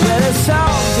 Well, there's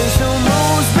something still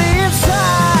moves me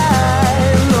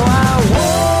inside. No, I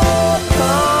won't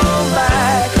come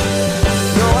back.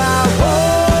 No, I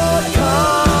won't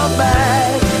come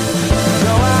back.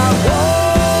 No, I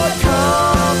won't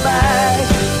come back.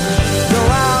 No,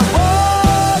 I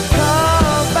won't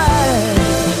come back.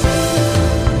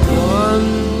 One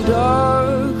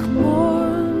dark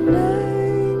morning,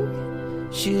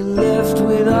 she left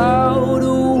without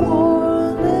a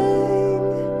warning,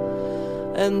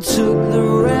 and took the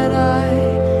red eye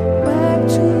back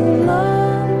to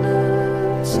London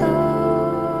town.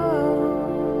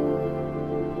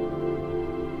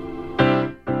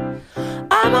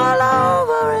 I'm all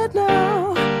over it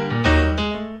now.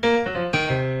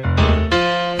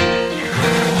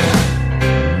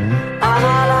 I'm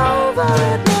all over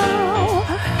it now.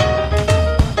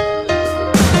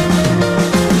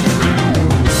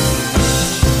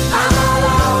 I'm all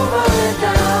over it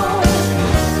now.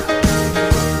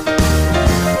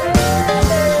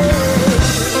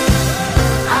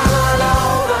 I'm all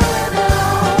over it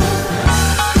now.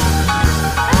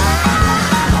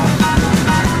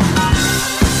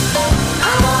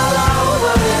 I'm all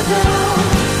over it now,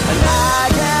 and I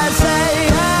can't say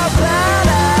how glad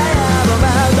I am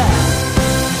about that.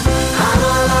 I'm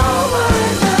all over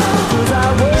it now, 'cause I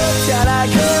worked and I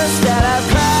cursed and I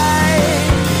cried,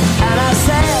 and I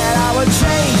said I would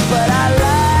change, but I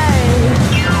lied.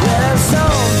 Yeah, there's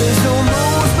something still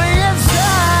moves me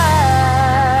inside,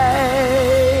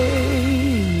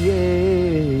 yeah.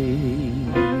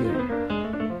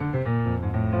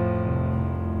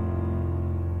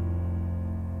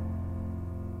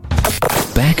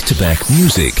 Back-to-back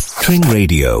music. Tring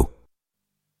Radio.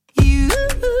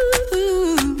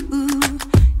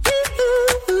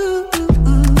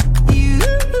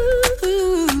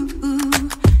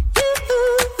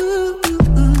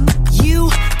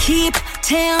 You keep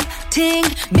tempting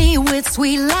me with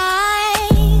sweet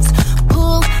lies,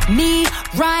 pull me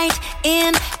right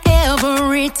in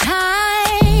every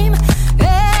time.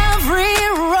 Every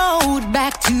road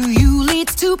back to you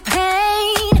leads to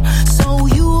pain, so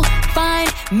you'll find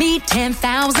me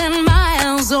 10,000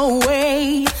 miles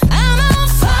away. I'm on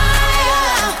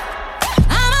fire,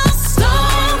 I'm on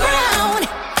stone ground,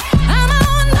 I'm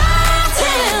on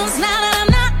mountains now that I'm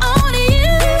not on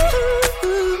you.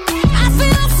 I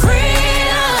feel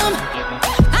freedom,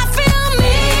 I feel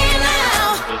me now.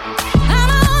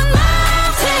 I'm on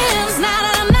mountains now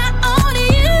that I'm not on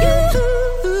you.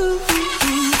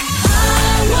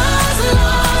 I was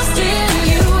lost in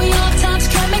you, your touch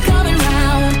kept me coming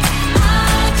round.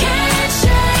 I can't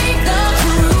shake the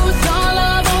truth, your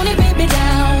love only made me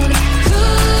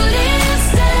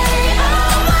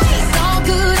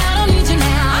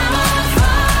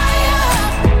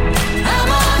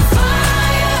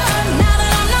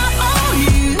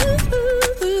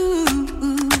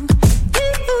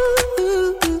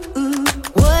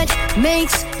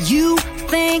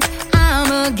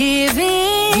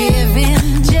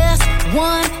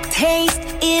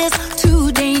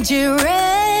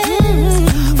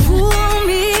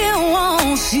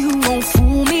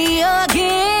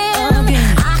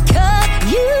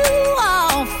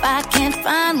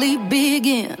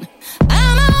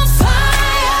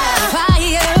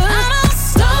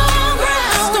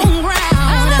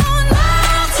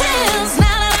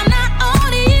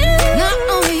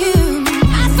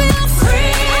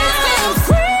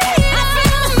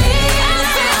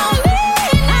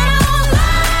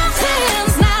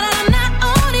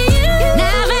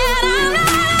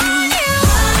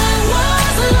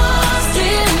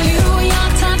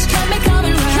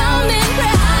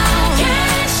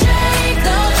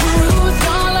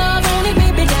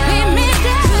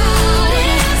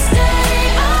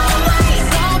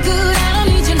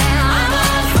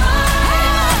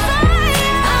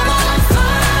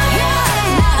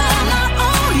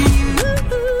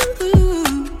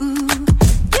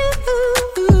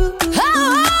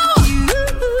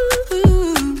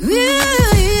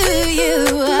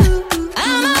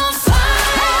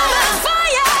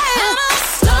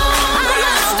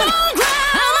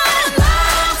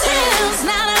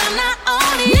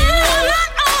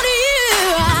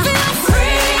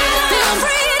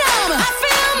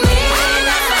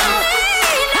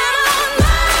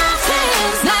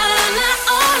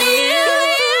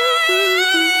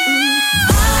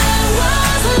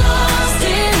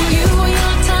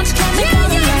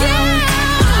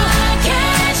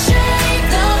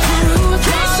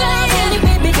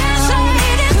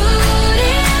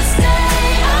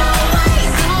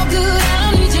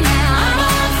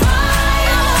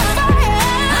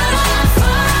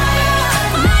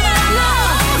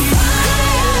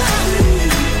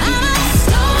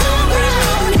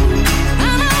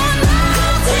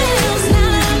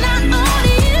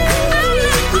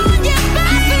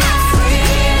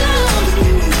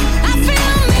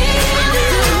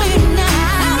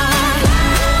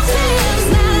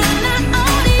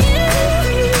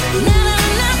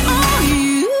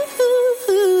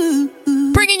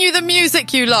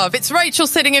Like You Love. It's Rachel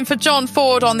sitting in for John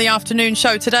Ford on the afternoon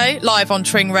show today, live on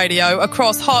Tring Radio,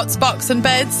 across Hearts, Bucks and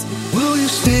Beds. Will you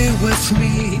stay with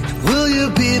me? Will you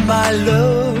be my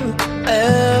love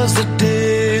as the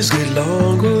days get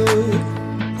longer?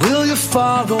 Will you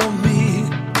follow me?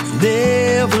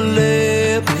 Never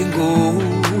let me go.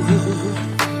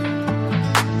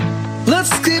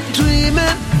 Let's keep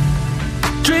dreaming,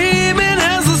 dreaming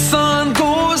as the sun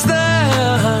goes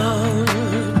down.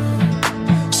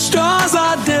 Stars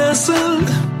are dancing,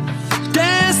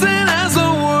 dancing as the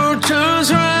world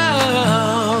turns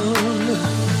round.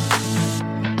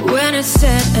 When it's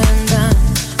said and done,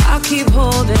 I'll keep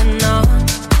holding on,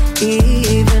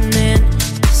 even in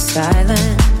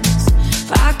silence.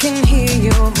 I can hear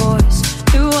your voice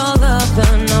through all of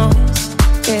the noise.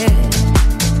 Yeah,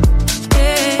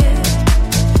 yeah.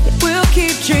 We'll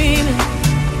keep dreaming,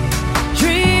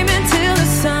 dreaming till the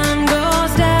sun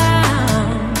goes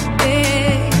down.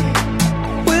 Yeah.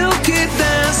 We'll keep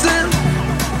dancing,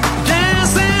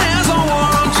 dancing as the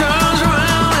world turns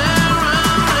round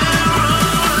and round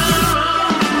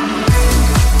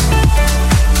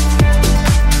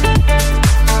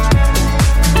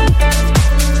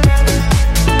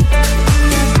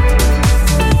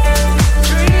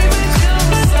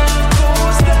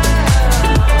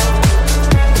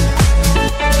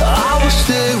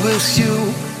you.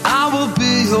 I will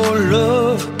be your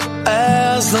love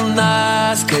as the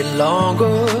nights get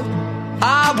longer.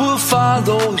 I will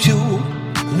follow you,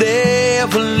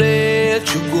 never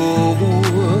let you go.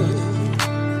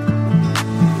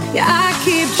 Yeah, I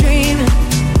keep dreaming,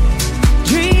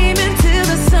 dreaming till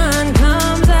the sun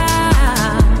comes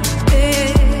out.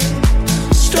 Yeah.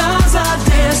 Stars are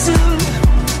dancing,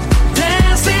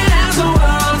 dancing as the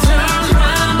world turns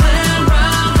round and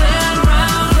round and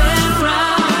round and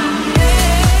round.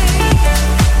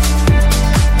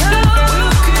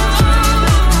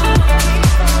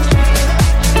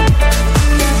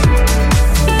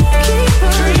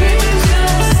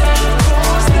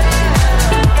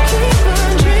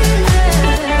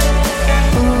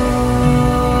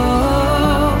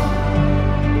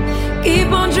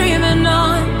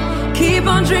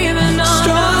 Dreaming on.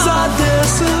 Stars are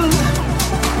dancing,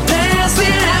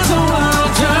 dancing as the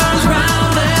world turns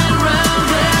round and round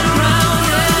and round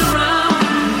and round.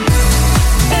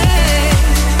 Hey.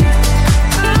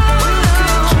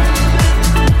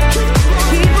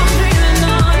 Keep on dreaming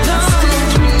on.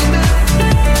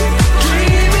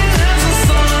 Dreaming as the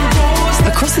sun goes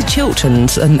down. Across the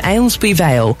Chilterns and Aylesbury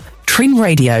Vale, Tring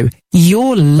Radio,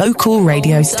 your local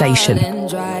radio station. Darling,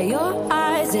 dry your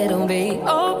eyes, it'll be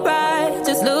alright.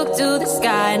 Just look to the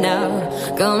sky now.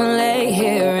 Come and lay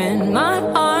here in my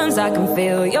arms. I can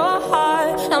feel your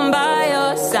heart. I'm by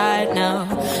your side now.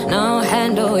 Now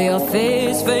handle your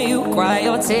fears for you, cry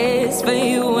your tears for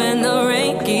you when the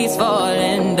rain keeps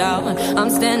falling down. I'm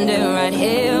standing right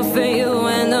here for you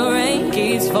when the rain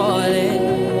keeps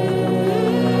falling.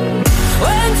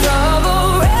 When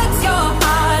trouble wrecks your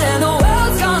heart and the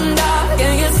world's gone dark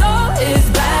and your soul is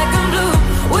black and blue,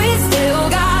 we still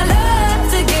got love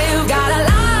to give, got a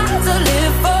life to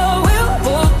live for. We'll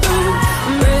pull through.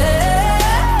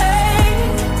 Brave,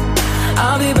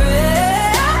 I'll be brave.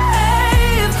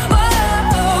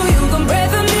 Oh, you can pray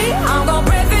for me, I'm gonna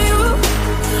pray for you.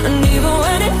 And even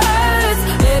when it hurts,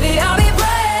 baby, I'll be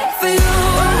brave for you.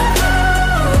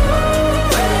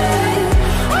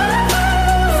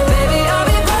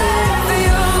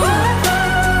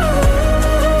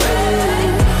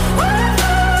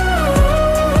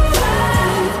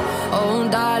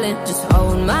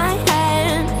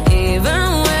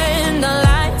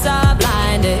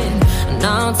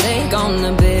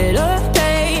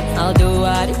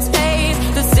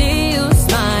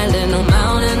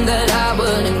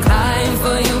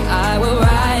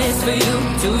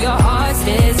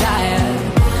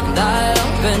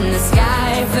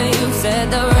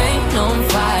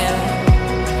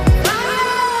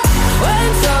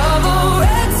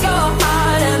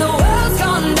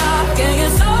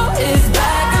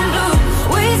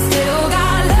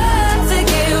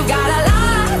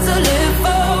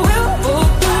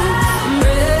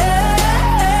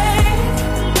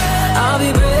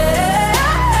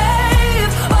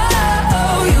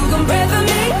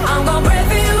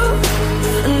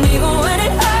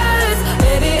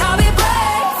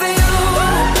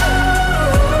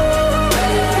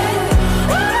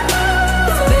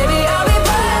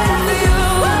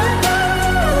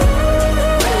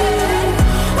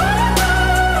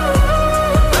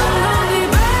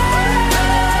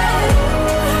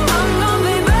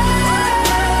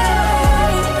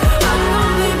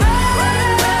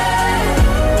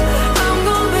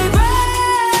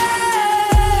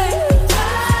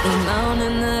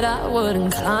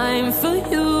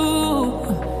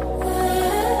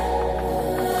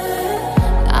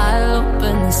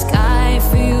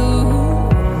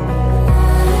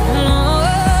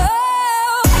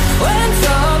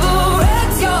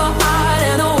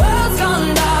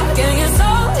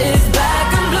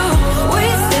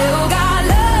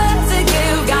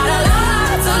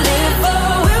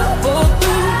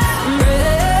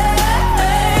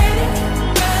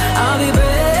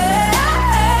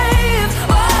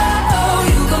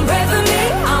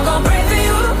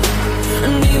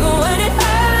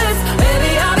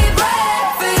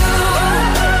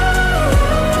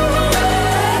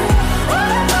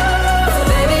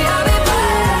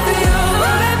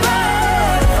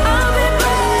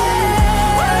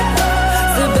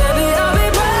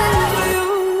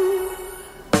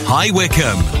 High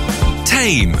Wycombe,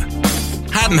 Tame,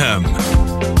 Haddenham.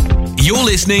 You're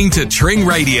listening to Tring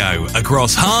Radio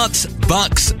across Herts,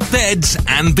 bucks, beds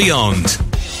and beyond.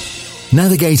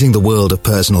 Navigating the world of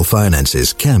personal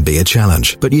finances can be a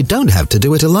challenge, but you don't have to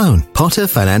do it alone. Potter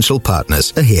Financial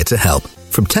Partners are here to help.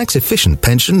 From tax-efficient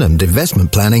pension and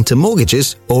investment planning to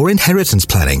mortgages or inheritance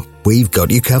planning, we've got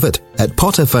you covered. At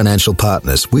Potter Financial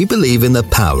Partners, we believe in the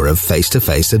power of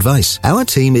face-to-face advice. Our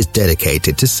team is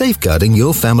dedicated to safeguarding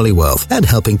your family wealth and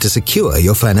helping to secure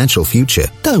your financial future.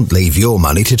 Don't leave your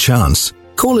money to chance.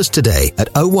 Call us today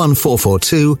at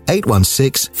 01442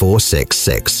 816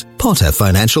 466. Potter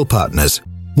Financial Partners.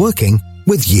 Working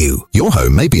with you. Your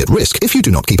home may be at risk if you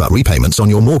do not keep up repayments on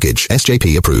your mortgage.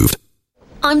 SJP approved.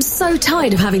 I'm so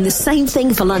tired of having the same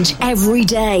thing for lunch every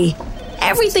day.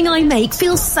 Everything I make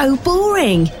feels so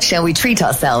boring. Shall we treat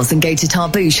ourselves and go to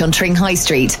Tarbouche on Tring High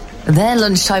Street? Their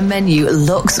lunchtime menu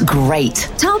looks great.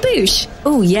 Tarbouche?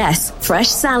 Oh yes, fresh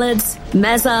salads,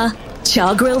 mezza,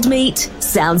 char-grilled meat.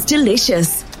 Sounds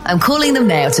delicious. I'm calling them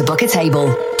now to book a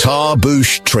table.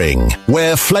 Tarbouche Tring,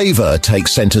 where flavour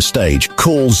takes centre stage.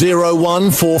 Call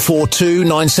 01442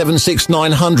 976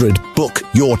 900. Book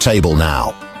your table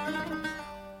now.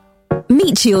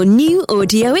 Meet your new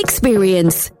audio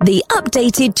experience, the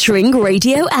updated Tring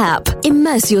Radio app.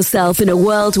 Immerse yourself in a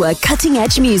world where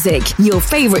cutting-edge music, your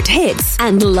favourite hits,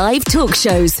 and live talk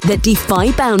shows that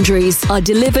defy boundaries are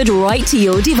delivered right to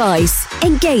your device.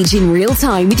 Engage in real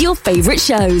time with your favourite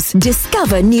shows.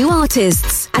 Discover new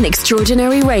artists, an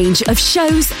extraordinary range of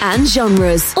shows and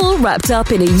genres, all wrapped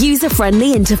up in a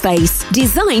user-friendly interface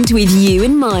designed with you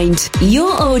in mind.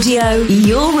 Your audio,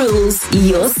 your rules,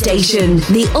 your station.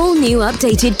 The all-new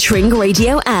updated Tring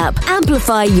Radio app.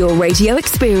 Amplify your radio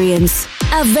experience.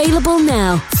 Available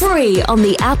now, free on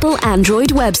the Apple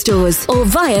Android web stores or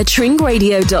via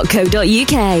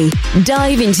tringradio.co.uk.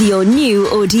 Dive into your new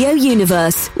audio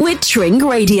universe with Tring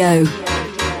Radio.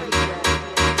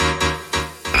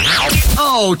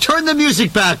 Oh, turn the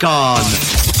music back on.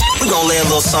 We're gonna lay a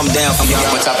little something down for y'all.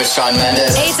 What's up, it's Shawn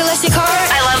Mendes. Hey, it's Alessia Cara.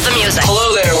 I love the music.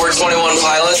 Hello there, we're 21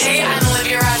 Pilots. Hey, I'm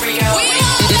Olivia Rodrigo.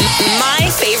 My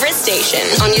favorite station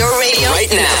on your radio right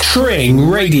now. Tring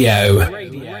Radio.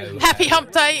 Happy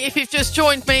Hump Day. If you've just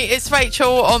joined me, it's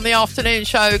Rachel on the afternoon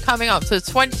show, coming up to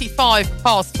 4:25.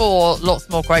 Lots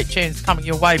more great tunes coming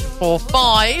your way before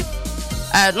 5.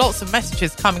 Lots of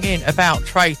messages coming in about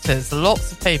Traitors.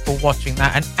 Lots of people watching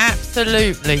that and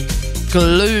absolutely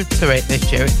glued to it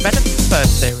this year. It's better than the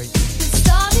first series.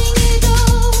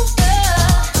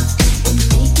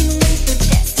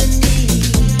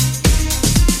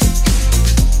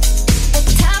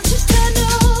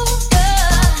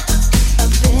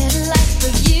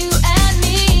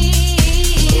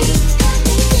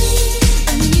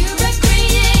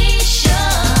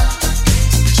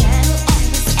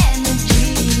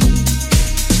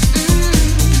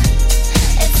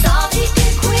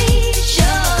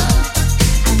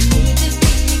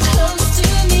 To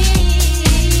me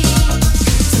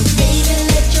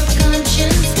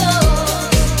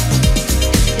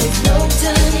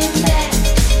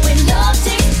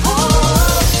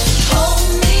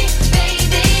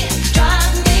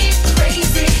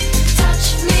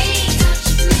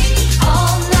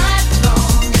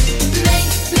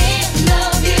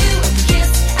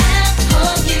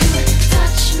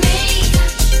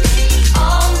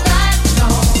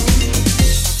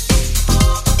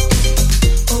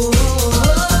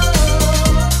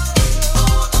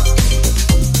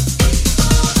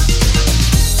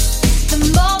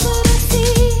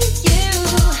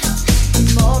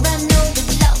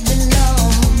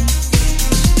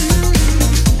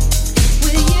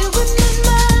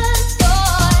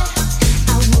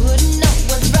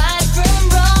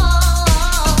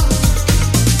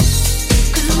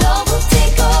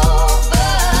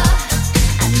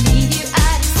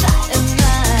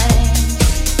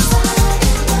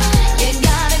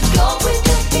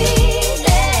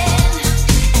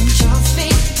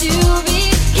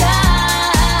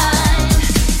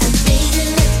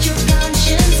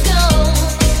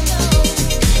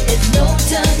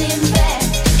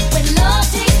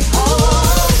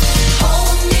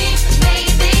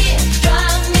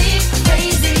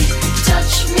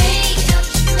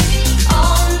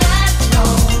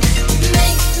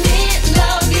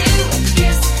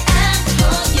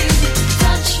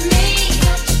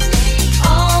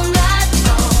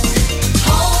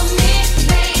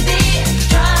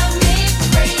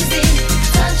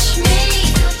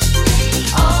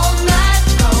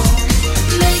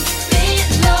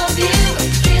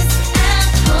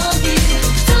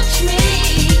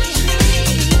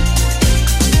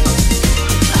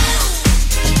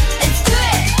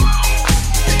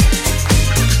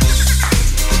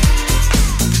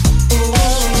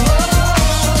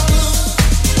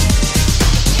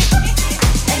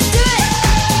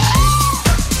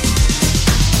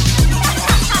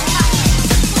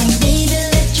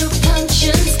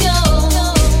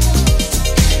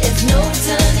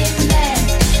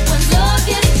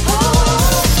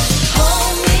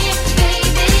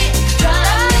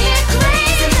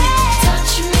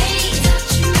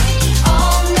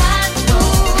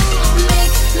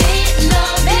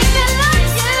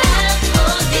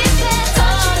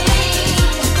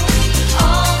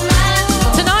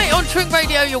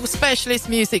your specialist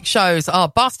music shows are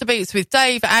Buster Beats with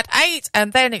Dave at 8,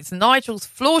 and then it's Nigel's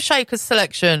Floor Shakers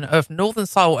selection of Northern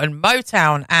Soul and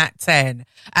Motown at 10.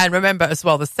 And remember as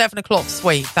well, the 7 o'clock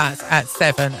suite, that's at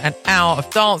 7, an hour of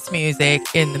dance music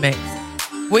in the mix.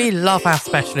 We love our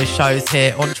specialist shows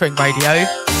here on Tring Radio.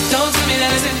 Don't tell me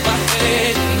that it's in my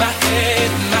head, in my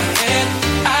head, in my head.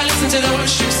 I listen to the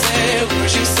words you say,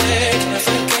 can I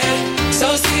forget?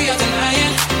 So sick of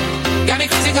denying, got me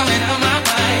crazy coming out my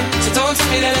mind. So don't tell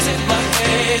me that it's in my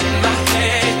head, in my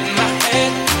head, in my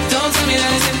head. Don't tell me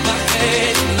that it's in my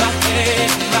head, in my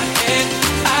head, in my head.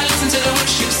 I listen to the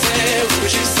words you say,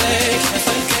 can I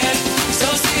forget? So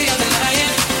sick of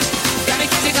denying, got me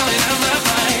crazy coming out my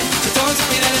mind. So don't tell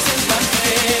me that it's in my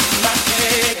head, in my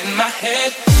head, in my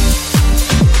head.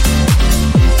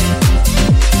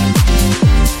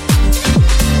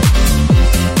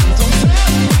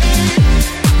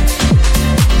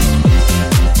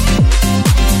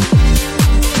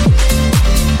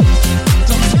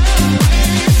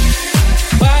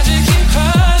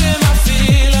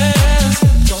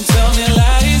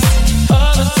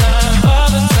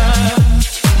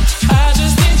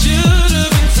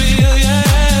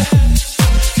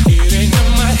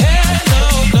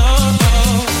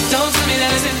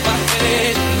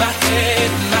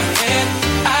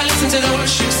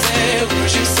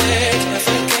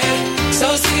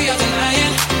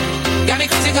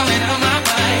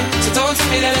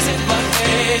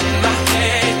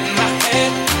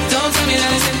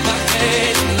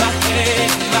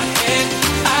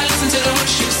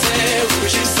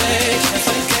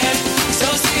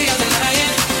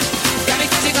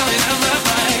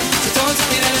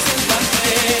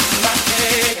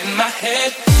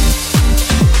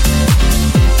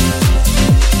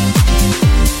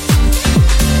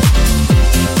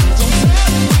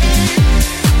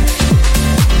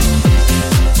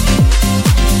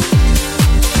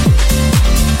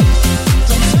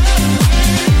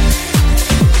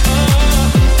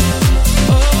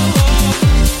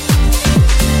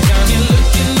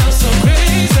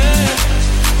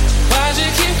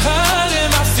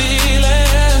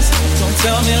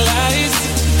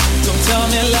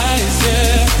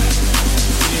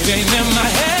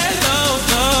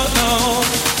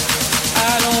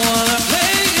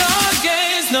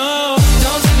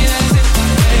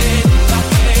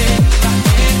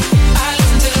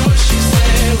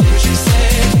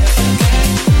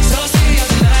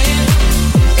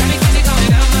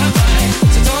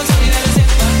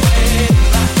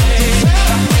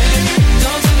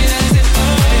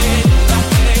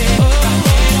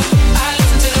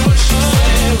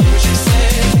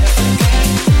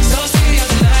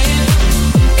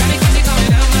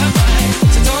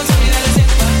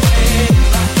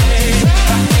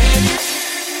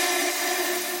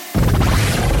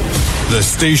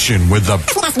 Station with the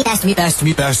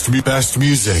best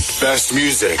music. Best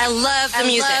music. I love the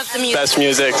music. Best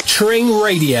music. Tring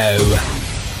Radio.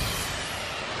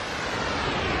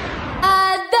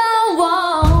 I don't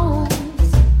want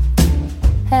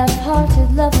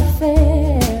half-hearted love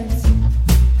affairs.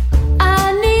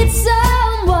 I need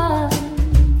someone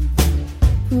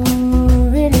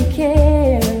who really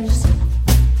cares.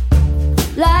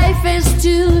 Life is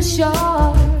too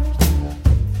short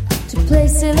to play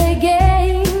silly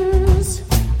games.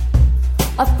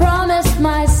 I've promised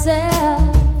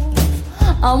myself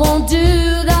I won't do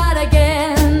that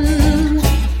again.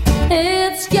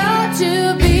 It's got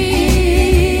to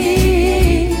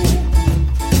be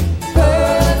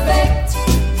perfect.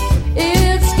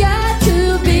 It's got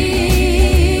to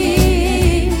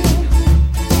be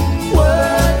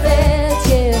worth it.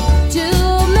 Yeah,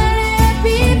 too many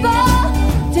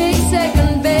people take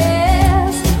second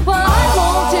best. Well, I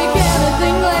won't take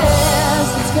anything less.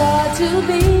 It's got to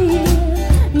be.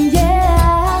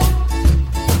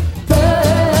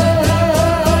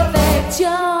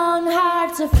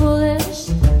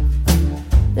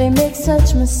 They make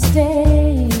such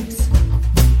mistakes.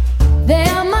 They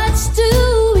are much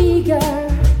too eager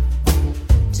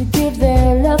to give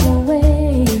their love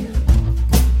away.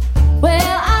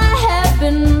 Well, I have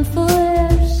been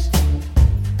foolish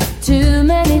too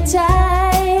many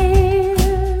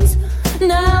times.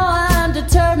 Now I'm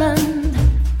determined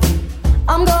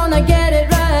I'm gonna get it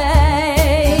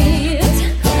right.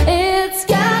 It's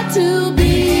got to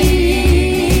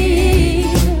be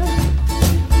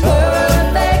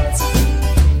perfect.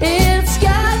 It's got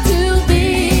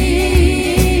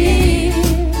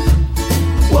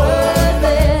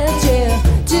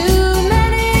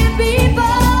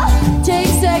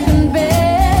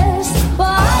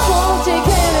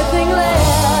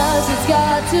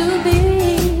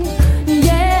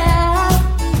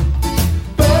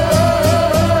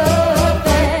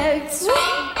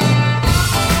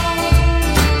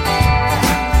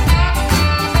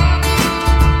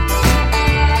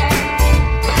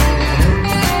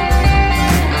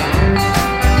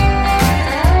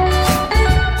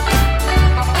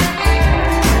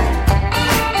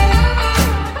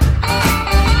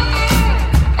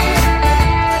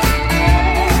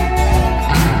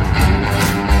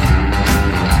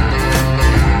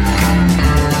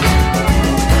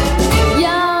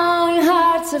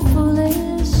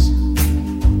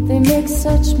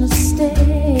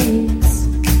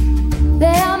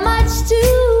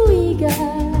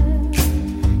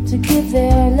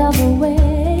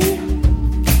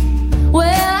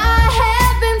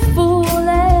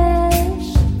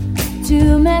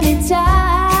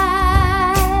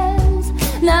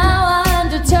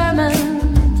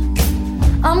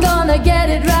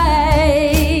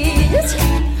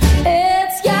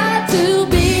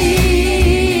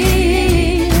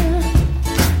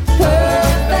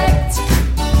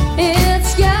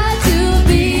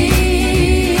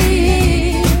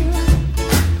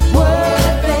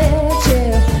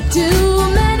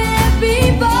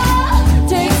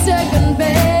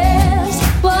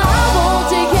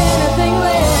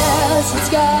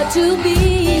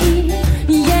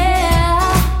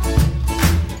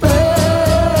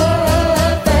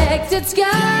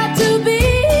to be.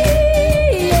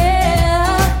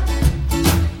 Yeah.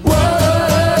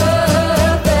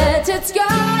 Worth it. It's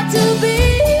got to be.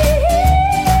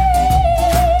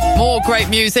 More great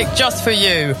music just for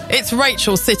you. It's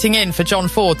Rachel sitting in for John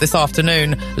Ford this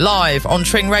afternoon, live on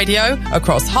Tring Radio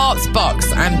across Hearts,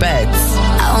 Bucks and Beds.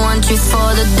 I want you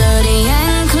for the dirty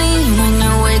and clean. When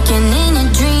you're waking in your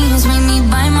dreams, make me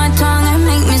bite my tongue and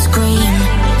make me scream.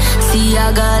 See,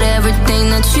 I got everything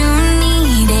that you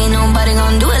need. Ain't nobody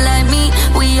gonna do it like me.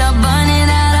 We are burning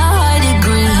at a high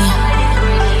degree.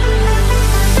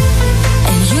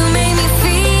 And you make me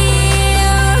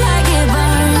feel like it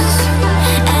burns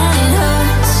and it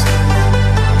hurts.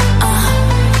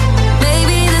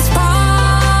 Baby, this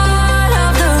part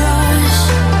of the rush.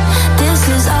 This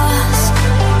is us.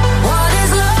 What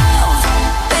is love?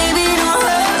 Baby, don't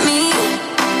hurt me.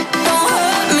 Don't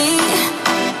hurt me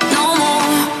no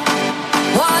more.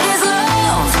 What is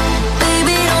love?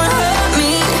 Baby, don't hurt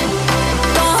me.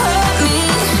 Don't hurt me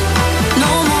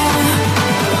no more.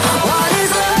 What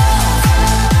is love?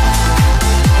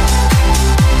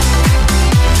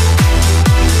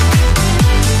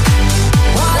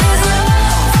 What is love?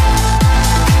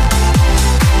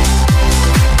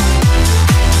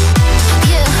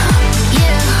 Yeah.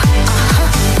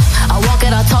 I walk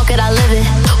it, I talk it, I live it.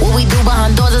 What we do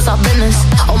behind doors is our business.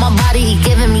 On my body, he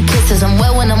giving me kisses. I'm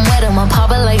wet when I'm wet, I'm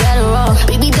popping like Adderall.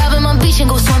 Baby, dive in my beach and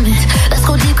go swimming. Let's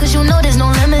go deep, cause you know there's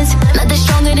no limits. Nothing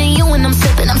stronger than you when I'm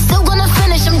sipping. I'm still gonna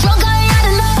finish, I'm drunk, I ain't had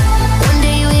enough. One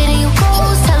day you hit and you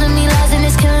close, telling me lies and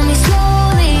it's killing me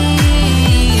slowly.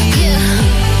 Yeah.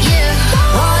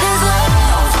 What is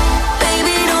love?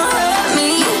 Baby, don't hurt me.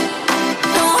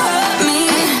 Don't hurt me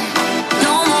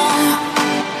no more.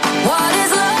 What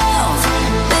is love?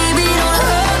 Baby, don't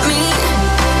hurt me.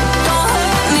 Don't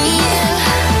hurt me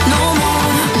no more.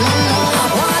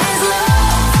 What is love? What is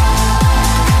love?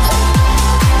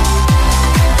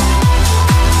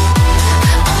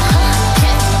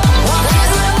 What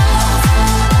is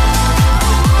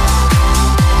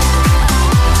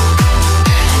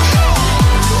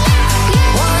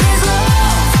love?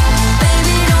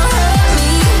 Baby, don't hurt me.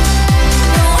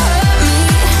 Don't hurt me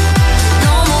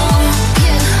no more.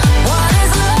 What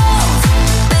is love?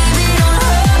 Baby, don't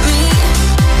hurt me.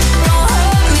 Don't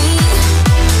hurt me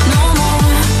no more.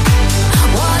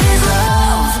 What is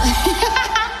love?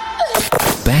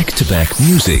 Back-to-back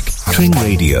music. Tring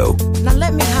Radio. Now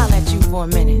let me holler at you for a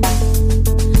minute.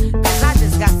 Cause I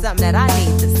just got something that I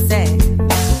need to say.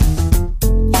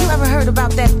 You ever heard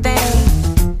about that thing?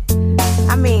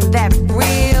 I mean, that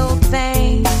real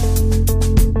thing.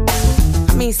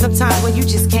 I mean, sometimes when you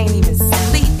just can't even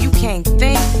sleep, you can't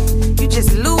think. You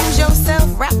just lose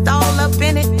yourself, wrapped all up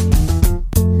in it.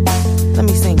 Let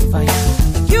me sing it for you.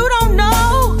 You don't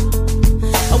know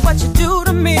what you do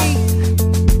to me.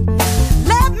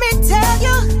 Let me tell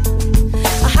you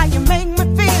how you make me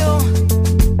feel.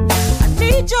 I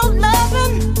need your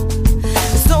loving.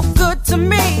 It's so good to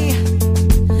me.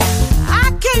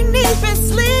 I can't even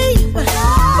sleep. Boy,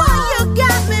 you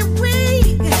got me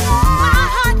weak. My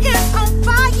heart is on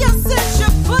fire since you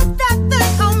put that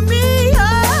thing on me. Oh,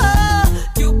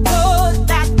 you put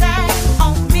that thing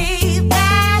on me.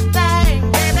 That thing,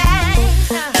 baby.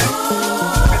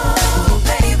 Ooh,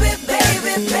 baby,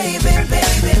 mesmerized.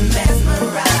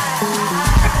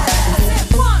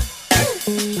 1,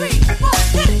 2, 3, 4,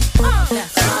 hit it. Oh,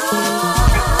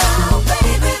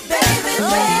 baby, mesmerized.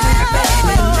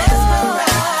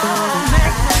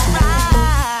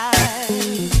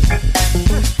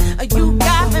 You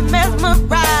got me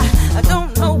mesmerized. I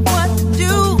don't know what to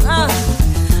do.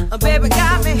 Baby,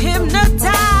 got me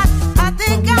hypnotized. I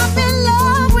think I'm in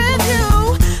love with you.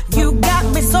 You got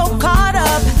me so caught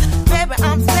up. Baby,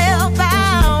 I'm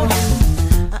spellbound.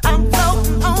 I'm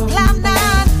floating on cloud 9.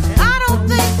 I don't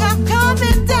think I'm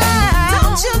coming down.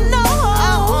 Don't you know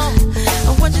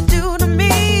what you do to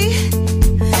me?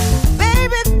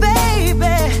 Baby,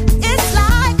 it's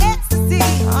like ecstasy.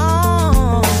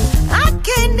 Oh, I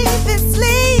can't even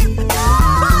sleep.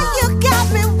 Boy, you got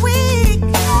me weak.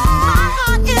 My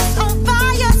heart is on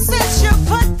fire since you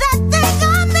put that thing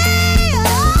on me.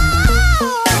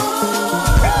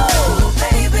 Oh,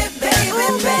 baby,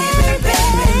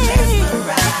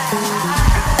 mesmerized.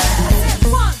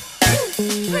 1,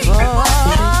 2, 3, 4,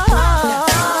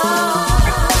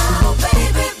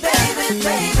 hit it.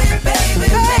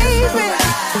 Baby,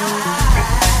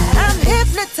 I'm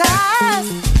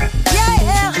hypnotized.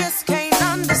 Yeah, just can't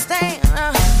understand.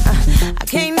 I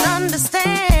can't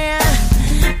understand.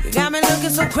 You got me looking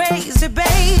so crazy,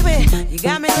 baby. You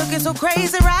got me looking so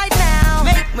crazy right now.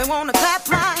 Make me wanna clap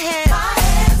my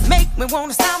hands. Make me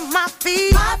wanna stop my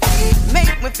feet.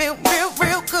 Make me feel real,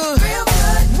 real good.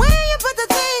 When you put the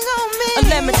thing on me,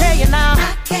 let me tell you now,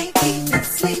 I can't even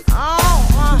sleep.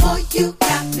 Boy, you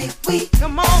got me weak.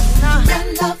 Come on now,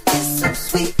 your love is so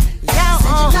sweet. Yeah,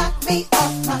 said you knock me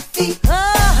off my feet.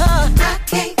 I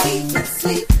can't even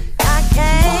sleep. I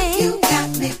can't. Boy, you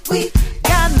got me weak.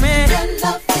 Got me. Your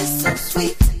love is so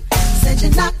sweet. Said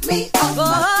you knock me off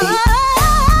my feet.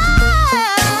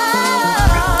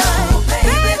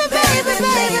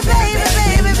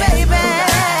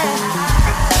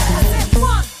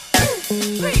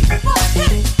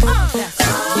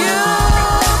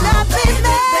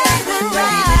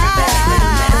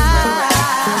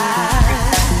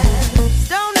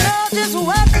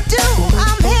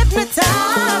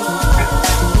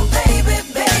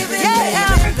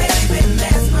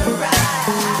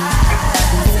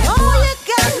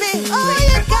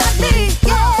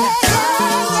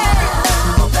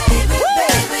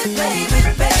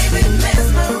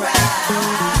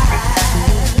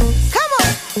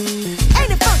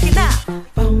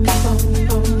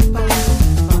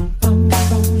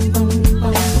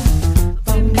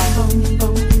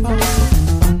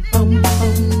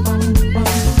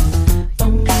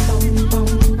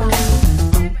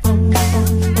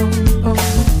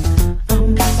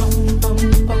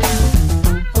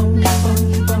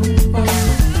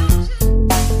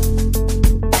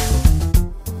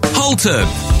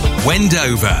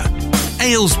 Wendover,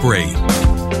 Aylesbury.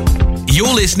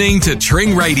 You're listening to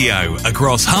Tring Radio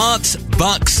across Herts,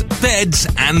 Bucks, Beds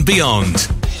and beyond.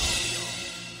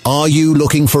 Are you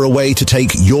looking for a way to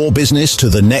take your business to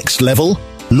the next level?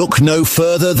 Look no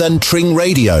further than Tring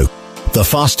Radio, the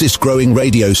fastest growing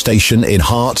radio station in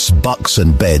Herts, Bucks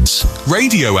and Beds.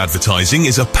 Radio advertising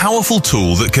is a powerful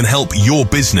tool that can help your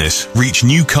business reach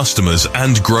new customers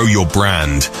and grow your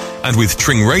brand. And with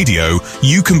Tring Radio,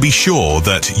 you can be sure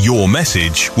that your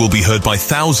message will be heard by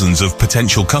thousands of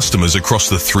potential customers across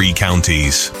the 3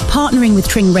 counties. Partnering with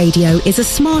Tring Radio is a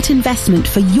smart investment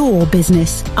for your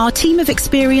business. Our team of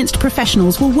experienced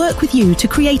professionals will work with you to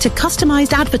create a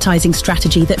customized advertising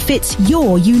strategy that fits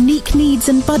your unique needs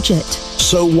and budget.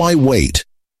 So why wait?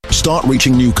 Start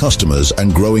reaching new customers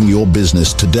and growing your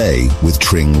business today with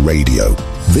Tring Radio.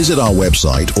 Visit our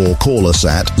website or call us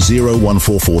at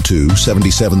 01442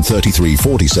 77 33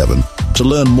 47 to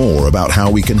learn more about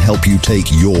how we can help you take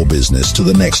your business to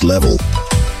the next level.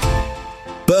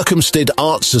 Berkhamsted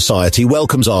Arts Society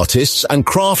welcomes artists and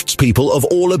craftspeople of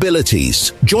all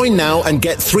abilities. Join now and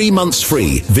get 3 months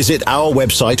free. Visit our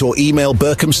website or email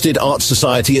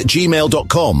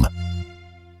berkhamstedartsociety@gmail.com.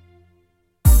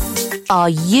 Are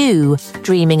you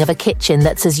dreaming of a kitchen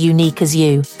that's as unique as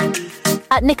you?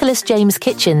 At Nicholas James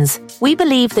Kitchens, we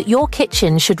believe that your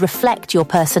kitchen should reflect your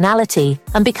personality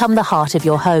and become the heart of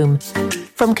your home.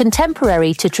 From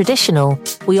contemporary to traditional,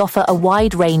 we offer a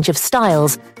wide range of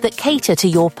styles that cater to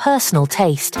your personal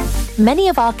taste. Many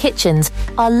of our kitchens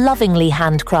are lovingly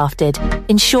handcrafted,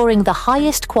 ensuring the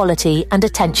highest quality and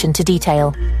attention to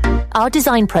detail. Our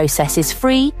design process is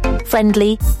free,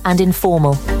 friendly and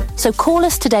informal. So call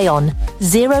us today on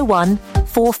 01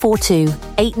 442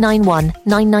 891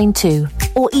 992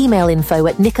 or email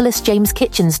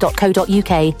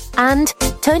info@nicholasjameskitchens.co.uk and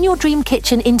turn your dream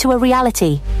kitchen into a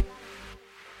reality.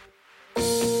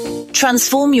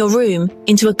 Transform your room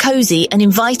into a cosy and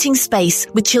inviting space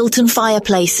with Chiltern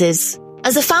Fireplaces.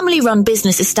 As a family-run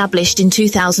business established in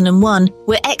 2001,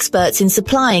 we're experts in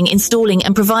supplying, installing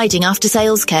and providing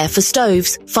after-sales care for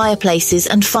stoves, fireplaces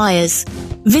and fires.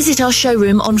 Visit our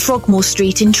showroom on Frogmore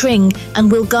Street in Tring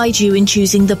and we'll guide you in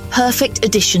choosing the perfect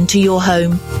addition to your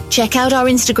home. Check out our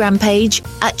Instagram page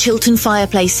at Chiltern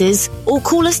Fireplaces or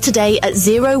call us today at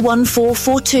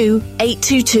 01442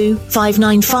 822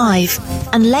 595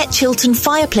 and let Chiltern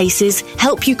Fireplaces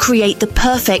help you create the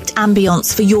perfect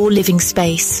ambience for your living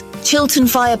space. Chiltern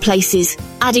Fireplaces,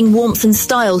 adding warmth and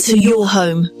style to your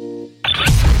home.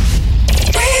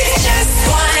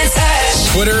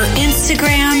 Twitter,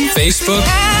 Instagram, Facebook. I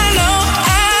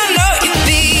know you'll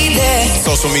be there.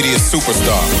 Social media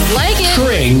superstar. Like it.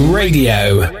 Tring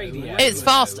Radio. It's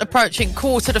fast approaching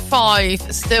 4:45.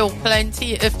 Still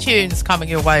plenty of tunes coming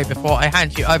your way before I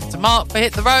hand you over to Mark for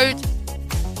Hit the Road.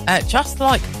 Just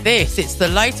like this, it's the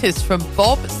latest from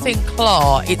Bob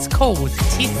Sinclair. It's called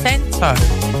Ticento.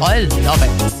 I love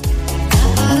it.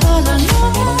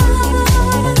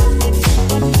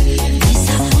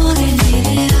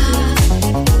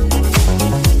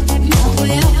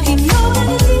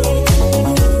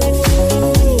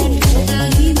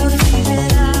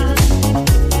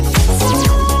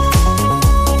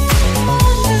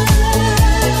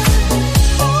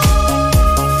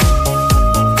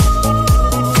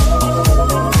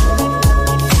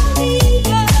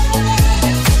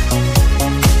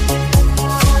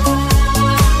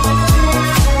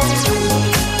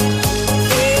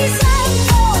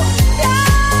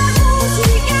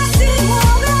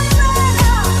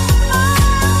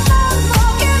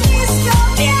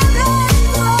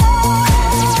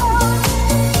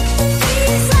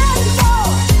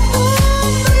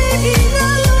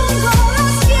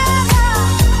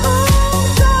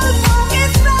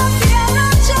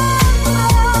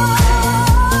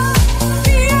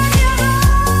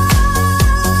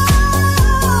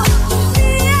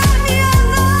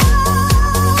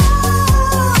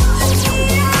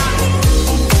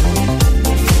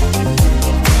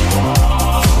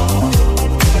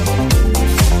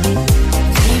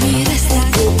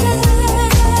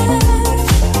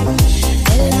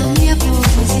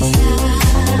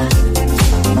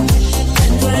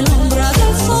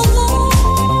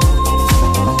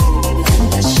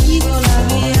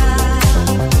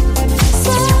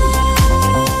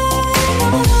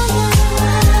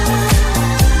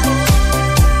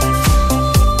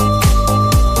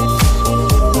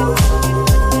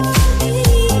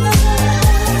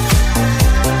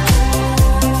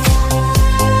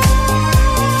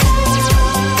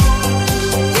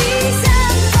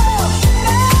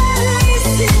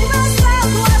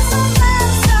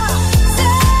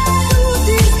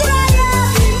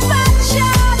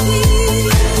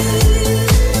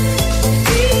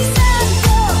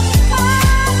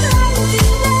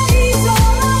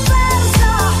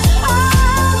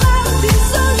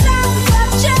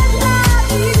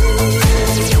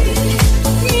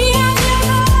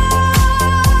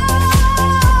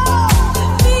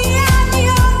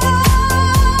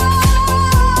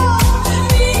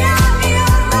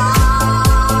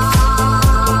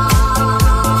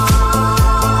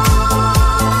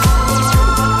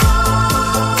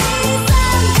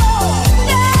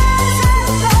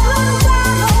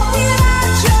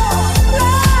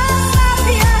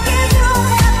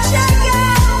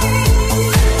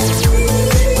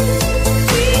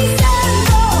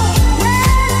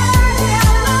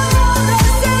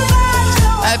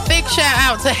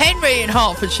 Henry in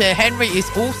Hertfordshire. Henry is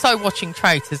also watching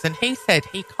Traitors, and he said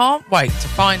he can't wait to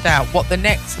find out what the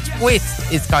next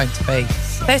twist is going to be.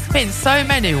 There's been so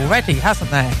many already, hasn't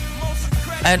there?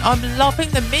 And I'm loving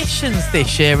the missions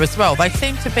this year as well. They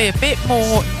seem to be a bit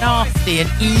more nasty and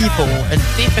evil and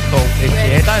difficult this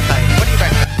year, don't they? What do you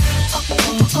reckon?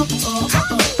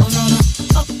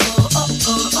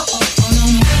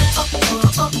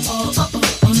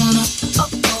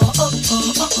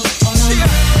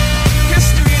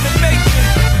 History in the making,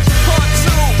 part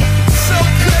 2. So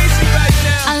crazy right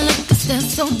now. I look and stare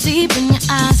so deep in your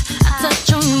eyes. I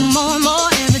touch on you more and more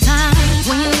every time.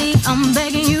 When you leave, I'm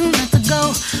begging you not to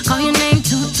go. Call your name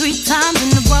 2-3 times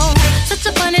in a row. Such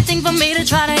a funny thing for me to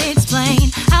try to explain.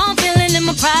 How I'm feeling and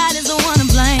my pride is the one to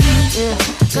blame.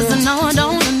 Cause I know I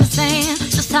don't understand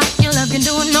just how your love can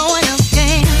do it, no one else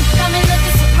can. Got me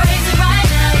looking so crazy right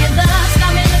now. Your love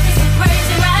got me looking so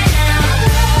crazy right now.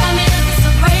 Got me looking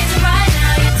so crazy right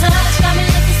now. Your touch got me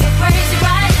looking so crazy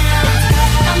right now.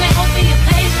 Got me hoping you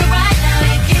page me right now.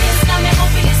 Your kiss got me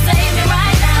hoping you save me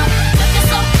right now. Looking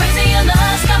so crazy, your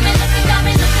love got me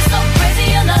looking so crazy,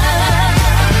 your love.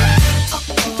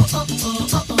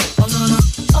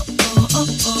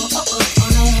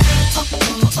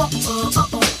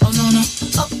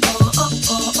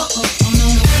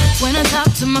 When I talk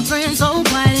to my friends so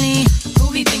quietly, who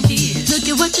he think he is? Look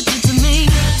at what you did to me.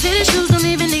 Fitted shoes don't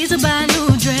even need to buy a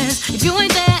new dress. If you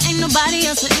ain't there, ain't nobody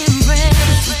else to impress.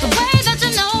 It's the way that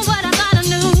you know what I thought I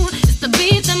knew. It's the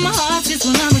beat that my heart gets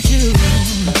when I'm with you.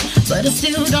 But I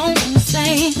still don't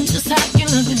understand just how you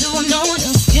look and do what no one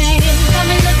else can. Got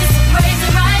me looking so crazy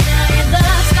right now. Your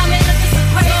love got me looking so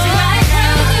crazy right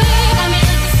now. Got me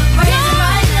looking so crazy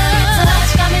right now. Your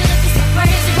touch got me looking so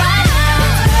crazy right now.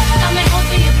 Got me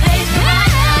hoping you page me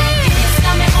right now. Your kiss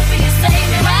got me hoping you save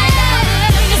me right now.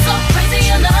 Looking so crazy,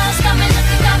 your love got me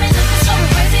looking so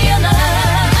crazy, your love.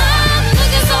 I'm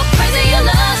looking so crazy, your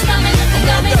love got me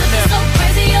looking so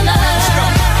crazy, your love.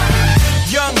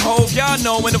 Young Hov, y'all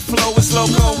know when the flow is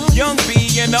loco. Young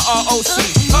B and the ROC.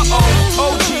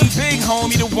 OG, big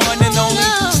homie, the one and only.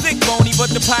 Stick bony,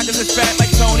 but the pockets is fat like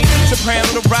Tony. Soprano,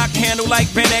 the rock handle like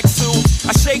Ben X2.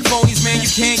 I shake phonies, man, you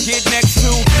can't get next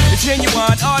to. The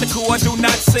genuine article, I do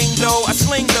not sing though. I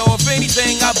sling though, if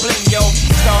anything, I bling yo.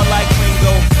 Star like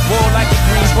Ringo, war like a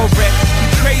Greensboro wreck.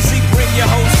 Crazy, bring your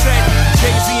whole set.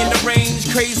 Jay-Z in the range,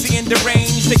 crazy in the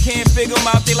range. They can't figure him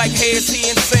out, they like, hey, is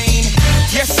he insane?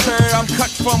 Yes, sir, I'm cut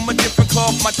from a different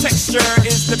cloth. My texture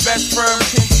is the best firm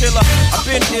chinchilla. I've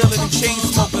been dealing in chain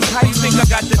smokers. How you think I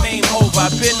got the name over?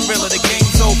 I've been realer, the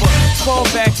game's over. Fall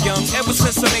back young, ever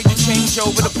since I made the change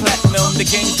over to platinum. The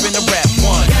game's been a rap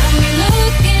one. Got me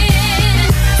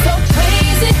looking so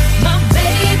crazy, my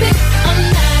baby. I'm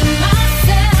not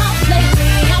myself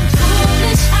lately. I'm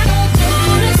foolish, I don't do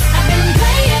this. I've been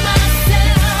playing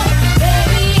myself,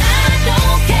 baby. I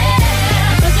don't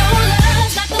care, 'cause your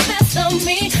love's got the best of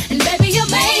me, and baby you're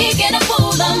making a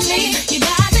fool of me. You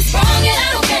got me sprung and I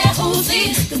don't care who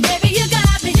sees, 'cause baby you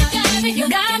got me, you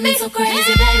got me so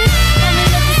crazy, baby. Got me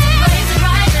looking so crazy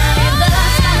right now. Your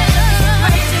love's got me looking so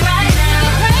crazy right now.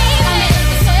 Got me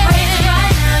looking so crazy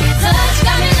right now. Your touch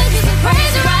got me looking so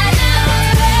crazy right now.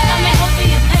 Got me hoping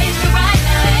you page me right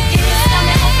now. Your kiss got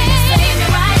me hoping you save me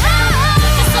right now.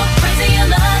 Looking so crazy, your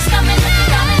love's got me looking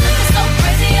so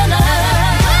crazy, your love.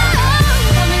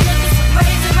 Got me looking so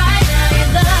crazy right now. Your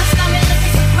love's got me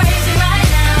looking so crazy right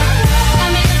now. Got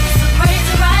me looking so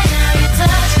crazy right now. Your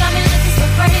touch got me looking so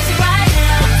crazy right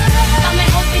now. Got me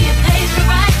hoping you page me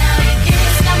right now. Your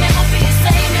kiss got me hoping you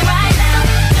save me right now.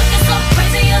 Looking so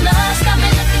crazy, your love's got me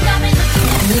looking.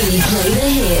 We play the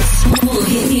hits. More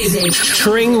hit music.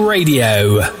 Tring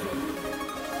Radio.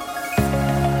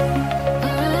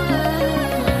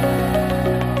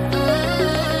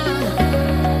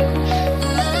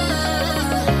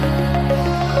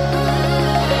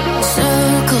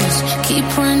 Circles keep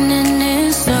running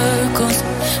in circles.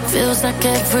 Feels like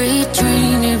every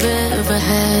dream you've ever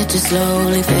had just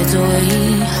slowly fades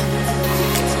away.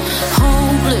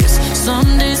 Hopeless,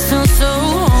 some days feel so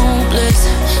hopeless.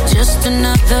 Just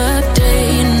another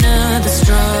day, another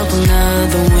struggle,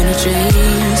 another winter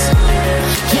chase.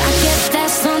 Yeah, I get that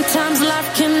sometimes life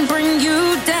can bring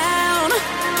you down,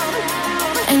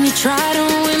 and you try to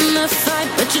win the fight,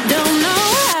 but you don't know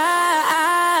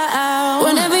how.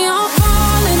 Whenever you're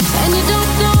falling and you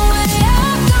don't know where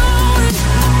you're going,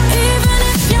 even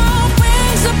if your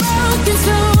wings are broken,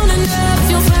 soon enough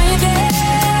you'll fly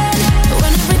again.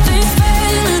 When everything's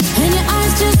failing and your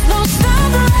eyes just won't stop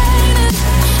raining,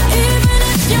 even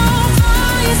if you're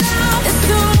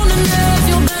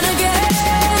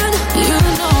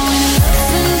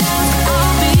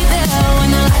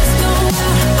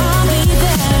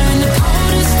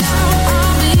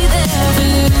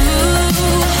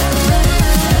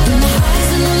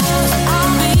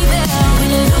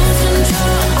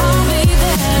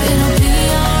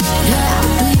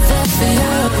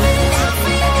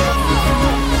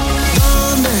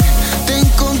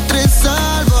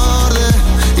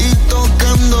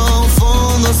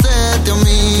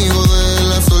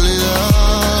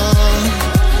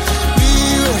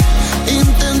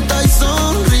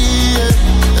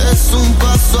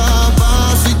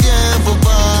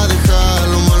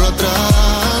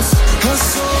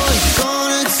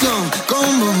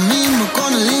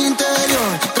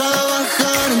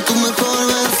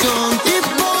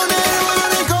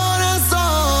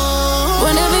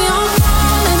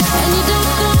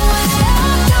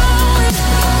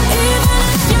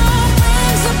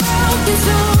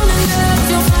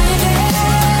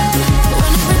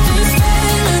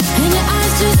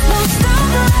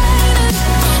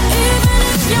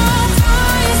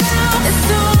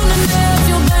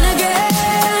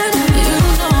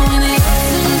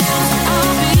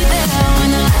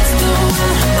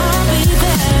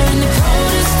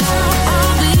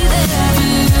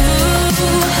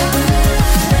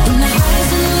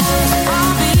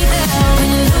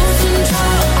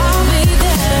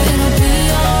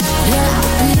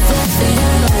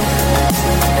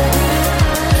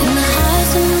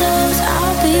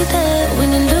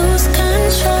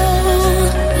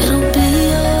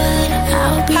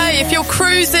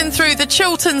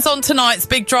Chilterns on tonight's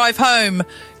Big Drive Home.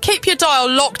 Keep your dial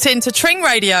locked into Tring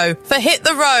Radio for Hit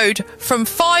the Road from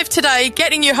 5 today,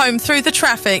 getting you home through the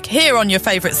traffic here on your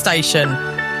favourite station.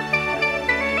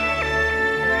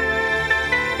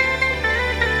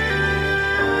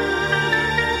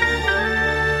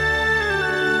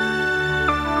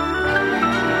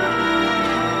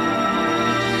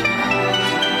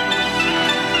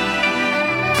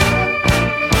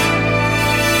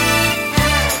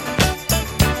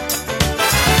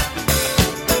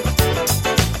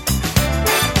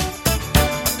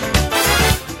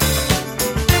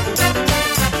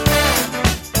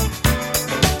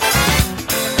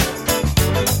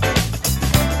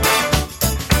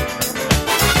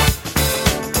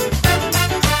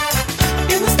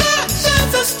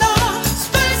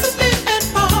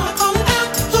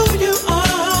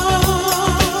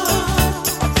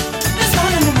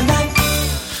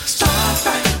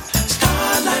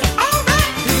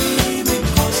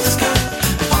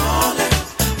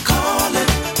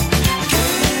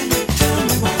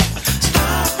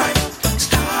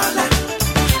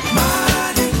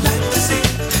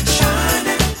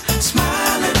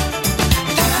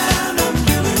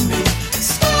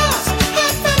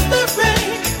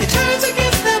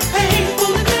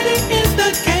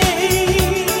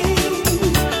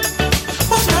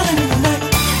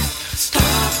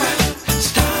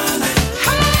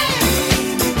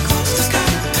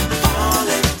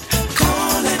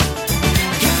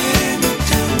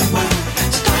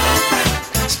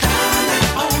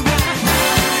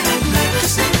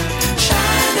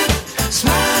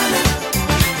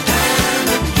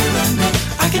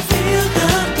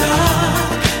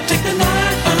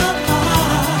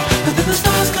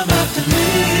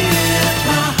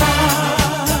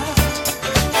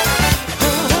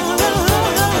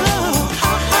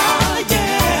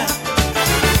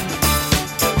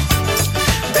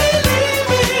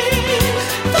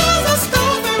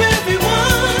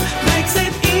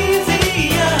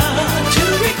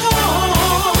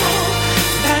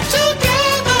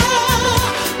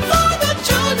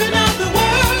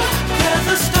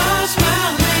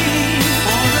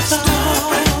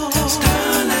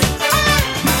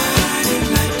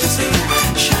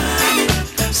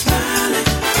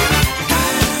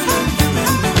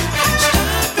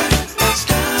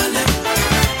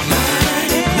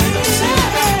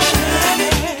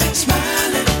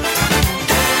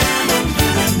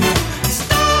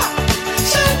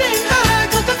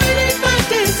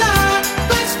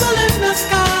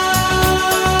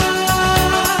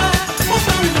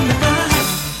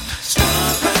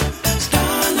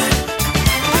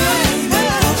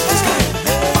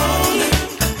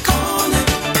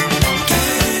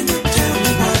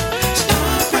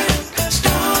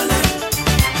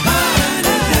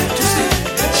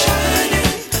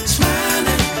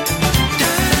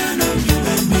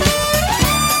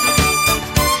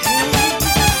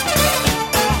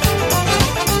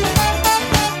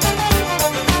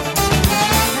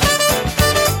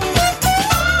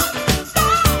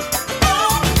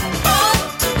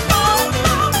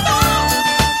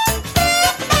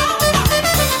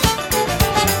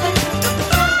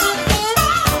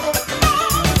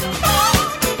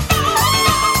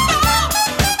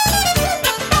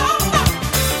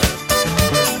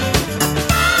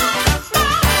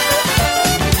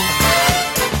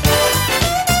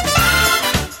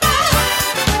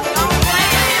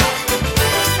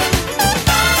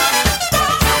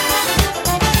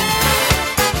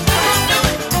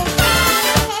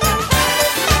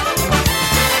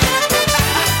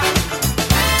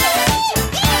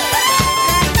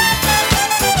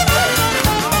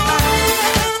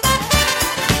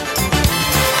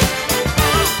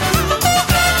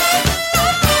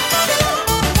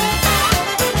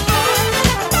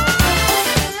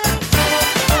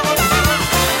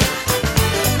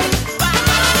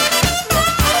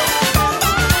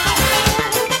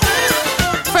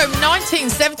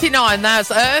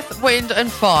 That's Earth, Wind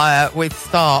and Fire with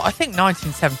Star. I think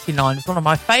 1979 is one of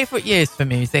my favourite years for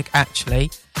music,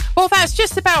 actually. Well, that's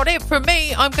just about it from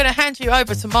me. I'm going to hand you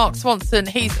over to Mark Swanson.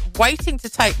 He's waiting to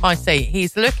take my seat.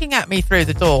 He's looking at me through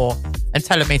the door and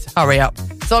telling me to hurry up.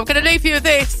 So I'm going to leave you with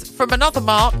this from another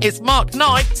Mark. It's Mark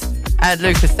Knight and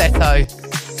Lucas Setto.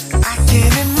 I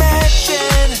can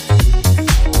imagine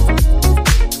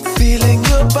feeling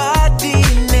your body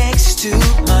next to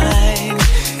mine.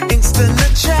 Instant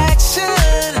attraction,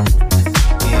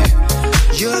 yeah.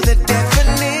 You're the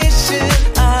definition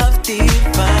of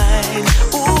divine.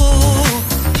 Ooh,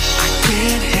 I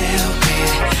can't help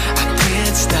it, I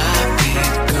can't stop it.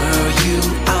 Girl, you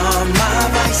are my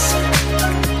vice.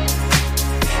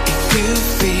 If you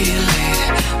feel it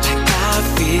like I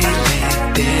feel it,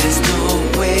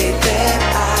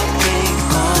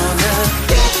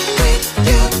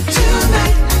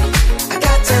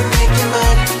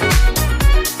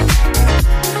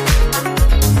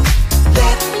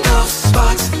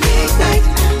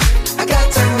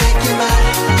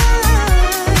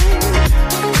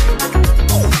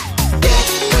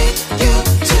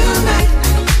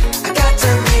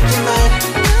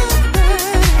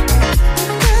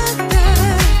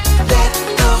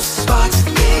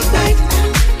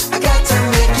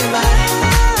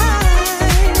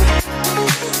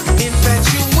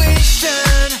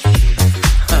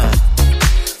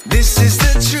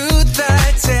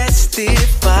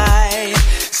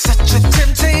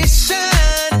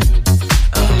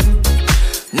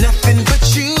 Nothing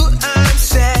but you, I'm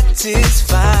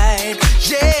satisfied.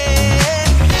 Yeah,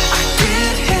 I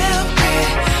can't help it,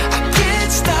 I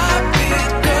can't stop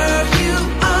it, girl. You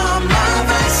are my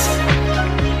vice.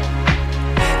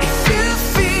 If you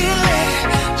feel it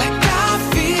like I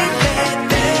feel it,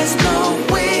 there's no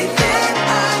way that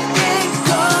I ain't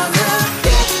gonna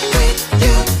get with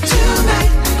you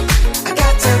tonight. I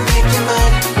got to make you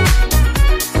mine.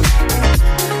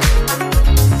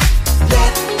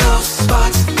 Let those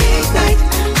sparks ignite.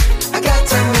 I got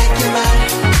to make you mine.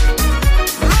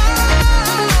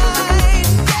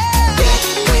 Get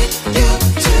with you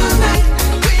tonight.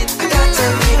 I got to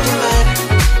make you mine.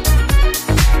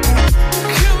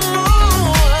 Come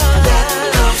on. Let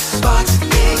those sparks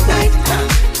ignite.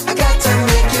 I got to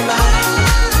make you mine.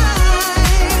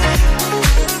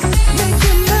 Make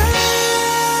you mine.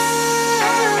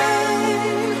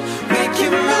 Make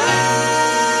you mine.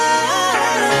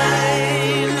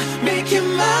 Make you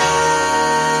mine.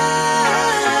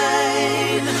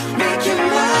 Make you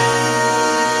mine.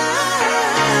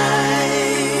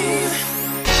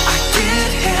 I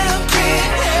can't help it,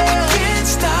 I can't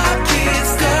stop it,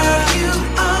 girl. You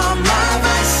are my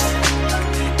vice.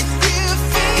 If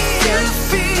you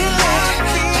feel it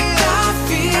like I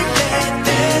feel it,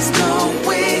 there's no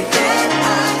way that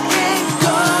I ain't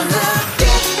gonna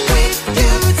get with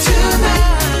you tonight.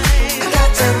 I got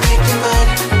to make you mine.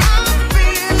 I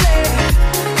feel it,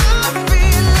 I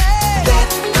feel it. Let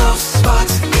those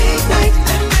sparks ignite.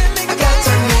 I got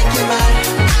to make you mine.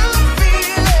 I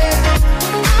feel it,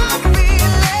 I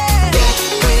feel it. Get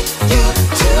with you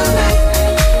tonight.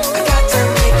 I got to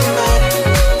make you mine.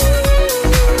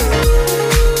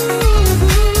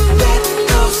 Let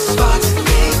those sparks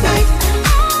ignite.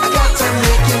 I got to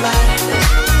make you mine.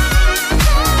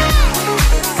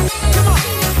 Come on.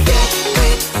 Get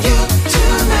with you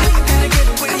tonight. I gotta get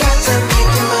with you. Got to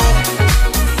make you mine.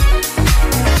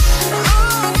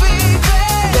 Oh, baby.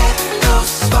 Let those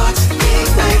sparks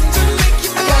ignite.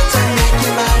 I got to make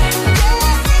you mine.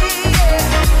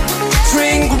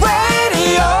 Tring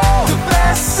Radio, the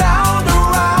best sound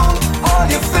around. All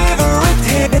your favorite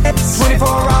hits, 24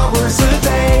 hours a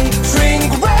day. Tring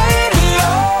Radio.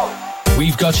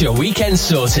 We've got your weekend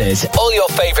sorted. All your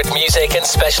favourite music and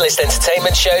specialist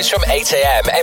entertainment shows from 8 a.m.